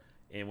her,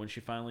 and when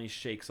she finally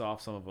shakes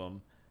off some of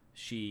them,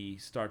 she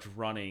starts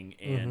running,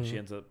 and she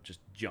ends up just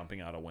jumping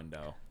out a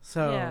window.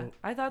 So yeah,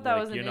 I thought that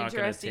was an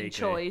interesting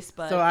choice,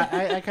 but so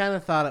I kind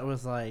of thought it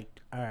was like,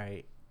 all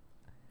right.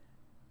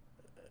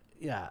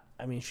 Yeah,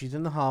 I mean, she's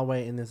in the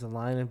hallway, and there's a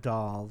line of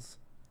dolls,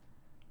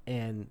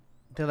 and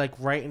they're, like,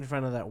 right in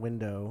front of that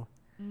window,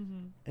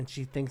 and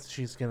she thinks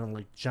she's going to,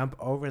 like, jump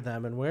over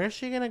them, and where is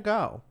she going to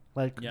go?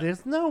 Like,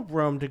 there's no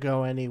room to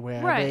go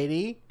anywhere,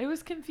 lady. It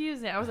was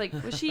confusing. I was like,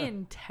 was she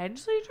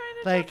intentionally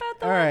trying to like, jump out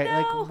the all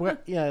right,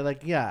 window?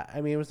 like,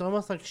 I mean, it was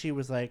almost like she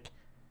was like,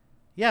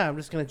 yeah, I'm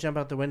just going to jump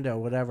out the window,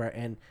 whatever,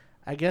 and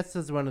I guess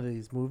there's one of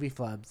these movie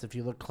flubs. If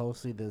you look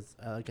closely, there's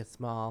like a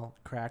small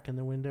crack in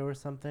the window or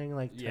something,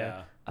 like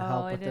to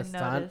help with the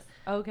stunt. Notice.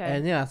 Okay.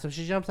 And so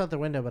she jumps out the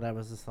window, but I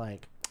was just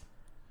like,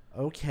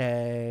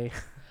 okay.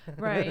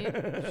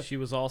 Right. She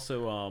was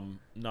also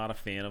not a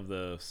fan of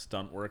the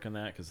stunt work in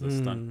that because the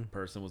stunt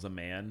person was a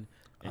man,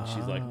 and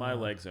she's like, my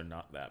legs are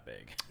not that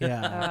big.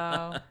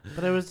 Yeah.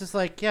 But it was just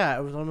like,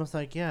 it was almost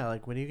like,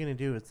 like, what are you gonna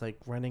do? It's like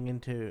running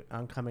into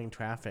oncoming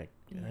traffic.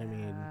 I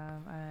mean,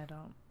 I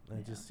don't.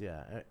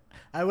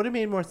 I would have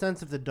made more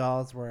sense if the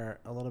dolls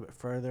were a little bit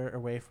further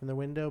away from the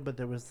window, but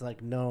there was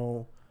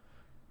no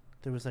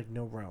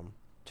room.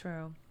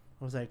 True.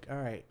 I was like, all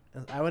right,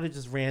 I would have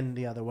just ran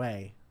the other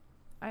way.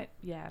 I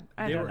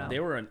don't know. They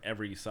were on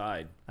every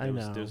side.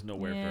 There's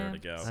nowhere for her to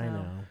go. I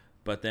know.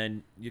 But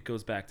then it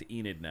goes back to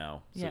Enid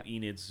now. So Yep.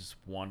 Enid's just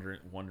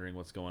wondering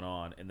what's going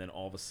on, and then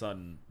all of a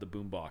sudden the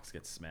boombox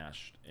gets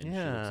smashed, and she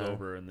looks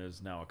over, and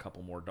there's now a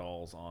couple more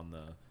dolls on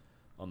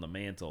the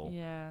mantle.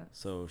 Yeah.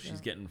 So she's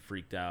getting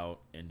freaked out,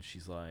 and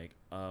she's like,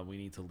 we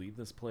need to leave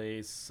this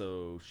place.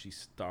 So she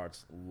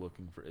starts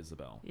looking for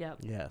Isabel. Yep.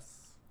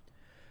 Yes.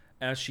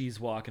 As she's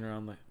walking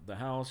around the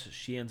house,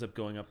 she ends up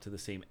going up to the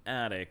same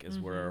attic as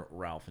where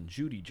Ralph and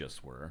Judy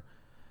just were.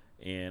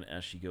 And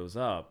as she goes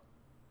up,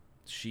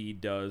 she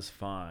does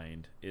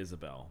find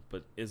Isabel.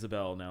 But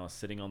Isabel now is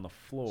sitting on the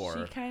floor.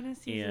 She kind of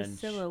sees a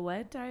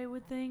silhouette, I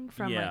would think,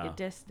 from like a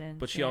distance.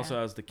 But she also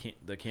has the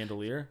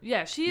candelier.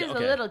 Yeah, she is a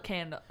little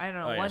candle. I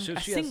don't know, a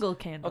single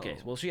candle. Okay,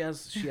 well, she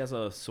has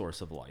a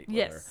source of light.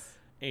 Yes.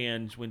 Her.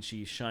 And when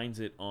she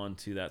shines it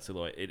onto that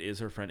silhouette, it is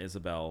her friend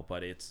Isabel,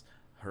 but it's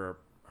her.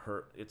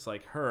 It's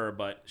like her,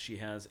 but she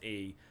has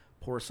a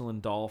porcelain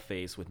doll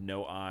face with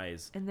no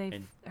eyes,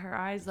 and her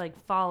eyes like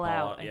fall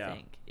out. I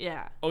think.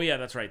 Yeah. Oh yeah,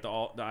 that's right.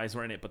 The eyes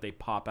were in it, but they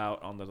pop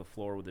out onto the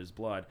floor with his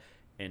blood,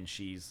 and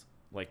she's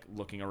like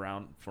looking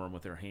around for him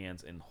with her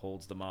hands and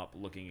holds them up,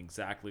 looking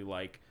exactly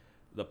like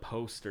the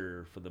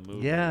poster for the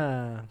movie.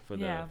 Yeah. For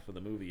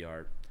the movie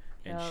art.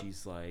 And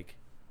she's like,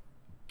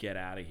 get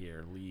out of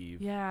here,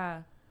 leave.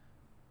 Yeah.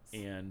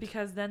 And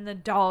because then the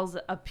dolls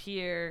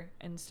appear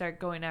and start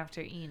going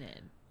after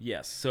Enid.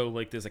 Yes. So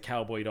like there's a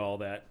cowboy doll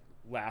that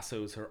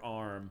lassos her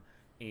arm,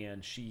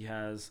 and she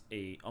has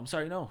she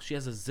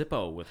has a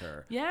Zippo with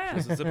her. Yeah. She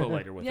has a Zippo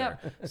lighter with her.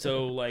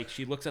 So like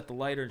she looks at the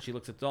lighter and she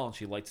looks at the doll and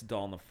she lights the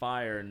doll on the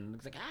fire and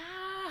it's like,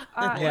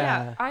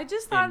 yeah. I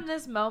just thought in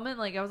this moment,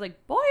 like, I was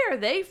like, boy, are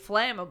they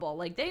flammable.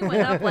 Like, they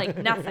went up like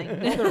nothing.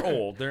 Well, they're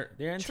old. They're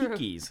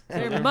antiques.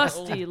 They're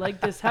musty,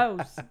 like this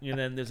house. And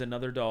then there's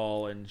another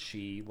doll, and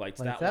she lights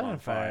that one on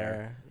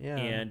fire. Yeah.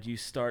 And you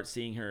start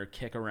seeing her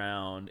kick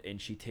around, and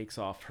she takes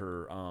off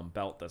her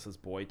belt that says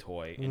boy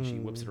toy, and she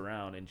whips it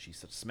around, and she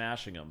starts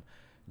smashing them.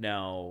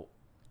 Now,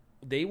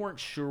 they weren't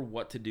sure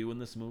what to do in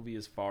this movie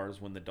as far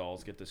as when the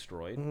dolls get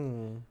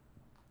destroyed.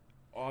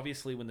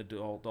 Obviously, when the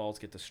dolls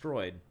get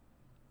destroyed,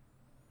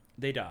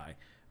 they die.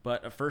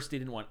 But at first they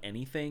didn't want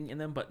anything in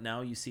them, but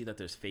now you see that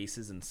there's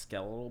faces and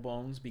skeletal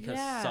bones because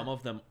some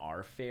of them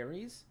are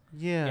fairies.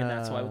 Yeah. And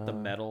that's why with the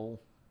metal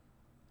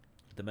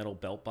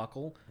belt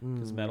buckle,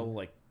 because metal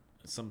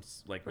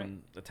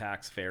when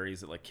attacks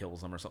fairies, it like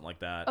kills them or something like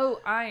that. Oh,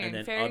 iron. And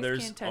then Fairies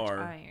others can't touch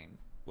iron.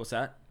 What's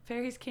that?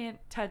 Fairies can't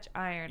touch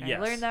iron. Yes.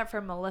 I learned that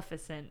from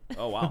Maleficent.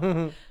 Oh,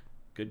 wow.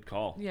 Good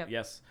call. Yep.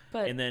 Yes.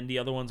 But, and then the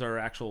other ones are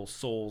actual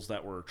souls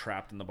that were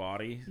trapped in the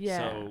body. Yeah.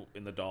 So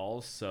in the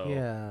dolls. So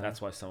that's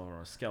why some of them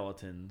are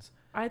skeletons.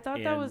 I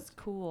thought that was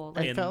cool.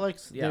 I felt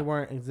like they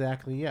weren't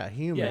exactly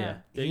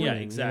human. Yeah,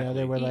 exactly. You know,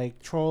 they were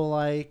like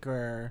troll-like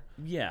or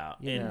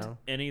and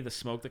any of the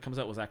smoke that comes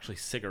out was actually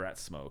cigarette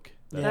smoke.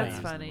 That's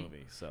funny. In the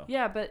movie, so.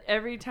 Yeah, but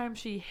every time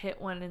she hit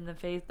one in the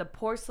face, the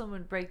porcelain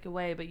would break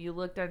away, but you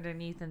looked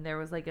underneath and there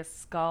was like a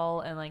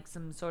skull and like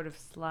some sort of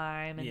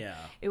slime. And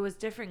it was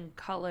different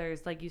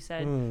colors, like you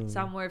said.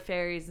 Some were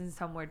fairies and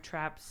some were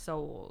trapped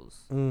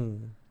souls.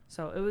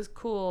 So it was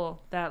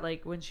cool that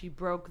like when she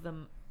broke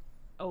them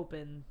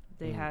open,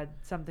 they had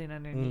something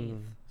underneath.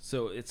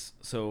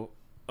 So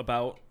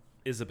about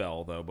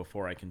Isabel, though,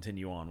 before I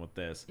continue on with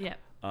this. Yeah.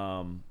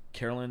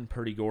 Carolyn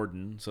Purdy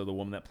Gordon, so the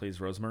woman that plays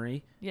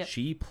Rosemary,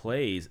 she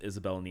plays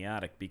Isabel in the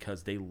attic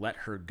because they let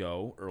her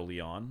go early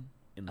on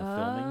in the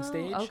filming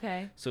stage.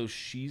 Okay. So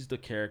she's the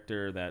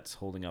character that's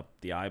holding up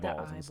the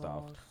eyeballs and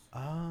stuff.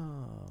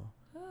 Oh.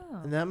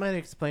 And that might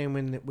explain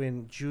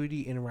when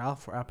Judy and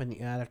Ralph were up in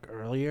the attic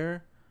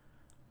earlier,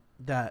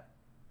 that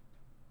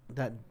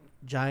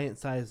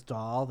giant-sized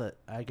doll that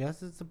I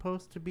guess is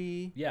supposed to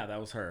be... Yeah, that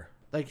was her.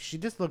 Like, she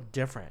just looked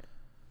different.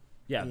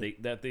 Yeah,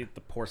 the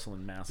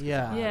porcelain mask.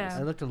 Yeah,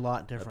 it looked a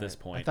lot different at this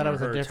point. I thought it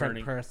was a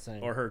different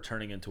person. Or her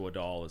turning into a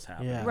doll is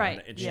happening. Yeah.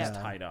 Right. And she's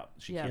tied up.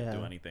 She can't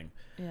do anything.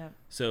 Yeah.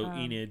 So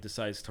Enid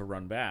decides to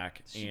run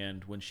back,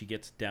 and when she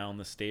gets down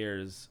the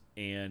stairs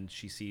and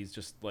she sees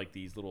just like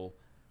these little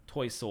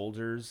toy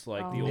soldiers,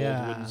 like the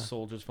old wooden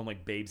soldiers from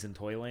like Babes in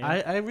Toyland.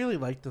 I really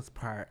liked this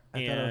part.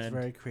 I thought it was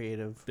very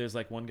creative. There's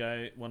like one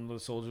of the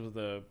soldiers with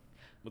the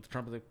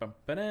trumpet, like, bum,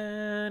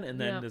 ba-dan, and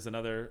then there's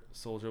another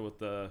soldier with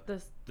the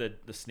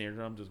snare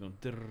drum just going.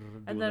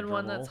 And then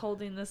one that's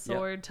holding the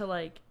sword to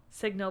like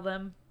signal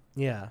them.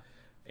 Yeah.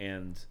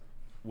 And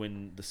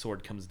when the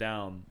sword comes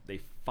down,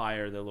 they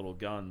fire their little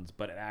guns,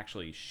 but it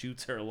actually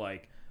shoots her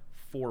like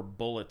 4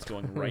 bullets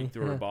going right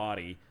through her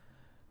body.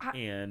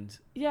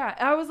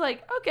 I was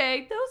like,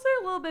 okay, those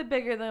are a little bit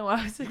bigger than what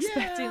I was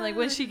expecting. Like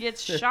when she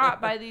gets shot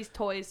by these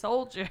toy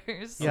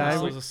soldiers. Yeah,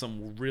 those are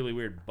some really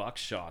weird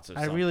buckshots. Or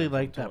something. I really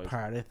liked that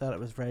part. I thought it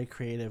was very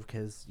creative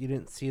because you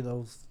didn't see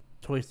those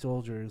toy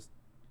soldiers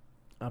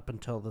up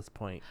until this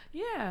point.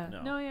 Yeah,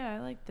 I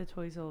like the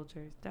toy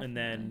soldiers. Definitely. And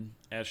then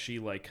as she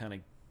like kind of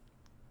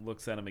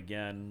looks at him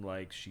again,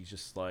 like she's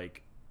just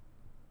like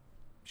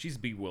she's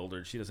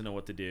bewildered. She doesn't know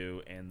what to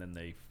do, and then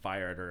they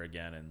fire at her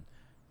again, and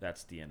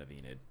that's the end of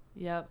Enid.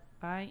 Yep.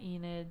 Bye,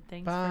 Enid.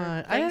 Thanks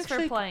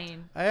for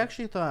playing. I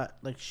actually thought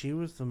like she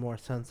was the more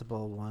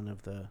sensible one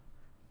of the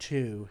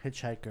 2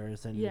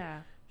 hitchhikers, and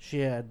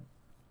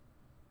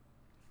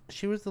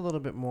she was a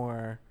little bit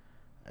more.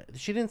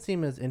 She didn't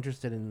seem as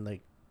interested in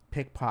like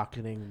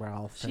pickpocketing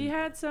Ralph. She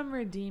had some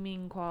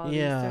redeeming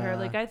qualities to her.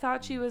 Like I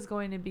thought she was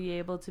going to be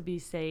able to be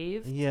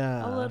saved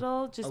a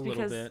little, just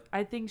because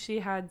I think she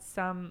had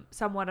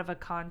somewhat of a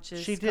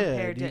conscience. She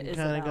compared did. You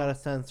kind of got a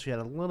sense she had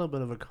a little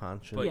bit of a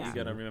conscience. But you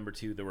got to remember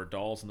too, there were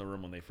dolls in the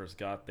room when they first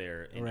got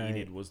there, and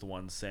Enid was the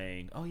one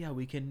saying, "Oh yeah,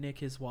 we can nick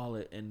his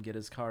wallet and get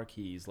his car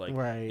keys." Like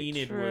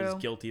Enid was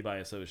guilty by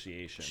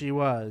association. She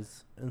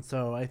was, and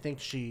so I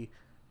think she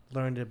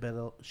learned a bit.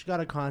 She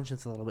got a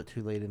conscience a little bit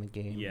too late in the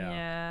game.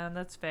 Yeah,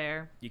 that's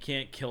fair. You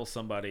can't kill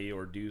somebody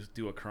or do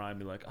a crime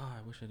and be like, oh,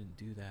 I wish I didn't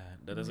do that.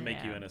 That doesn't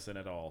make you innocent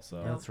at all.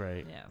 So that's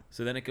right. Yeah.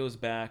 So then it goes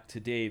back to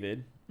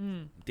David.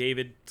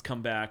 David's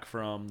come back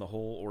from the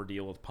whole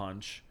ordeal with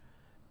Punch,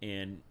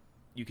 and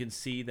you can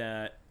see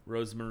that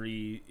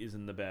Rosemary is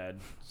in the bed,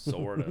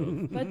 sort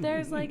of. But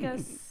there's like a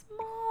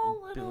small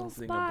small little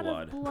thing spot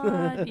of of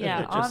blood.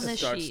 Yeah, it on just the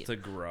starts sheet. to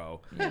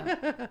grow.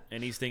 Yeah.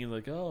 And he's thinking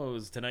like, oh,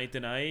 is tonight the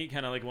night?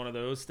 Kind of like one of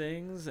those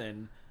things.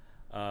 And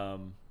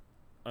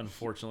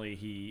unfortunately,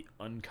 he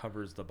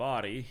uncovers the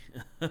body.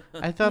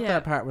 I thought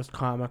that part was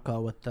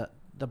comical with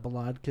the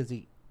blood because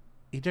he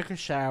took a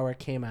shower,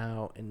 came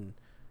out, and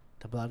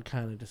the blood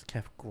kind of just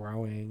kept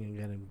growing and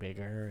getting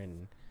bigger.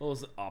 And Well, it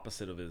was the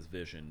opposite of his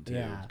vision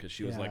too, because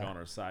she was like on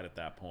her side at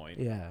that point.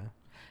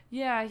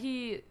 Yeah,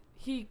 he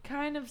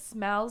kind of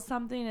smells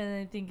something,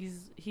 and I think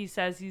he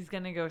says he's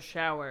gonna go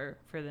shower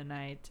for the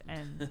night,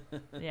 and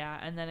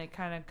and then it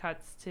kind of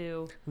cuts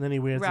to and then he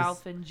wears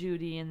Ralph and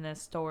Judy in the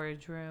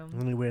storage room.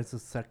 And he wears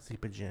his sexy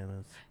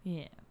pajamas.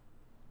 Yeah.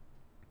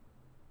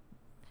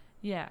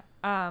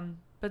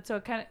 But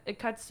so it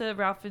cuts to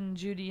Ralph and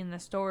Judy in the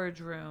storage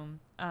room,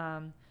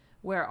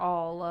 where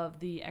all of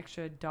the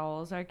extra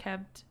dolls are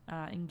kept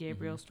in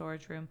Gabriel's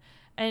storage room,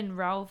 and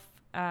Ralph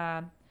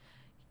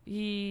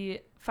he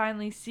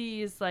finally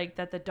sees like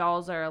that the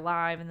dolls are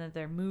alive and that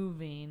they're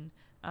moving,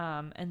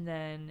 and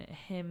then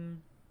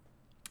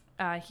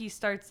he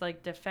starts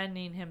like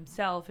defending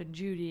himself and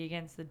Judy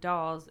against the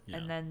dolls,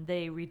 and then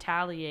they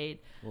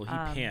retaliate. Well,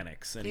 he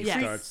panics and he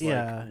starts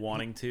like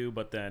wanting to,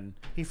 but then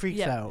he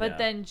freaks out. But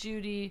then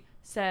Judy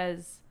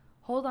says,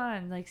 "Hold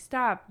on, like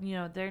stop.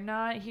 They're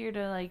not here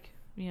to like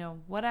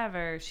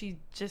whatever." She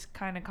just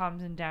kind of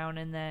calms him down,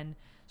 and then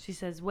she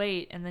says,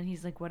 "Wait," and then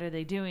he's like, "What are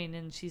they doing?"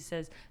 And she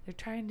says, "They're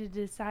trying to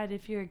decide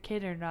if you're a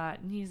kid or not."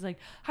 And he's like,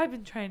 "I've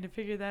been trying to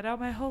figure that out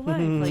my whole life."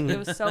 Like, it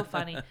was so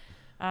funny.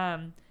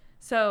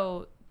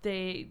 So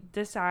they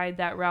decide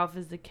that Ralph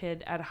is the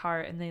kid at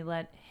heart, and they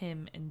let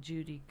him and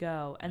Judy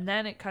go. And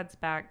then it cuts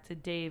back to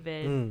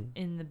David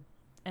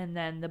and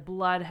then the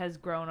blood has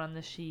grown on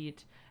the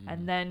sheet,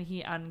 and then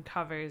he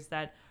uncovers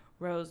that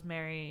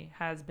Rosemary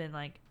has been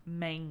like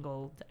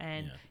mangled,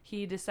 and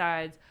he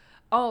decides,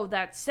 oh,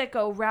 that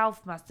sicko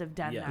Ralph must have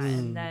done that.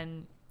 And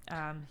then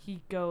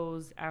he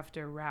goes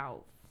after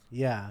Ralph.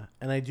 Yeah,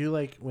 and I do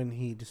like when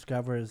he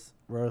discovers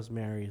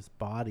Rosemary's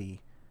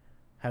body,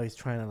 how he's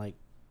trying to like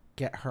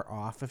get her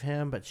off of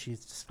him, but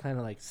she's just kind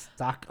of like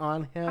stuck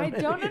on him. I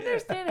don't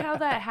understand how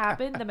that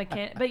happened, the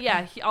mechanic. But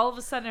yeah, all of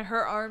a sudden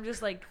her arm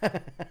just like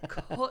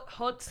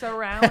hooks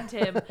around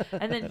him,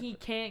 and then he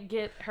can't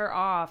get her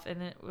off,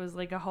 and it was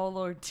like a whole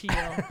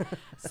ordeal.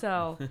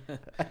 So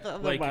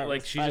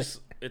like she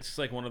just, it's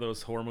like one of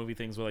those horror movie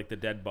things where like the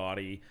dead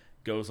body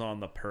goes on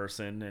the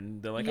person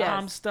and they're like, oh,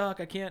 I'm stuck,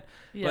 I can't.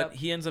 But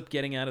he ends up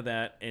getting out of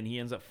that, and he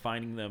ends up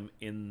finding them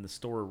in the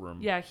storeroom.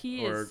 Yeah,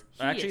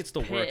 it's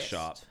the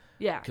workshop.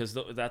 Yeah, because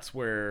that's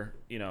where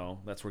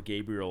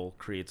Gabriel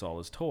creates all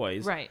his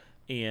toys. Right.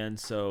 And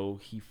so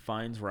he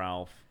finds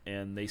Ralph,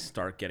 and they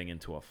start getting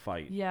into a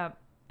fight. Yeah,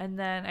 and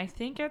then I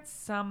think at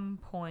some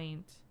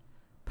point,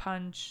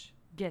 Punch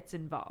gets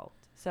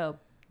involved. So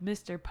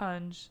Mr.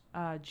 Punch,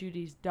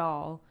 Judy's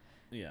doll,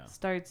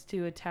 starts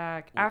to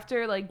attack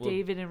after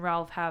David and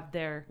Ralph have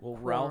their quarrel.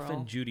 Ralph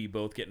and Judy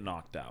both get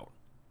knocked out.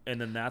 And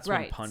then that's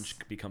when Punch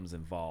becomes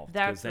involved.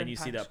 Because then you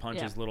see that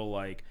Punch's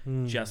little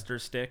jester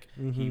stick.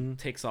 He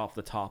takes off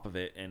the top of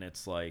it, and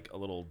it's like a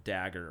little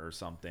dagger or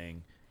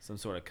something, some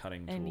sort of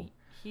cutting tool. And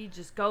he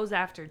just goes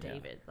after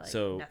David like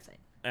nothing.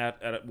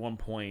 At one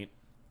point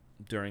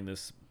during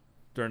this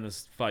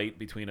fight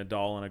between a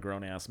doll and a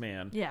grown ass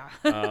man,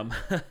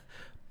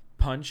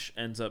 Punch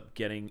ends up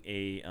getting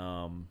a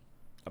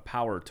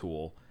power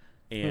tool,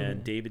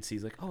 and David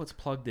sees like, oh, it's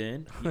plugged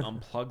in. He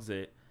unplugs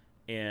it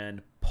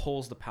and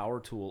pulls the power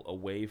tool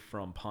away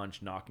from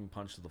Punch, knocking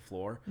Punch to the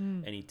floor,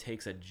 and he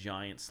takes a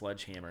giant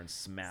sledgehammer and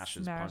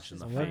smashes Punch in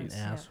the face. What an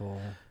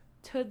asshole.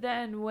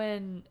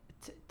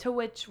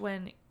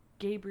 When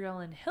Gabriel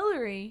and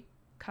Hillary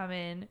come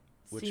in,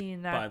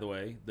 seeing that, by the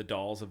way, the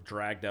dolls have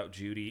dragged out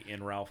Judy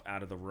and Ralph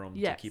out of the room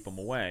to keep them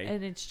away,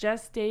 and it's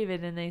just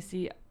David, and they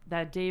see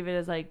that David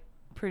has like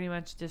pretty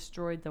much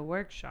destroyed the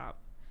workshop.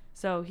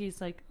 So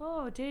he's like,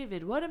 "Oh,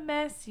 David, what a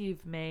mess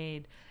you've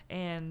made,"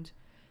 and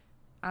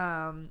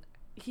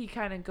he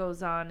kind of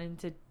goes on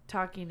into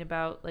talking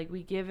about like,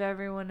 we give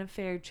everyone a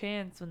fair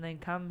chance when they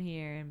come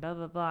here and blah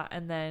blah blah,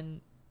 and then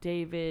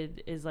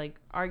David is like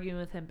arguing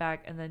with him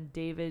back, and then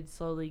David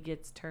slowly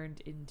gets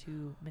turned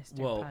into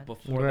Mr. Punch.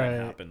 Before that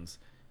happens,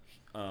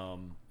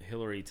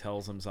 Hillary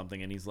tells him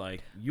something, and he's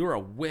like, "You're a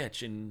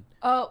witch," and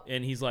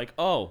he's like,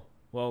 "Oh,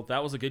 well,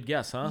 that was a good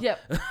guess, huh?" Yep.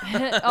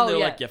 They're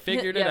like, "You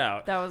figured it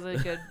out." That was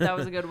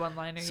a good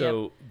one-liner.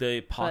 So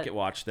the pocket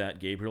watch that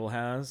Gabriel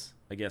has,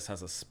 I guess,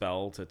 has a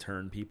spell to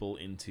turn people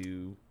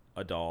into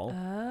a doll.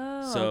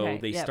 Oh, so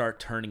they start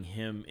turning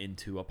him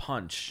into a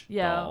Punch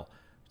doll,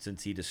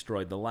 since he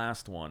destroyed the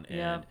last one,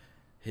 and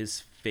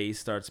his face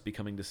starts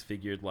becoming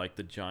disfigured, like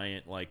the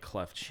giant like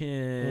cleft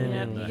chin.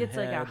 Yeah, and he gets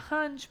like a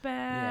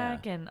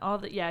hunchback and all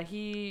that. Yeah,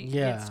 he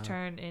gets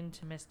turned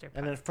into Mr. Punch.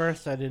 And at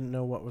first, I didn't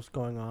know what was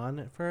going on.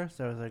 At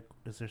first, I was like,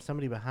 "Is there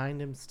somebody behind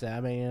him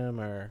stabbing him?"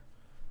 And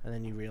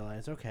then you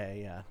realize,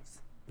 okay,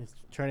 he's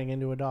turning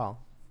into a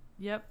doll.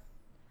 Yep.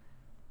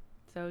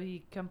 So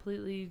he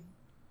completely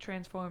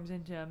transforms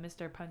into a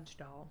Mr. Punch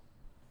doll.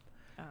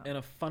 And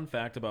a fun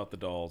fact about the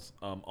dolls,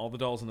 all the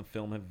dolls in the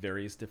film have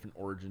various different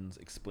origins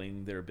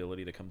explaining their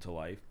ability to come to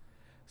life.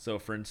 So,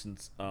 for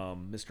instance,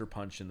 Mr.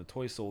 Punch and the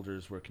toy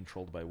soldiers were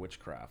controlled by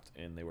witchcraft,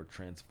 and they were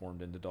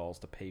transformed into dolls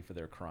to pay for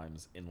their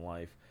crimes in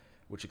life,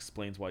 which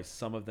explains why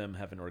some of them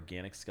have an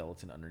organic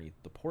skeleton underneath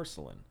the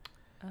porcelain.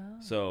 Oh.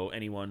 So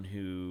anyone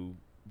who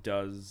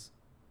does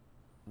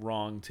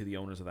wrong to the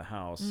owners of the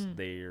house,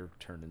 they're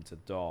turned into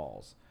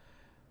dolls.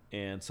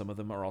 And some of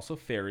them are also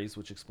fairies,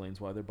 which explains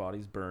why their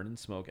bodies burn and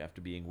smoke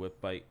after being whipped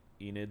by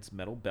Enid's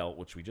metal belt,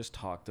 which we just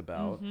talked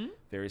about. Mm-hmm.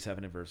 Fairies have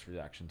an adverse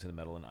reaction to the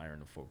metal and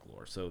iron of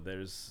folklore. So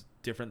there's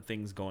different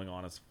things going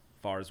on as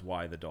far as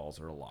why the dolls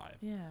are alive.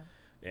 Yeah.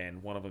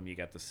 And one of them you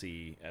got to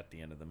see at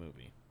the end of the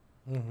movie.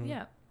 Mm-hmm.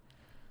 Yeah.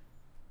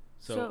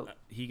 So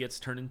he gets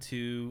turned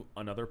into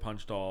another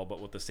Punch doll, but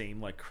with the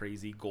same like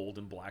crazy gold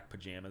and black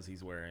pajamas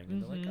he's wearing.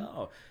 And they're like,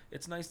 oh,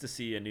 it's nice to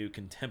see a new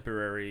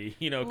contemporary,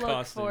 look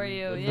costume. for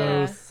you,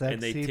 Those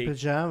sexy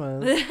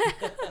pajamas.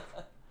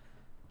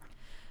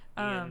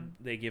 And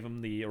they give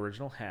him the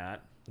original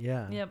hat.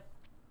 Yeah. Yep.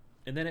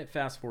 And then it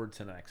fast forward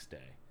to the next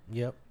day.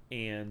 Yep.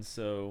 And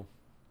so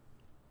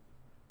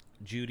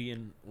Judy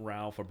and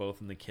Ralph are both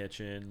in the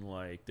kitchen,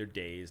 like they're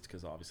dazed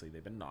because obviously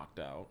they've been knocked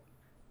out.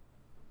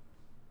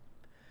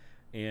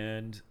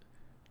 And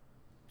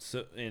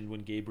when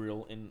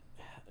Gabriel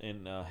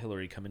and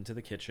Hillary come into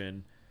the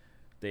kitchen,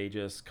 they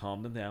just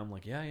calm them down,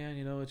 like, yeah,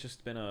 it's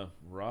just been a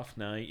rough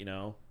night,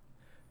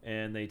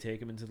 and they take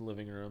him into the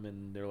living room,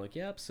 and they're like,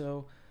 yep,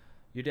 so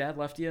your dad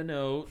left you a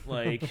note,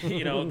 like,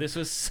 this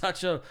was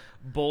such a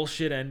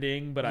bullshit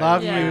ending, but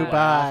love you,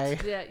 bye.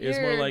 Yeah, it's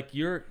more like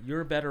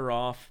you're better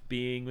off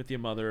being with your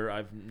mother.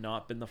 I've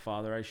not been the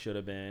father I should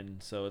have been,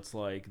 so it's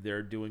like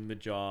they're doing the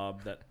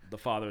job that the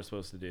father is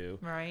supposed to do.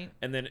 Right.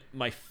 And then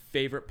my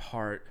favorite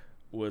part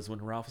was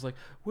when Ralph was like,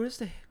 "Where's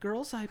the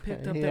girls I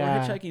picked up that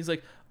were hitchhiking?" He's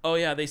like, "Oh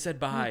yeah, they said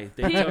bye.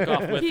 They took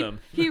off with them."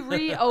 He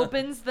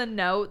reopens the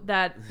note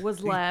that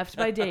was left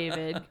by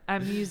David.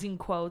 I'm using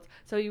quotes.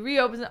 So he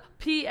reopens it.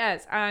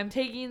 P.S. I'm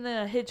taking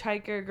the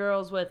hitchhiker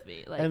girls with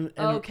me. Like, and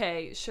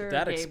okay, sure,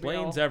 that Gabriel.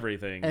 explains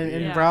everything.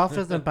 And Ralph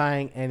isn't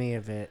buying any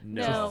of it.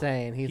 No. Just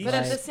saying. He's but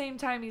like, at the same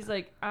time, he's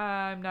like,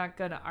 I'm not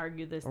gonna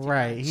argue this.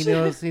 Right. Much. He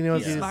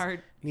knows. He's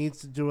smart. Needs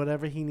to do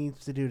whatever he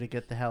needs to do to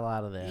get the hell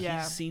out of there.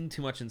 Yeah. He's seen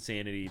too much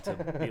insanity to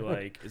be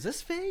like, is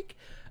this fake?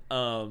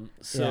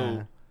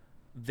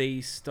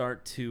 They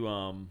start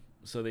to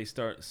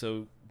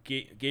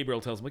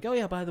Gabriel tells him, like, oh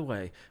yeah, by the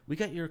way, we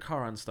got your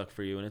car unstuck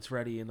for you and it's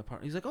ready in the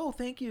park. He's like, oh,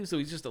 thank you. So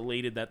he's just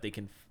elated that they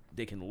can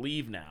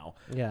leave now.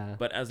 Yeah.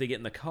 But as they get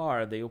in the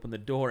car, they open the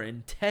door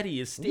and Teddy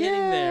is standing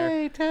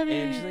there. Teddy.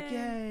 And she's like,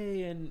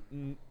 yay.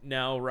 And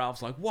now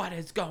Ralph's like, what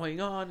is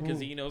going on? Because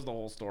he knows the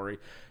whole story.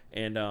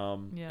 And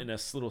in a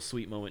little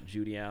sweet moment,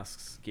 Judy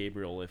asks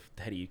Gabriel if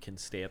Teddy can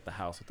stay at the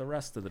house with the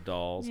rest of the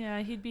dolls. Yeah,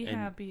 he'd be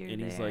happier.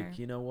 And he's like,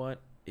 you know what?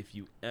 If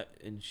you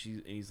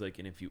he's like,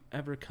 and if you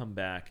ever come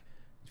back,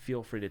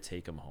 feel free to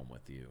take him home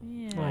with you.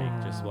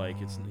 Yeah.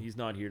 He's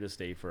not here to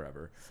stay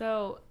forever.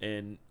 So.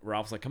 And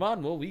Ralph's like, come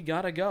on, well, we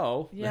gotta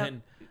go. Yeah.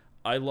 And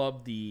I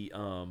love the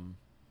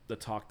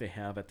talk they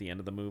have at the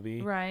end of the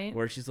movie, right?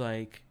 Where she's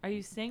like, "Are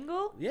you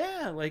single?"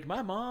 Yeah, like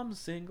my mom's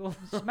single.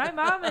 My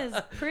mom is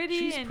pretty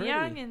She's and pretty.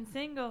 young and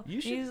single.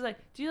 He's like,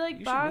 "Do you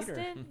like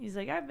Boston?" He's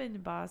like, "I've been to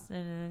Boston."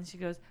 And then she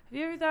goes, "Have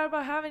you ever thought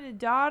about having a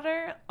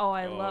daughter?" Oh,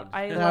 I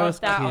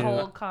love that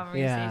whole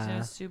conversation. Yeah. It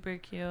was super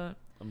cute.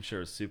 I'm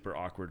sure it's super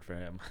awkward for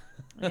him.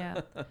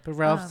 Yeah. But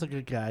Ralph's a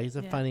good guy. He's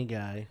a funny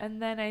guy.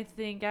 And then I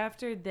think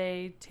after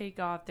they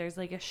take off, there's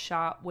like a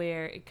shot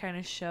where it kind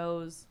of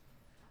shows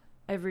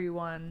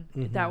everyone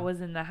that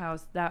was in the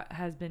house that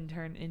has been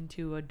turned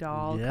into a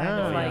doll. Kind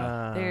of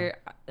like their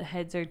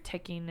heads are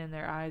ticking and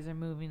their eyes are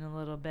moving a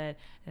little bit.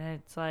 And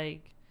it's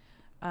like,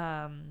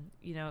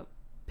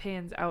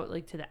 pans out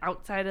like to the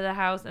outside of the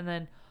house, and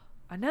then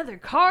another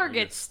car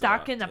gets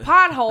stuck in the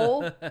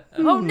pothole.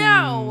 Oh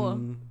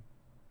no.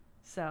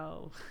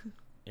 So.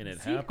 And it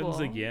happens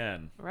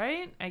again.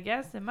 Right? I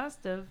guess it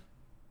must have.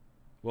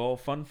 Well,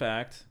 fun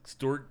fact,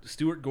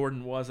 Stuart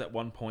Gordon was at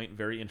one point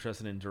very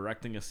interested in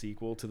directing a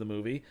sequel to the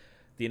movie.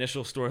 The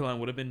initial storyline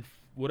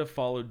would have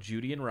followed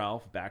Judy and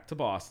Ralph back to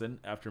Boston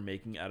after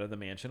making Out of the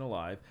Mansion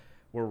Alive,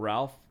 where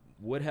Ralph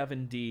would have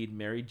indeed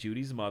married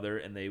Judy's mother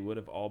and they would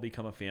have all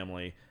become a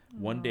family.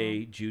 One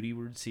day, Judy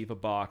would receive a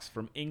box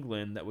from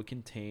England that would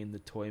contain the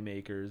toy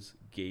makers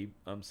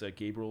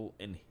Gabriel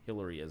and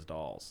Hillary as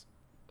dolls.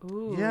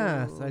 Ooh.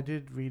 Yes, I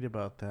did read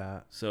about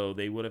that. So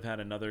they would have had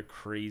another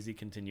crazy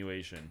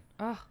continuation.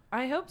 Oh,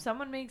 I hope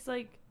someone makes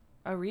like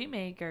a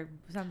remake or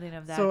something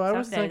of that. So I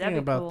was thinking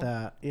about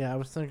that. Yeah, I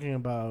was thinking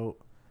about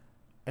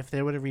if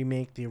they were to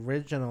remake the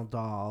original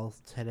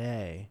dolls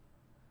today,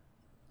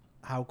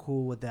 how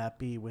cool would that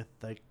be with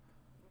like,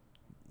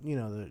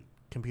 the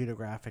computer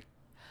graphic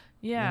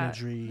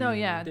imagery? No,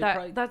 yeah,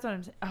 that's what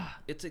I'm saying.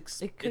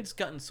 It's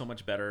gotten so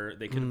much better.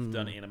 They could have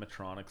done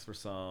animatronics for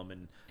some,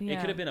 and it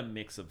could have been a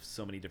mix of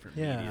so many different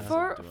media.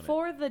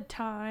 For the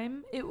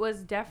time, it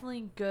was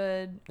definitely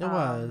good. It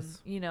was,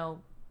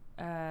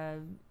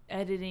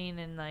 editing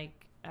and like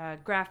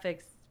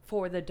graphics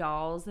for the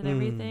dolls and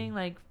everything.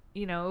 Like,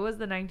 you know, it was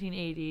the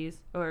 1980s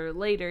or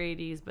later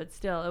 80s, but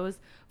still, it was,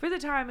 for the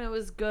time, it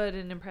was good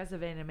and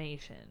impressive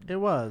animation. It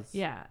was.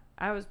 Yeah.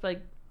 I was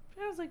like,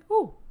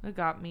 ooh, it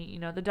got me. You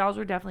know, the dolls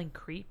were definitely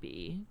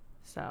creepy.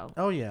 So.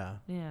 Oh, yeah.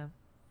 Yeah.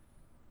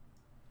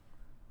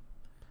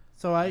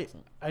 So I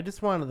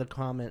just wanted to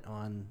comment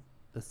on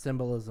the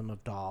symbolism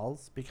of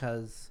dolls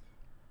because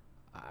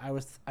I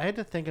had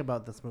to think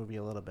about this movie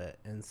a little bit,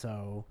 and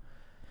so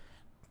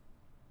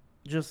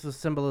just the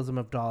symbolism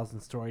of dolls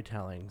and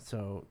storytelling.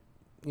 So,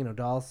 you know,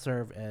 dolls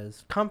serve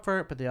as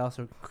comfort, but they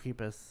also creep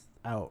us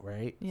out,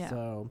 right? Yeah.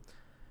 So,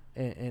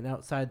 and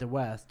outside the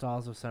West,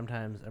 dolls are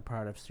sometimes a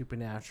part of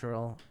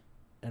supernatural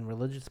and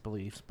religious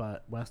beliefs,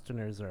 but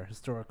Westerners are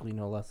historically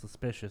no less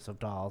suspicious of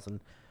dolls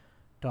and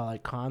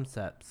doll-like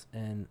concepts.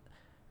 And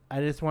I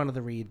just wanted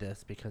to read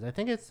this because I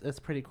think it's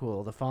pretty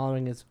cool. The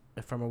following is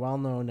from a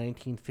well-known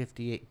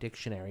 1958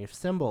 dictionary of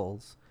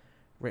symbols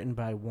written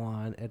by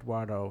Juan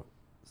Eduardo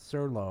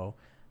Serlo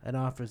and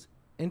offers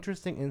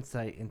interesting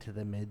insight into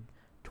the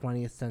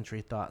mid-20th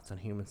century thoughts on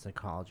human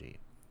psychology.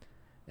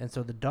 And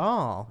so the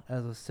doll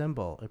as a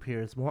symbol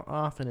appears more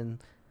often in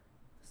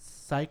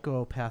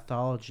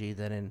psychopathology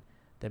than in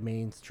the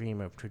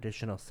mainstream of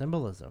traditional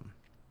symbolism.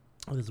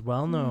 It is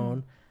well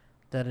known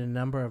that in a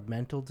number of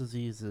mental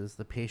diseases,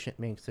 the patient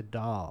makes a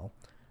doll,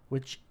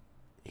 which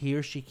he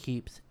or she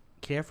keeps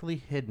carefully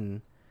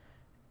hidden,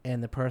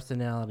 and the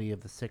personality of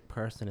the sick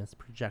person is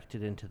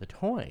projected into the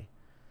toy.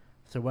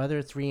 So whether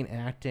it's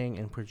reenacting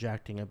and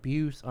projecting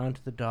abuse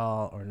onto the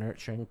doll, or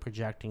nurturing,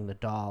 projecting the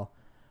doll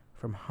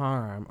from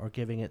harm, or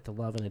giving it the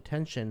love and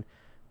attention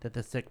that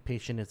the sick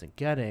patient isn't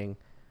getting,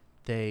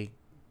 they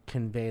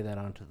convey that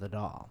onto the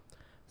doll.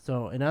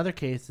 So in other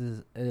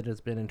cases, it has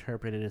been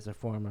interpreted as a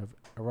form of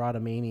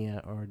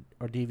erotomania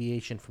or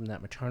deviation from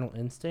that maternal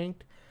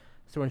instinct.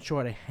 So in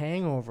short, a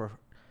hangover,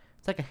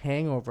 it's like a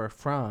hangover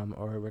from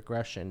or a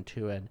regression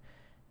to an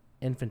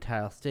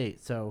infantile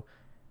state. So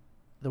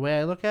the way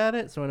I look at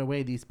it, so in a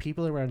way, these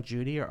people around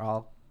Judy are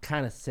all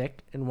kind of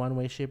sick in one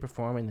way, shape, or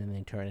form, and then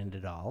they turn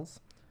into dolls.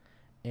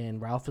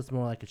 And Ralph is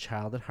more like a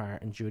child at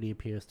heart, and Judy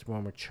appears to be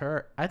more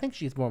mature. I think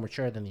she's more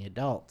mature than the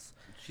adults.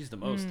 She's the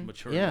most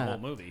mature in the whole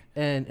movie.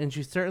 And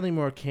she's certainly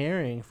more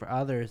caring for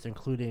others,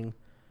 including,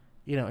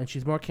 you know, and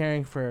she's more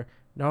caring for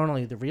not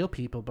only the real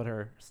people, but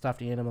her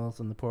stuffed animals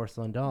and the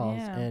porcelain dolls.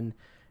 Yeah. And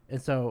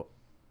so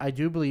I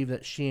do believe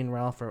that she and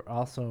Ralph are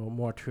also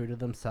more true to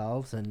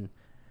themselves, and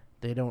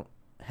they don't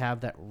have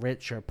that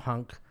rich or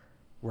punk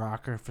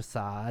rocker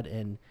facade.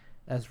 And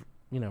as,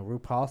 you know,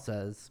 RuPaul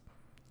says,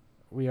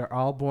 we are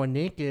all born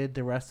naked,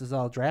 the rest is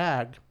all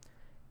drag.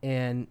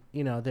 And,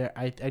 you know,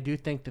 I do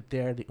think that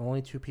they're the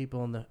only two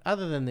people in the,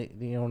 other than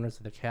the owners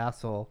of the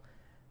castle,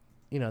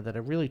 you know, that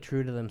are really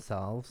true to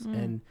themselves.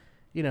 And,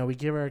 you know, we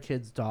give our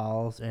kids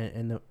dolls,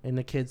 and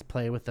the kids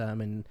play with them,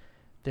 and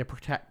they're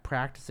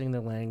practicing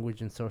their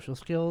language and social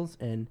skills.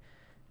 And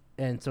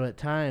so at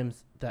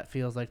times that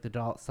feels like the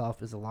doll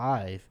itself is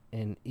alive,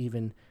 and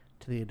even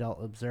to the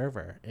adult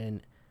observer.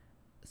 And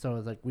so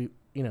it's like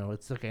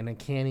it's like an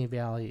uncanny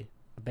valley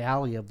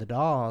of the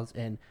dolls.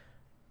 And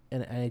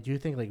I do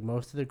think like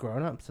most of the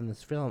grown-ups in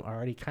this film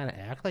already kind of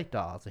act like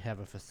dolls. They have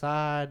a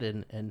facade,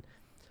 and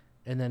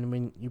then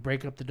when you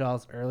break up the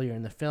dolls earlier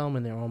in the film,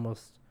 and they're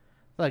almost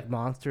like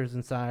monsters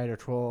inside or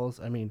trolls.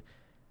 I mean,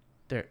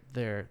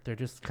 they're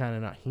just kind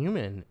of not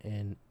human.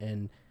 And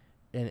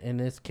in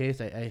this case,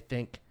 I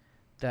think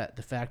that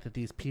the fact that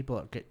these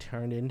people get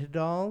turned into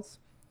dolls,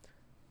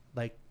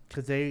 like,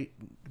 because they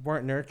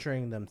weren't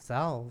nurturing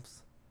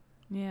themselves.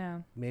 Yeah.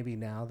 Maybe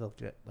now they'll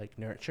get like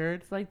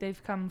nurtured. It's like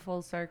they've come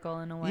full circle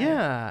in a way.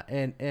 Yeah,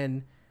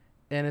 and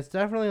it's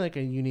definitely like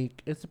a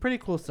unique. It's a pretty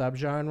cool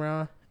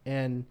subgenre,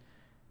 and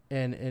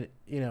it,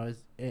 you know,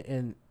 is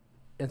and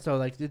so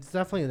like it's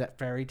definitely that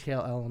fairy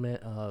tale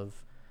element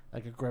of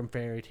like a grim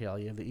fairy tale.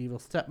 You have the evil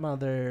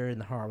stepmother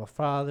and the horrible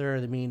father,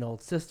 the mean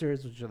old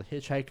sisters, which are the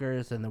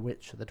hitchhikers, and the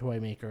witch, the toy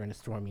maker, and a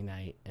stormy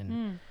night,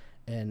 and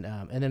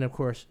then of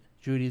course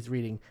Judy's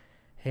reading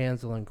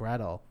Hansel and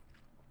Gretel,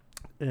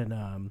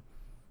 and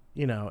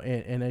you know,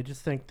 and I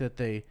just think that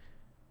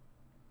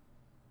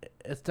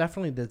it's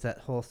definitely there's that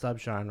whole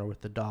subgenre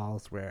with the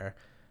dolls where,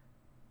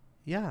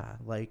 yeah,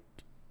 like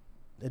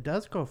it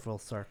does go full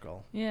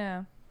circle.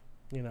 Yeah.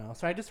 You know,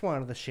 so I just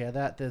wanted to share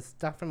that. There's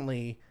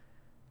definitely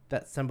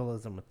that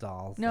symbolism with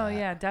dolls. No,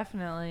 yeah,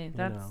 definitely.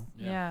 That's,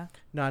 yeah.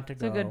 Not to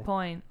it's go a good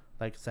point.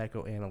 Like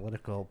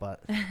psychoanalytical,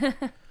 but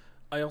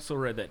I also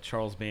read that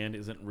Charles Band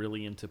isn't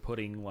really into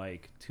putting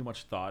like too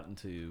much thought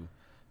into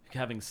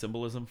having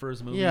symbolism for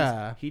his movies.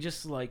 Yeah. He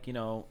just like, you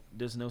know,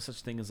 there's no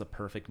such thing as a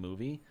perfect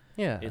movie.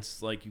 Yeah.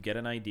 It's like you get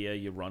an idea,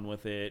 you run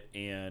with it,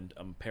 and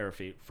I'm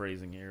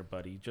paraphrasing here,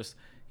 but he just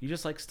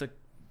likes to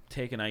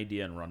take an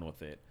idea and run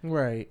with it.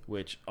 Right.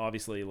 Which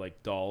obviously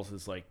like Dolls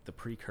is like the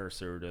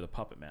precursor to the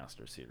Puppet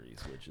Master series,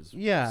 which is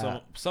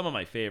some of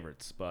my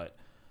favorites, but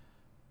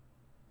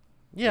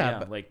Yeah,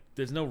 But like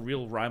there's no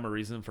real rhyme or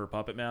reason for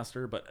Puppet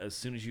Master, but as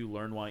soon as you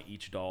learn why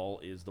each doll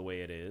is the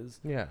way it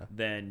is,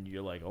 then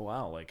you're like, oh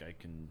wow, like I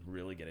can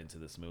really get into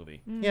this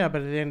movie. Yeah,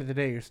 but at the end of the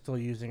day, you're still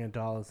using a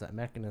doll as that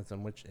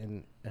mechanism, which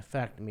in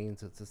effect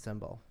means it's a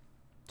symbol.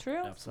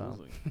 True.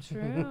 Absolutely.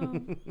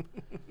 True.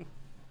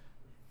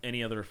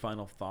 Any other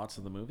final thoughts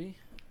of the movie?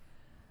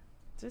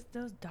 Just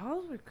those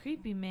dolls were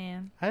creepy,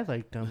 man. I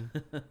liked them.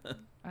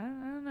 I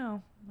don't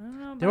know.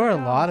 There were about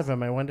a lot dolls. of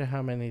them. I wonder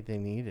how many they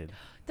needed.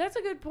 That's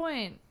a good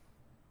point.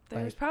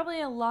 There's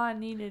probably a lot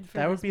needed for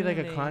that this would be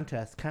movie. like a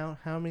contest. Count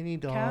how many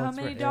dolls. Count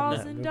how many dolls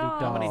were in and that movie.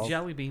 dolls. How many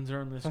jelly beans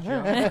are in this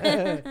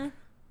jar?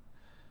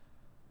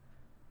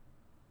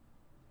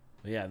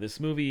 Yeah, this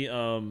movie.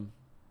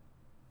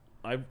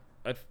 I've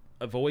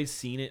always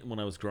seen it when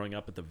I was growing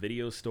up at the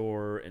video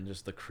store, and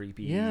just the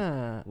creepy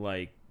Yeah.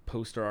 like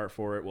poster art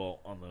for it. Well,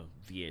 on the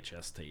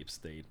VHS tapes,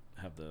 they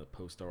have the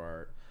poster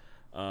art.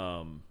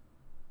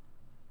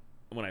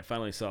 When I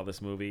finally saw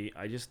this movie,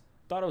 I just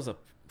thought it was a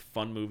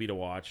fun movie to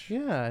watch.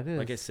 Yeah, it is.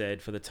 Like I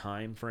said, for the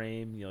time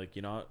frame, you're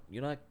not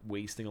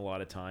wasting a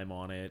lot of time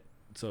on it.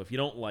 So if you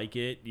don't like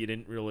it, you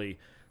didn't really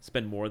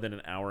spend more than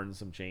an hour and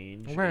some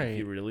change. And Right. if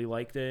you really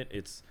liked it,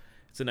 it's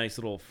a nice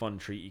little fun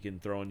treat you can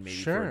throw in maybe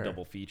for Sure. a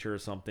double feature or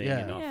something, Yeah.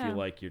 and not Yeah. feel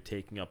like you're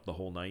taking up the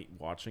whole night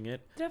watching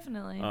it.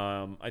 Definitely.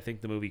 I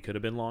think the movie could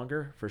have been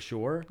longer for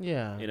sure.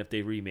 Yeah. And if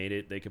they remade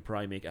it, they could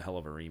probably make a hell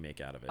of a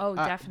remake out of it. Oh,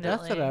 definitely.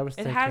 That's what I was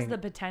thinking. It has the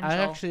potential. I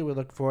actually would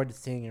look forward to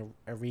seeing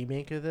a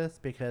remake of this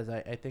because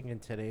I think in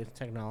today's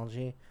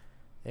technology,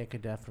 it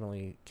could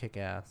definitely kick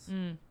ass.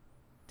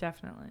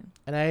 Definitely.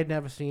 And I had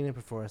never seen it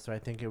before, so I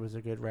think it was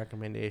a good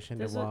recommendation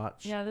to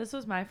watch. Yeah, this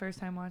was my first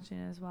time watching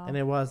it as well. And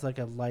it was like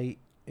a light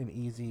and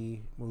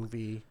easy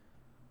movie,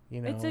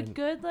 you know. It's a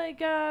good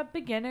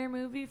beginner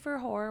movie for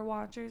horror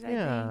watchers. I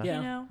think. Yeah.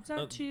 You know, it's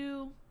not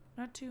too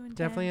intense.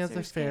 Definitely has or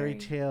a fairy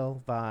scary.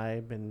 tale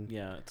vibe, and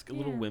Yeah, it's a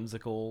little Yeah.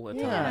 whimsical at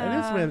yeah,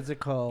 times. it is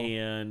whimsical.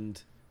 And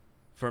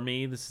for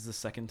me, this is the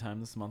second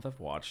time this month I've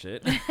watched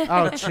it.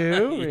 Oh,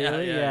 true?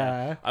 Really?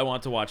 Yeah. I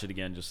want to watch it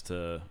again just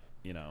to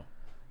get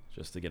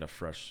a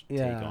fresh take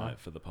on it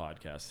for the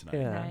podcast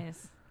tonight. Yeah.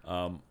 Nice.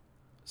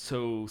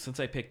 So since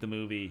I picked the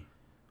movie,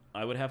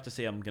 I would have to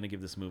say I'm going to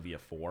give this movie a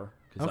 4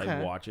 because I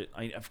Okay. watch it.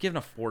 I've given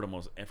a 4 to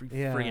most every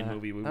Yeah. friggin'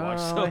 movie we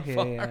watched Oh, so I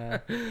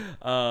hear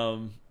far. ya.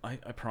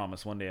 I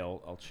promise one day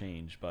I'll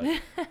change, but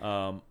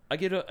I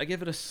give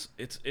it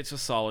it's a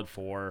solid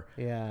 4.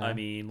 Yeah. I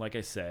mean, like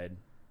I said,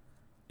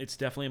 it's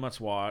definitely a must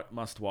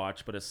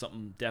watch, but it's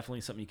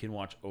definitely something you can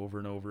watch over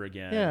and over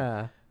again.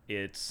 Yeah.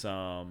 It's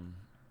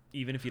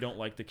even if you don't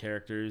like the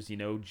characters,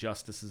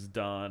 justice is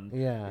done.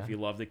 Yeah. If you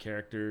love the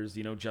characters,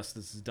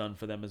 justice is done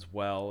for them as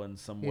well in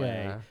some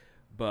way. Yeah.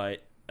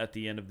 But at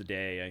the end of the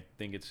day, I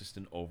think it's just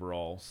an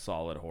overall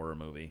solid horror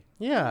movie.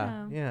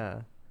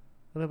 Yeah.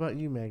 What about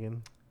you,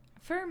 Megan?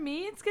 For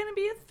me, it's gonna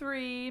be a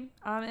 3.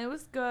 It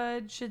was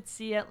good. Should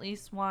see at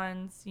least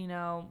once.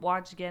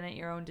 Watch again at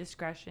your own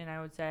discretion, I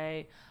would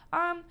say.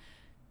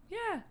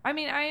 Yeah. I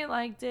mean, I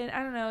liked it.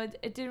 I don't know.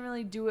 It didn't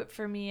really do it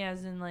for me,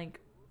 as in like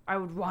I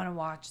would want to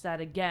watch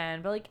that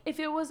again. But like if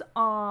it was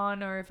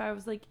on, or if I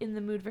was like in the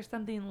mood for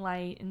something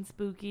light and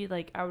spooky,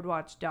 like I would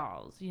watch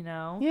Dolls.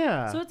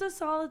 Yeah. So it's a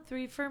solid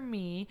 3 for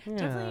me. Yeah.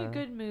 Definitely a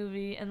good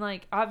movie. And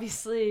like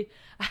obviously,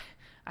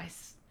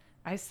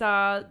 I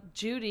saw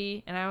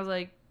Judy and I was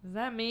like, is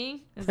that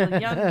me as a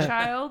young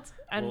child?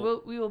 And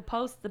we will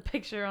post the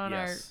picture on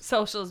our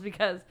socials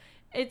because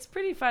it's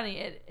pretty funny.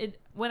 It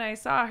when I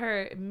saw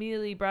her, it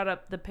immediately brought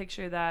up the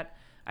picture that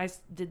I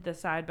did the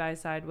side by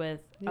side with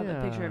of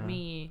a picture of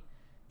me.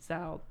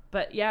 So,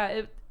 but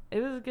yeah,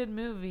 it was a good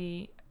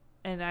movie,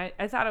 and I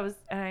thought it was,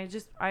 and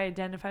I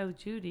identify with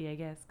Judy, I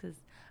guess, because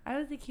I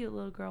was the cute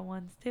little girl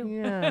once too.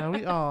 Yeah,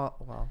 we all.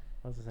 Well,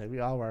 I was gonna say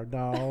we all were.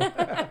 No,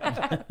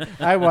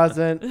 I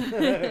wasn't.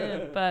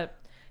 But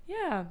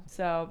yeah,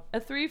 so a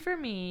 3 for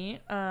me.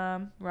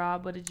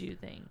 Rob, what did you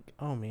think?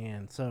 Oh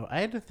man, so I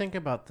had to think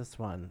about this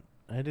one.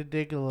 I had to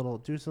dig a little,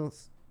 do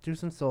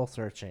some soul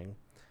searching.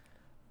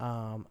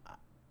 I'm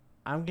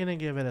gonna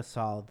give it a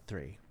solid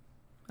 3.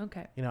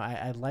 Okay.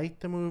 I liked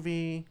the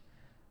movie.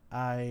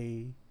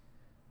 I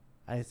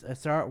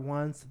saw it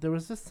once. There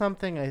was just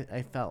something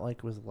I felt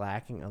like was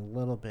lacking a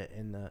little bit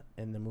in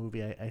the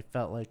movie. I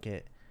felt like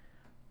it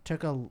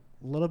took a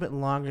little bit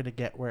longer to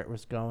get where it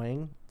was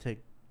going.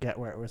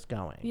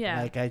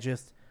 Yeah. Like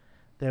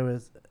there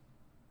was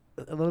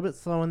a little bit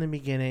slow in the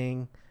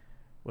beginning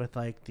with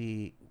like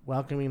the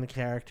welcoming the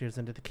characters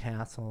into the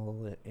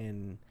castle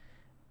and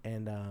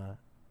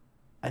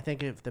I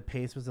think if the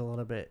pace was a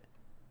little bit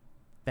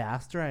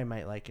faster, I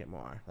might like it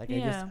more. Like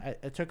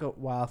it took a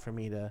while for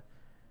me to.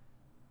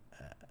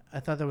 I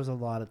thought there was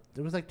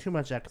like too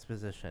much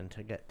exposition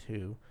to get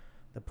to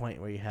the point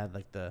where you had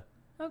like the.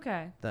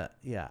 Okay.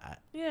 Yeah.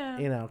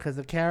 Yeah. Because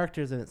the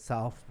characters in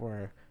itself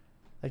were,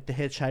 like the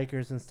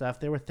hitchhikers and stuff,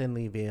 they were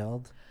thinly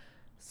veiled,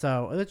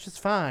 so it's just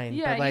fine.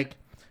 Yeah, but like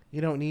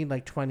you don't need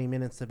like 20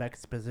 minutes of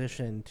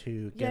exposition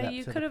to get up to the point. Yeah,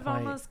 you could have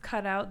almost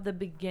cut out the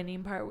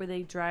beginning part where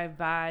they drive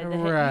by.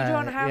 Right, You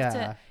don't have yeah.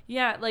 to.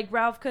 Yeah, like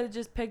Ralph could have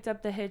just picked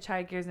up the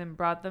hitchhikers and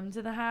brought them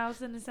to the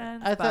house in a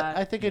sense.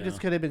 I think it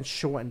just could have been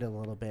shortened a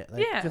little bit.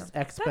 Like, Yeah, just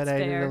that's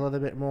expedited fair. a little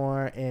bit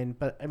more.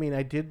 But I mean,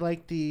 I did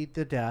like the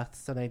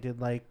deaths, and I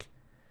did like,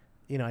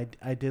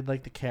 I did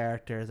like the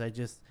characters.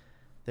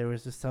 There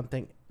was just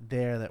something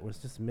there that was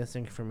just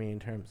missing for me in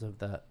terms of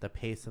the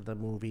pace of the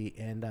movie.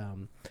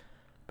 And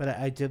but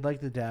I did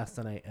like the deaths,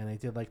 and I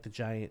did like the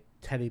giant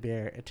teddy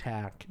bear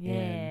attack. Yeah.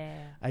 And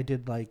I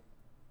did like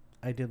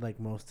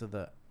most of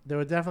the. There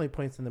were definitely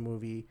points in the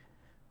movie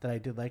that I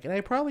did like, and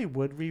I probably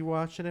would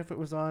rewatch it if it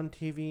was on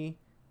TV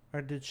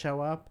or did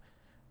show up.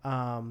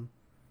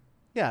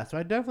 Yeah, so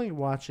I definitely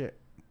watch it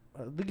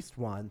at least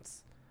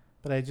once,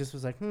 but I just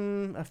was like,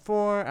 a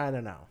 4, I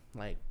don't know,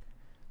 like,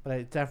 but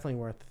it's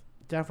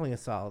definitely a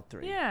solid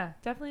 3. Yeah,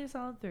 definitely a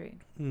solid 3.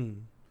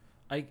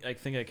 I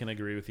think I can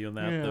agree with you on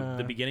that. Yeah.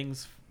 The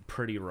beginning's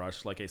pretty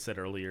rushed, like I said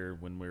earlier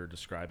when we were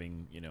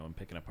describing, and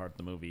picking apart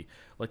the movie.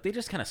 Like, they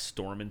just kind of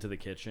storm into the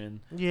kitchen.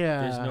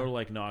 Yeah. There's no,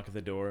 like, knock at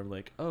the door,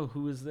 like, oh,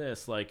 who is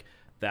this? Like,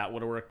 that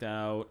would have worked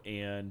out.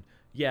 And,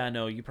 yeah,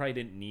 no, you probably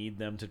didn't need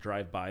them to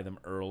drive by them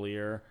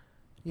earlier.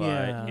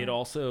 But it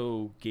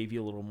also gave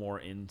you a little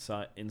more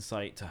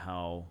insight to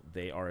how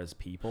they are as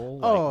people.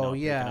 Like, not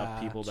picking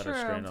up people that are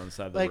stranded on the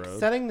side of the road. Like,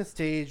 setting the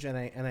stage, and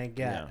I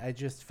get. I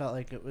just felt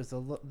like it was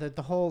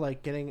the whole,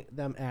 like, getting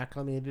them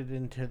acclimated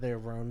into their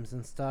rooms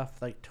and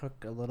stuff, like,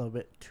 took a little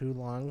bit too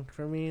long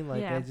for me.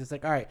 Like, I just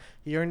like, all right,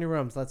 you're in your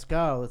rooms, let's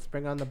go, let's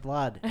bring on the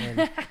blood.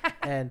 And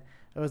and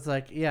it was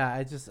like,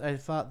 I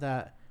thought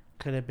that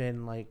could have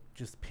been, like,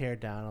 just pared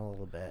down a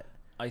little bit.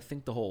 I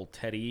think the whole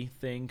Teddy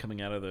thing coming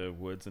out of the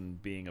woods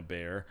and being a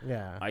bear.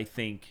 Yeah. I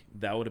think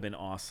that would have been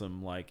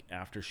awesome. Like,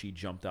 after she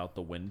jumped out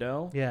the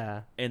window.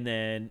 Yeah. And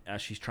then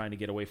as she's trying to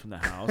get away from the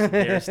house,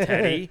 there's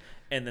Teddy,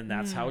 and then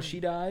that's how she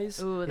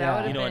dies. Ooh, that would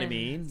have You know been, what I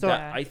mean? So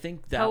I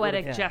think that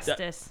poetic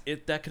justice.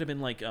 That could have been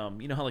like,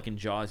 you know how like in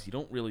Jaws, you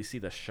don't really see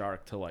the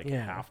shark till like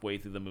halfway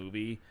through the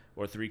movie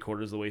or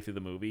 3/4 of the way through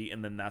the movie,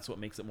 and then that's what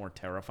makes it more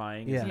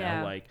terrifying. Yeah. Is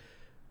now, like,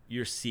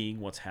 you're seeing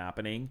what's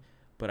happening.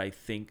 But I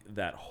think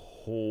that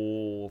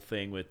whole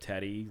thing with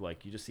Teddy,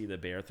 like, you just see the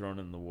bear thrown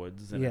in the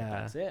woods, and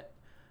that's it.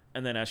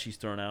 And then as she's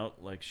thrown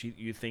out, like,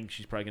 you think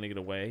she's probably gonna get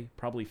away,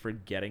 probably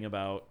forgetting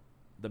about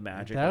the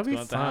magic that's going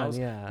on at the house.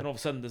 Yeah. Then all of a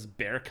sudden, this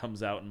bear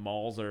comes out and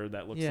mauls her.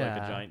 That looks like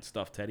a giant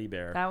stuffed teddy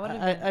bear. That would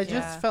have been. I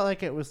just felt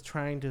like it was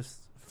trying to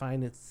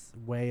find its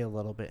way a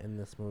little bit in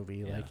this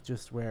movie, like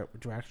just where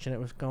direction it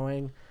was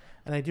going.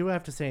 And I do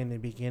have to say, in the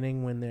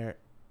beginning, when they're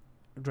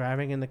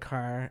driving in the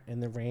car in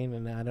the rain,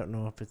 and I don't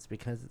know if it's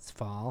because it's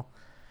fall,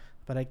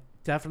 but I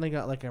definitely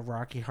got like a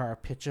Rocky Horror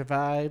Picture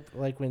vibe,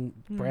 like when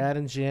Brad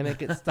and Janet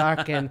get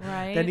stuck, and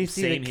then you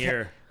see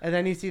and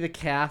then you see the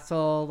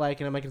castle, like,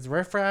 and I'm like, is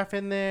riffraff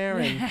in there?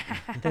 And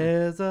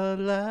there's a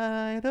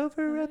light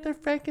over at the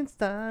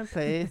Frankenstein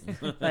place.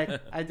 Like,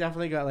 I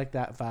definitely got like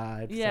that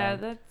vibe. Yeah,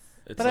 so. that's.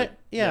 It's but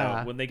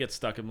like, when they get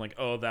stuck, I'm like,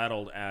 oh, that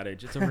old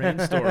adage. It's a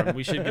rainstorm.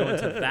 We should go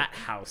into that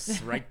house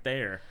right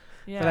there.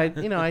 Yeah. But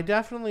I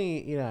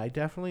definitely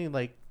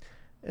like.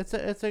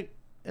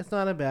 It's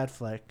not a bad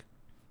flick.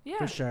 Yeah,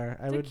 for sure.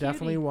 I would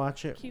definitely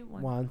watch it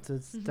once.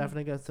 It's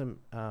definitely got some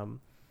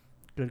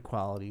good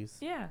qualities.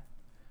 Yeah.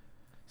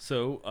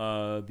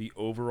 So the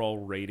overall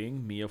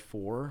rating, me a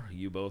 4,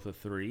 you both a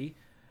 3.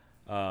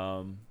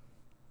 That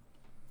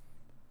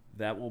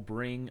will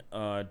bring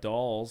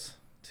Dolls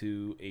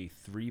to a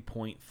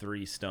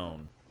 3.3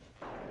 stone.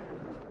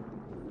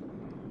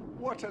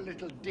 What a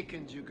little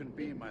Dickens you can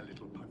be, my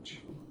little Punch.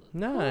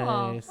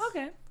 Nice. Cool.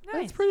 Okay. Nice.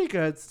 That's pretty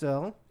good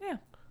still. Yeah.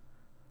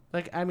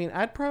 Like, I mean,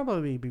 I'd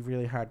probably be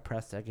really hard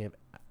pressed to give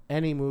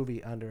any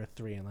movie under a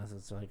 3 unless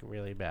it's like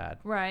really bad.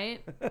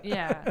 Right.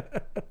 Yeah.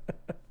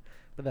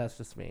 But that's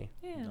just me.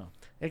 Yeah. No.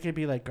 It could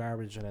be like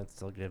garbage, and I'd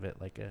still give it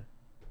like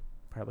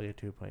probably a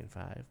 2.5.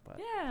 But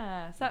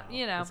yeah. So I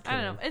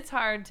don't know. It's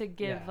hard to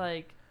give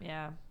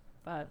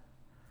but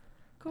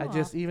cool. I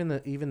just even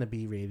the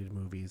B-rated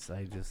movies.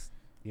 I just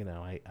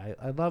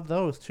I love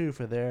those too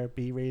for their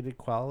B-rated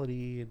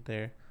quality and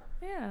their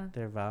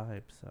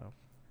vibe. So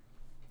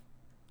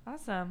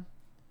awesome.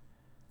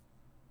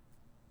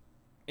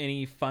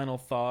 Any final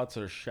thoughts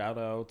or shout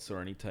outs or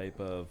any type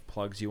of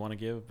plugs you want to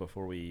give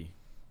before we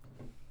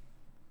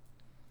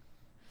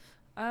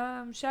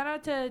shout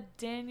out to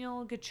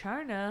Daniel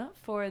Gacharna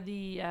for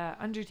the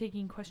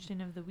undertaking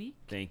question of the week.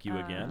 Thank you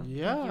again. Thank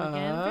you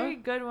again. Very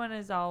good one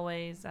as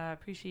always.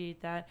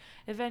 Appreciate that.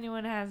 If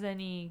anyone has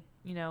any,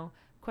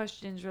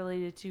 questions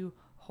related to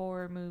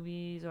horror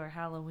movies or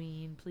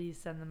Halloween, please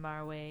send them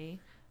our way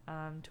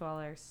to all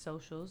our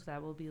socials.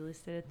 That will be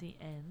listed at the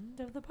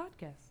end of the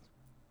podcast.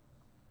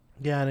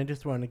 Yeah, and I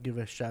just want to give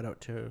a shout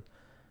out to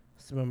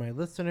some of my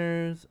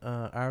listeners,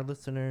 our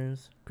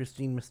listeners,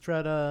 Christine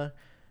Mistretta,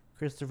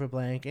 Christopher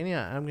Blank, and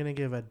I'm gonna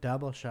give a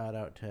double shout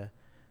out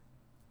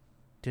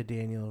to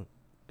Daniel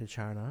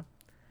Gacharna,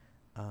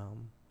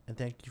 and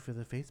thank you for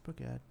the Facebook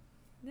ad.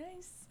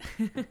 Nice.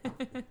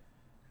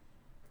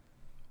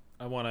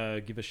 I want to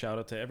give a shout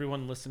out to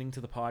everyone listening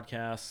to the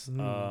podcast.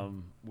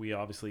 We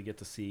obviously get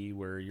to see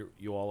where you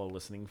all are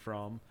listening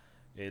from.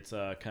 It's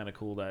kind of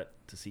cool to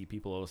see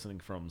people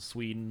listening from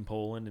Sweden,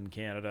 Poland, and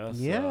Canada.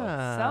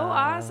 Yeah. So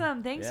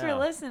awesome. Thanks for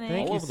listening.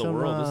 Thank all you over the so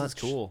world. much. This is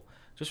cool.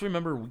 Just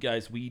remember,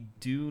 guys, we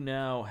do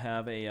now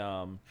have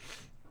a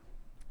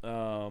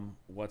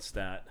what's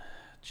that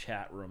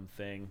chat room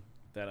thing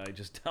that I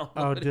just downloaded?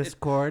 Oh,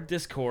 Discord.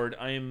 Discord.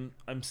 I'm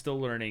still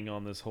learning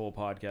on this whole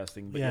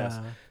podcasting, but yes.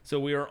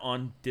 So we are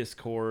on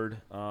Discord,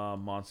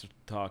 Monster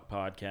Talk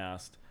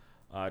Podcast.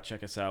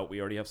 Check us out. We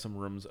already have some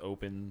rooms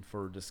open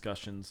for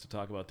discussions to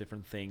talk about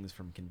different things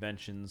from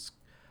conventions,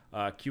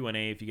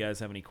 Q&A if you guys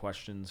have any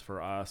questions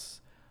for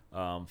us,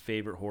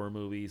 favorite horror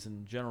movies,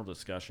 and general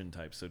discussion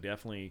types. So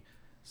definitely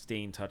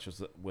stay in touch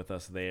with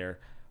us there.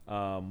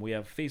 We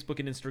have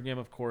Facebook and Instagram,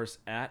 of course,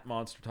 at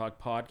Monster Talk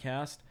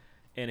Podcast.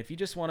 And if you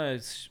just want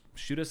to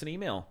shoot us an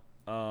email,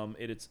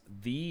 it's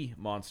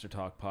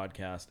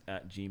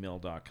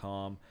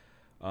themonstertalkpodcast@gmail.com.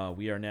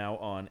 We are now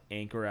on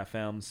Anchor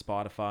FM,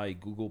 Spotify,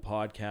 Google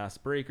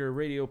Podcasts, Breaker,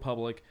 Radio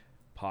Public,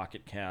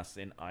 Pocket Casts,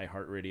 and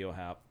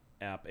iHeartRadio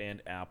app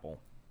and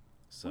Apple.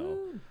 So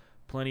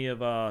plenty of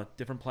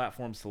different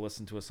platforms to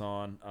listen to us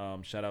on.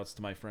 Shout outs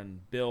to my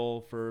friend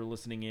Bill for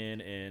listening in,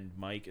 and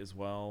Mike as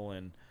well.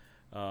 And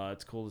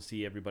it's cool to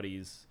see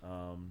everybody's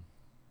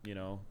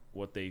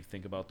what they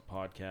think about the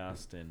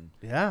podcast, and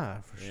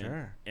for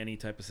sure. Any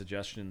type of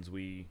suggestions,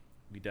 we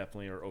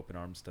definitely are open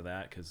arms to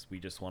that, because we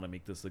just want to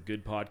make this a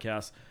good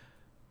podcast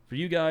for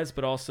you guys,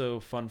 but also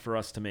fun for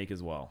us to make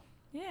as well.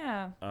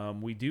 Yeah.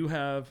 We do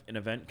have an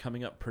event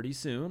coming up pretty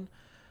soon.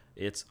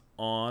 It's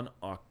on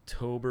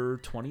October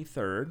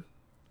 23rd,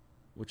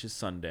 which is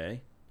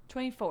Sunday.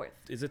 24th.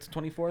 Is it the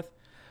 24th?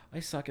 I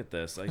suck at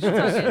this. I should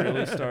just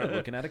really start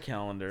looking at a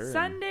calendar.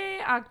 Sunday,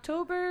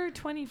 October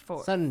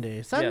 24th. Sunday.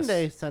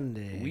 Yes.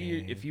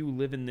 If you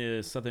live in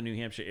the southern New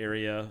Hampshire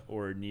area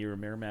or near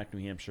Merrimack, New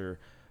Hampshire,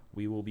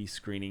 we will be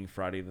screening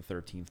Friday the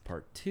 13th,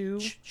 Part 2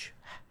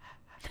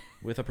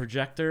 with a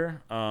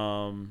projector.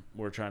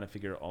 We're trying to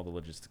figure out all the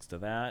logistics to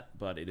that,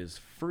 but it is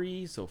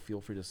free, so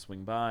feel free to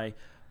swing by.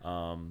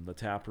 The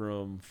tap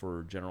room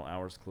for general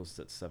hours closes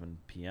at 7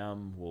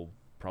 p.m. We'll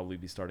probably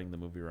be starting the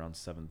movie around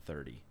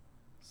 7:30.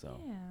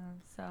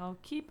 So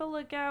keep a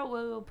lookout.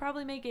 We'll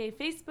probably make a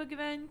Facebook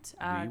event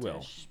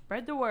to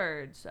spread the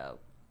word. So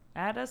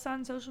add us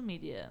on social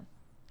media.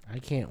 I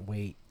can't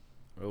wait.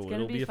 Oh,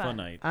 it'll be a fun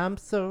night. I'm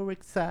so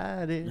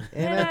excited,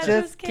 and I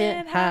just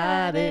can't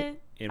hide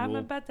it. And I'm we'll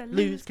about to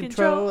lose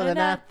control, and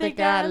I think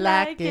I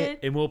like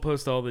it. And we'll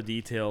post all the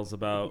details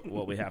about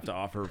what we have to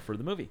offer for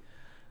the movie.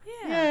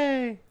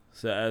 Yay!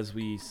 So as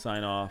we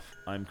sign off,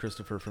 I'm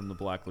Christopher from the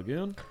Black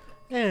Lagoon.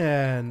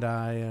 And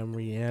I am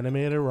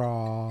Reanimator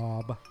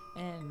Rob.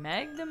 And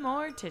Meg the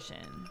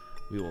Mortician.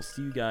 We will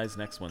see you guys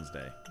next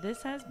Wednesday.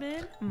 This has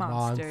been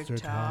Monster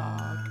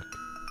Talk.